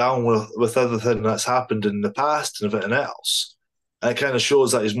burdened down with everything that's happened in the past and everything else. And it kind of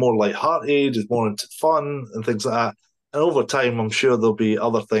shows that he's more lighthearted, he's more into fun and things like that. And over time, I'm sure there'll be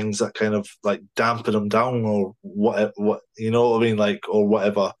other things that kind of like dampen him down or what you know what I mean, like or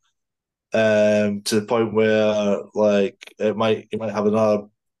whatever. To the point where like you might have another.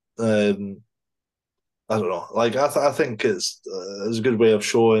 I don't know. Like I think it's a good way of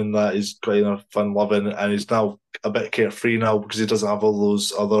showing that he's quite fun loving and he's now a bit carefree now because he doesn't have all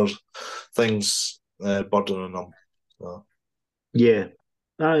those other things burdening him. So. Yeah,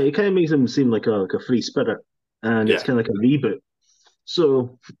 it kind of makes him seem like a free spirit, and it's kind of like a reboot.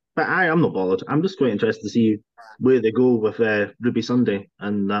 So, but I'm not bothered. I'm just quite interested to see where they go with Ruby Sunday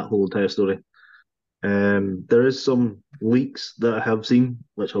and that whole entire story. There is some leaks that I have seen,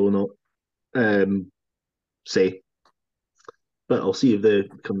 which I will not say, but I'll see if they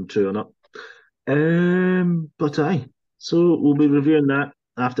come true or not. But aye, so we'll be reviewing that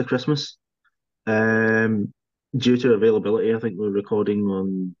after Christmas. Due to availability, I think we're recording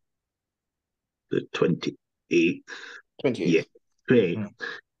on the 28th. 28th. Yeah,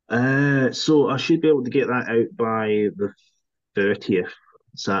 28th. So I should be able to get that out by the 30th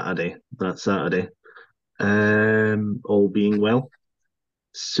Saturday. That Saturday. All being well.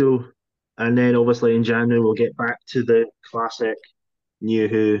 So, and then obviously in January we'll get back to the classic New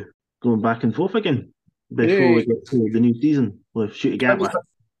Who going back and forth again before we get to the new season with Shooty Gatwa.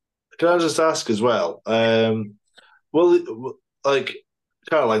 Can I just ask as well? Well, like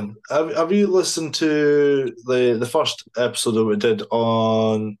Caroline, have you listened to the first episode that we did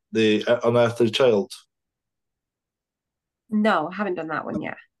on the Unearthly Child? No, I haven't done that one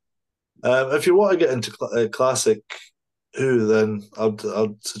yet. If you want to get into classic Who, then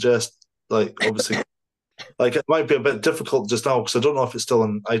I'd suggest like obviously. Like it might be a bit difficult just now because I don't know if it's still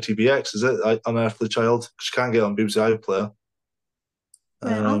on ITVX. Is it Unearthly Child? Because you can't get it on BBC iPlayer. I'll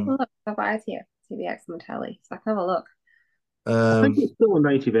have a look. I've got ITVX on the telly, so I can have a look. I think it's still on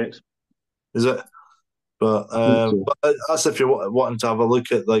ITVX. Is it? But that's if you're wanting to have a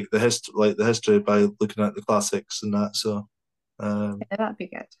look at like the history by looking at the classics and that. So yeah, that'd be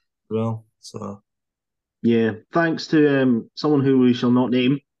good. Well, so yeah, thanks to someone who we shall not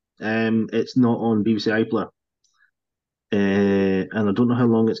name. It's not on BBC iPlayer, and I don't know how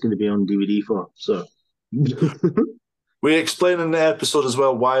long it's going to be on DVD for. So we explain in the episode as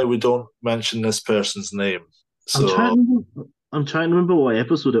well why we don't mention this person's name. So I'm trying to remember what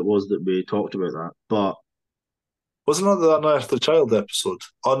episode it was that we talked about that, but wasn't that the Unearthly Child episode?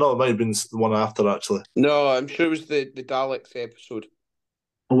 Oh no, it might have been the one after actually. No, I'm sure it was the Daleks episode.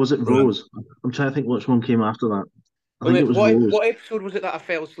 Or was it Rose? I'm trying to think which one came after that. I think Wait, it was what, Rose. what episode was it that I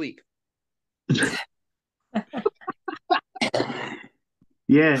fell asleep?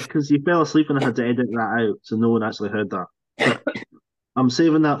 Yeah, because you fell asleep and I had to edit that out, so no one actually heard that. But I'm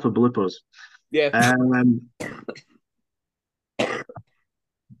saving that for bloopers. Yeah.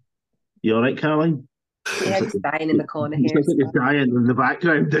 You all right, Caroline? Yeah, just dying in the corner It's here. like you're dying in the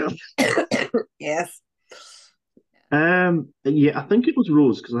background there. Yes. Yeah, I think it was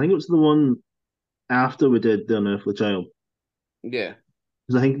Rose because I think it was the one after we did the Unearthly Child. Yeah.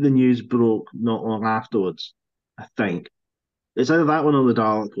 Because I think the news broke not long afterwards. I think it's either that one or the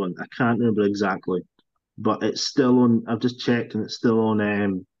Dalek one. I can't remember exactly, but it's still on. I've just checked and it's still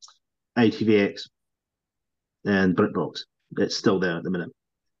on ITVX and BritBox. It's still there at the minute.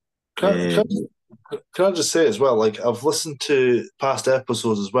 Can I just say as well, like I've listened to past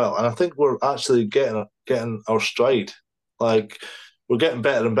episodes as well, and I think we're actually getting our stride. Like we're getting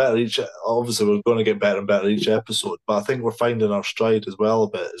better and better each. Obviously, we're going to get better and better each episode, but I think we're finding our stride as well a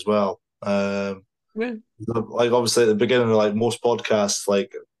bit as well. Yeah. Like obviously at the beginning, like most podcasts,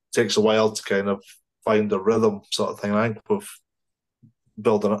 like it takes a while to kind of find a rhythm sort of thing. I think we've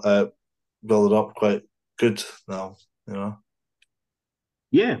building up quite good now. You know.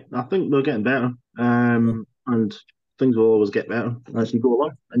 Yeah, I think we're getting better, and things will always get better as you go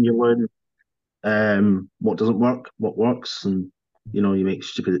along, and you learn what doesn't work, what works, and you make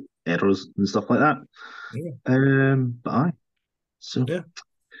stupid errors and stuff like that. Yeah. But aye, so yeah.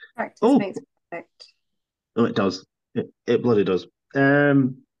 Practice makes perfect. Oh, it does. It bloody does.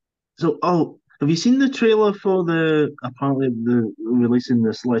 Have you seen the trailer for apparently the releasing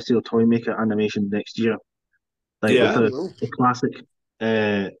the Celestial Toymaker animation next year? Like Yeah. with a classic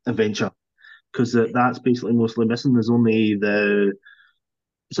adventure, because that's basically mostly missing. There's only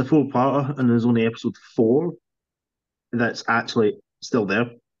it's a four-parter, and there's only episode 4 that's actually still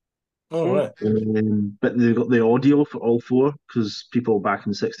there. All right. But they've got the audio for all 4 because people back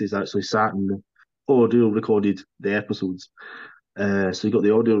in the 60s actually sat and audio recorded the episodes. So you got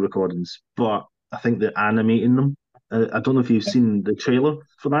the audio recordings, but I think they're animating them. I don't know if you've seen the trailer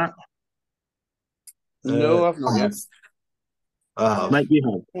for that. No, I've not yet. Mike, you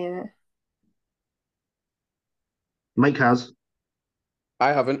have. Yeah. Mike has.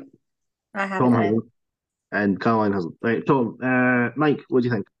 I haven't. I haven't. Tom hasn't. And Caroline hasn't. Right, Tom. Mike, what do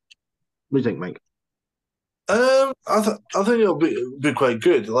you think? What do you think, Mike? I think it'll be quite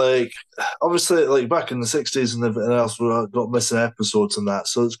good. Like, obviously, like back in the 60s and everything else, we got missing episodes and that,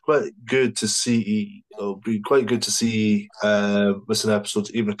 so it's quite good to see. It'll be quite good to see missing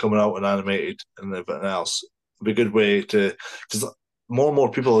episodes even coming out and animated and everything else. It'll be a good way to, because more and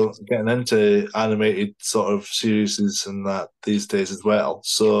more people are getting into animated sort of series and that these days as well.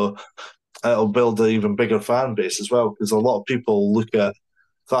 So it'll build an even bigger fan base as well, because a lot of people look at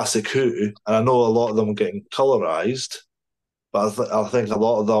Classic Who, and I know a lot of them are getting colorized, but I think a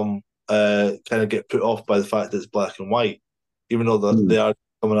lot of them kind of get put off by the fact that it's black and white, even though they are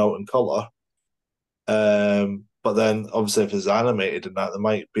coming out in color. But then, obviously, if it's animated and that, they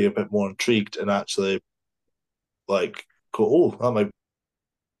might be a bit more intrigued and actually like go, "Oh, that might."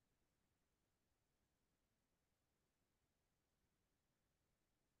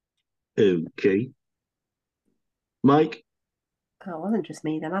 Okay, Mike. Oh, it wasn't just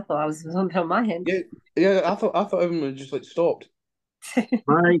me then. I thought I was something on my end. Yeah. I thought everyone had just like stopped.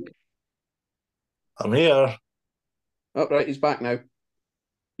 Mike, I'm here. Oh, right, he's back now.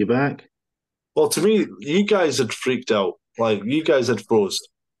 You're back. Well, to me, you guys had freaked out. Like you guys had froze.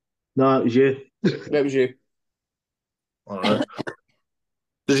 No, it was you. That was you. All right.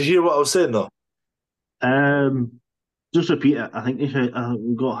 Did you hear what I was saying though? Just repeat it. I think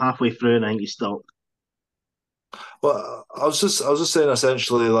we got halfway through and I think you stopped. Well, I was just saying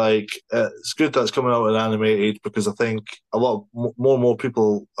essentially like it's good that it's coming out in animated because I think a lot of more and more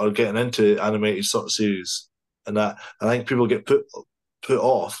people are getting into animated sort of series, and that I think people get put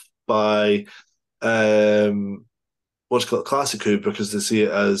off by what's called Classic Who because they see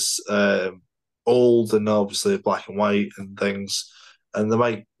it as old and obviously black and white and things, and they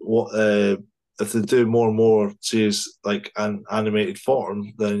might if they do more and more series like an animated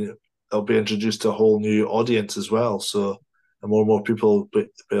form, then they'll be introduced to a whole new audience as well. So, and more people be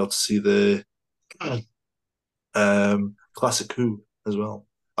able to see the Classic Who as well.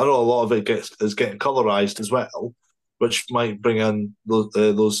 I know a lot of it is getting colorized as well, which might bring in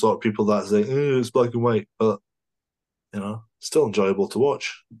those sort of people that say it's black and white, but still enjoyable to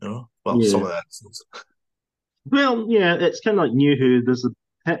watch. Well, some of that. Well, yeah, it's kind of like New Who. There's a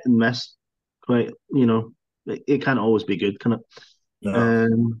hit and miss. Quite, it can't always be good, can it? No.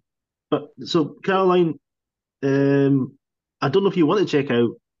 But so Caroline, I don't know if you want to check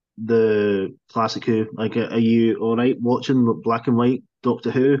out the classic Who? Like, are you all right watching black and white Doctor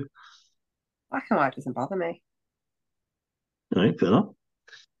Who? Black and white doesn't bother me. All right, fair enough.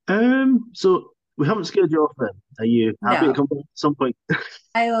 So we haven't scared you off then. Are you happy to No. come back at some point?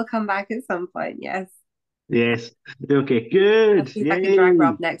 I will come back at some point, yes. Yes. Okay, I'll good. see if I can Yay. drag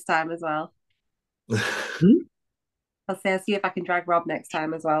Rob next time as well. Hmm? I'll see if I can drag Rob next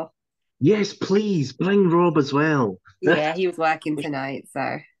time as well. Yes, please bring Rob as well. Yeah, he was working tonight,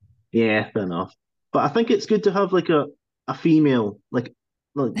 so Yeah, fair enough. But I think it's good to have like a female, like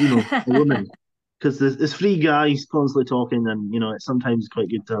a woman, because there's three guys constantly talking, and it's sometimes quite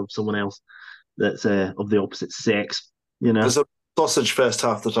good to have someone else that's of the opposite sex. It's a sausage fest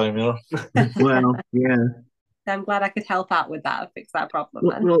half the time, Well, yeah. I'm glad I could help out with that and fix that problem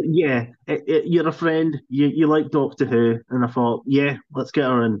then. Well, yeah. You're a friend. You like Doctor Who, and I thought, yeah, let's get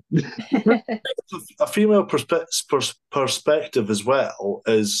her in. A female perspective as well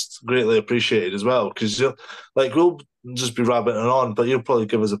is greatly appreciated as well, because we'll just be rabbiting on, but you'll probably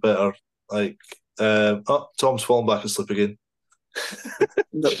give us a better Tom's falling back asleep again.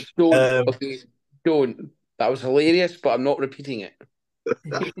 No, don't. Okay, don't. That was hilarious, but I'm not repeating it.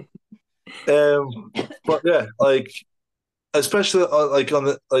 But yeah, especially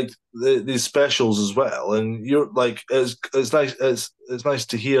on these specials as well, and you're it's nice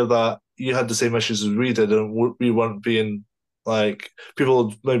to hear that you had the same issues as we did, and we weren't being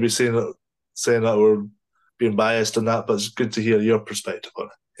people maybe saying that we're being biased in that, but it's good to hear your perspective on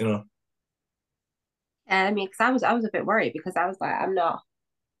it. I mean, because I was a bit worried because I was like, I'm not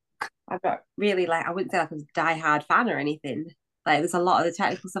really I wouldn't say like I was a diehard fan or anything. Like, there's a lot of the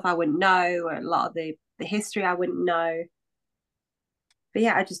technical stuff I wouldn't know, or a lot of the history I wouldn't know. But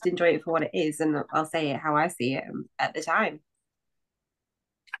yeah, I just enjoy it for what it is, and I'll say it how I see it at the time.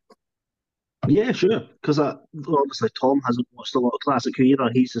 Yeah, sure. Because obviously Tom hasn't watched a lot of Classic Who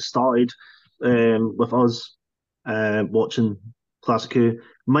either. He's just started with us watching Classic Who.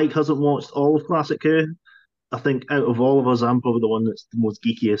 Mike hasn't watched all of Classic Who. I think out of all of us, I'm probably the one that's the most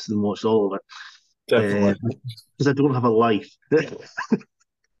geekiest and watched all of it. Definitely. Because I don't have a life. The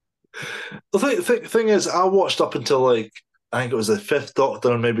thing is, I watched up until I think it was the Fifth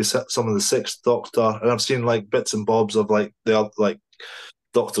Doctor and maybe some of the Sixth Doctor, and I've seen bits and bobs of the other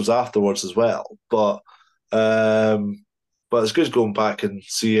Doctors afterwards as well. But it's good going back and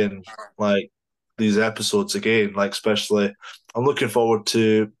seeing these episodes again. Especially, I'm looking forward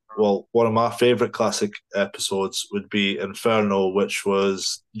to. Well, one of my favourite classic episodes would be Inferno, which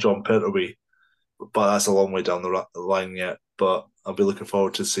was John Pertwee, but that's a long way down the line yet. But I'll be looking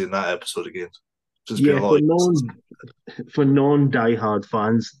forward to seeing that episode again. Yeah, for non-diehard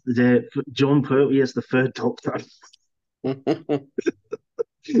fans, John Pertwee is the third Doctor. But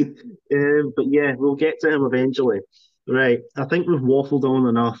yeah, we'll get to him eventually. Right, I think we've waffled on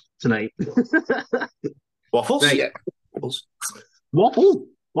enough tonight. Waffles? Right. Yeah. Waffle?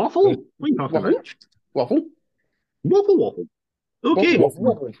 What are you talking about? Waffle. Okay.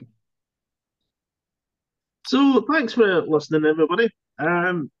 Waffle. So thanks for listening, everybody.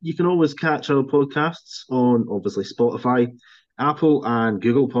 You can always catch our podcasts on obviously Spotify, Apple and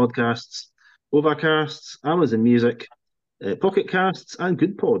Google Podcasts, Overcasts, Amazon Music, Pocket Casts, and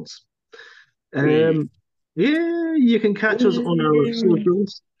Good Pods. Yeah, you can catch us on our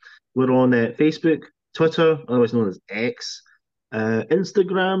socials. We're on Facebook, Twitter, otherwise known as X,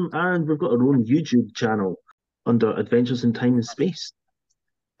 Instagram, and we've got our own YouTube channel under Adventures in Time and Space.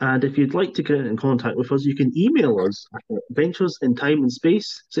 And if you'd like to get in contact with us, you can email us at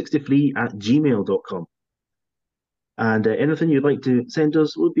adventuresintimeandspace63@gmail.com. And anything you'd like to send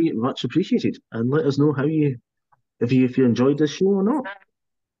us would be much appreciated. And let us know if you enjoyed this show or not.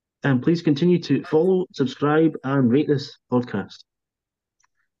 And please continue to follow, subscribe, and rate this podcast.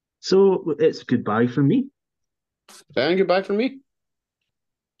 So it's goodbye from me. And goodbye from me.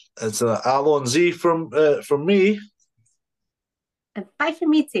 It's Alon Z from me. And bye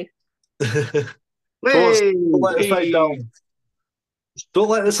from me too. Don't let the side down. Don't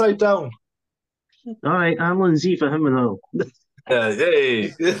let the side down. All right, Alan Z for him and all.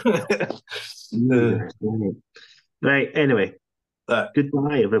 Hey. Right, anyway.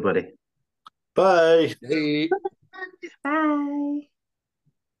 Goodbye, everybody. Bye. Hey. Bye.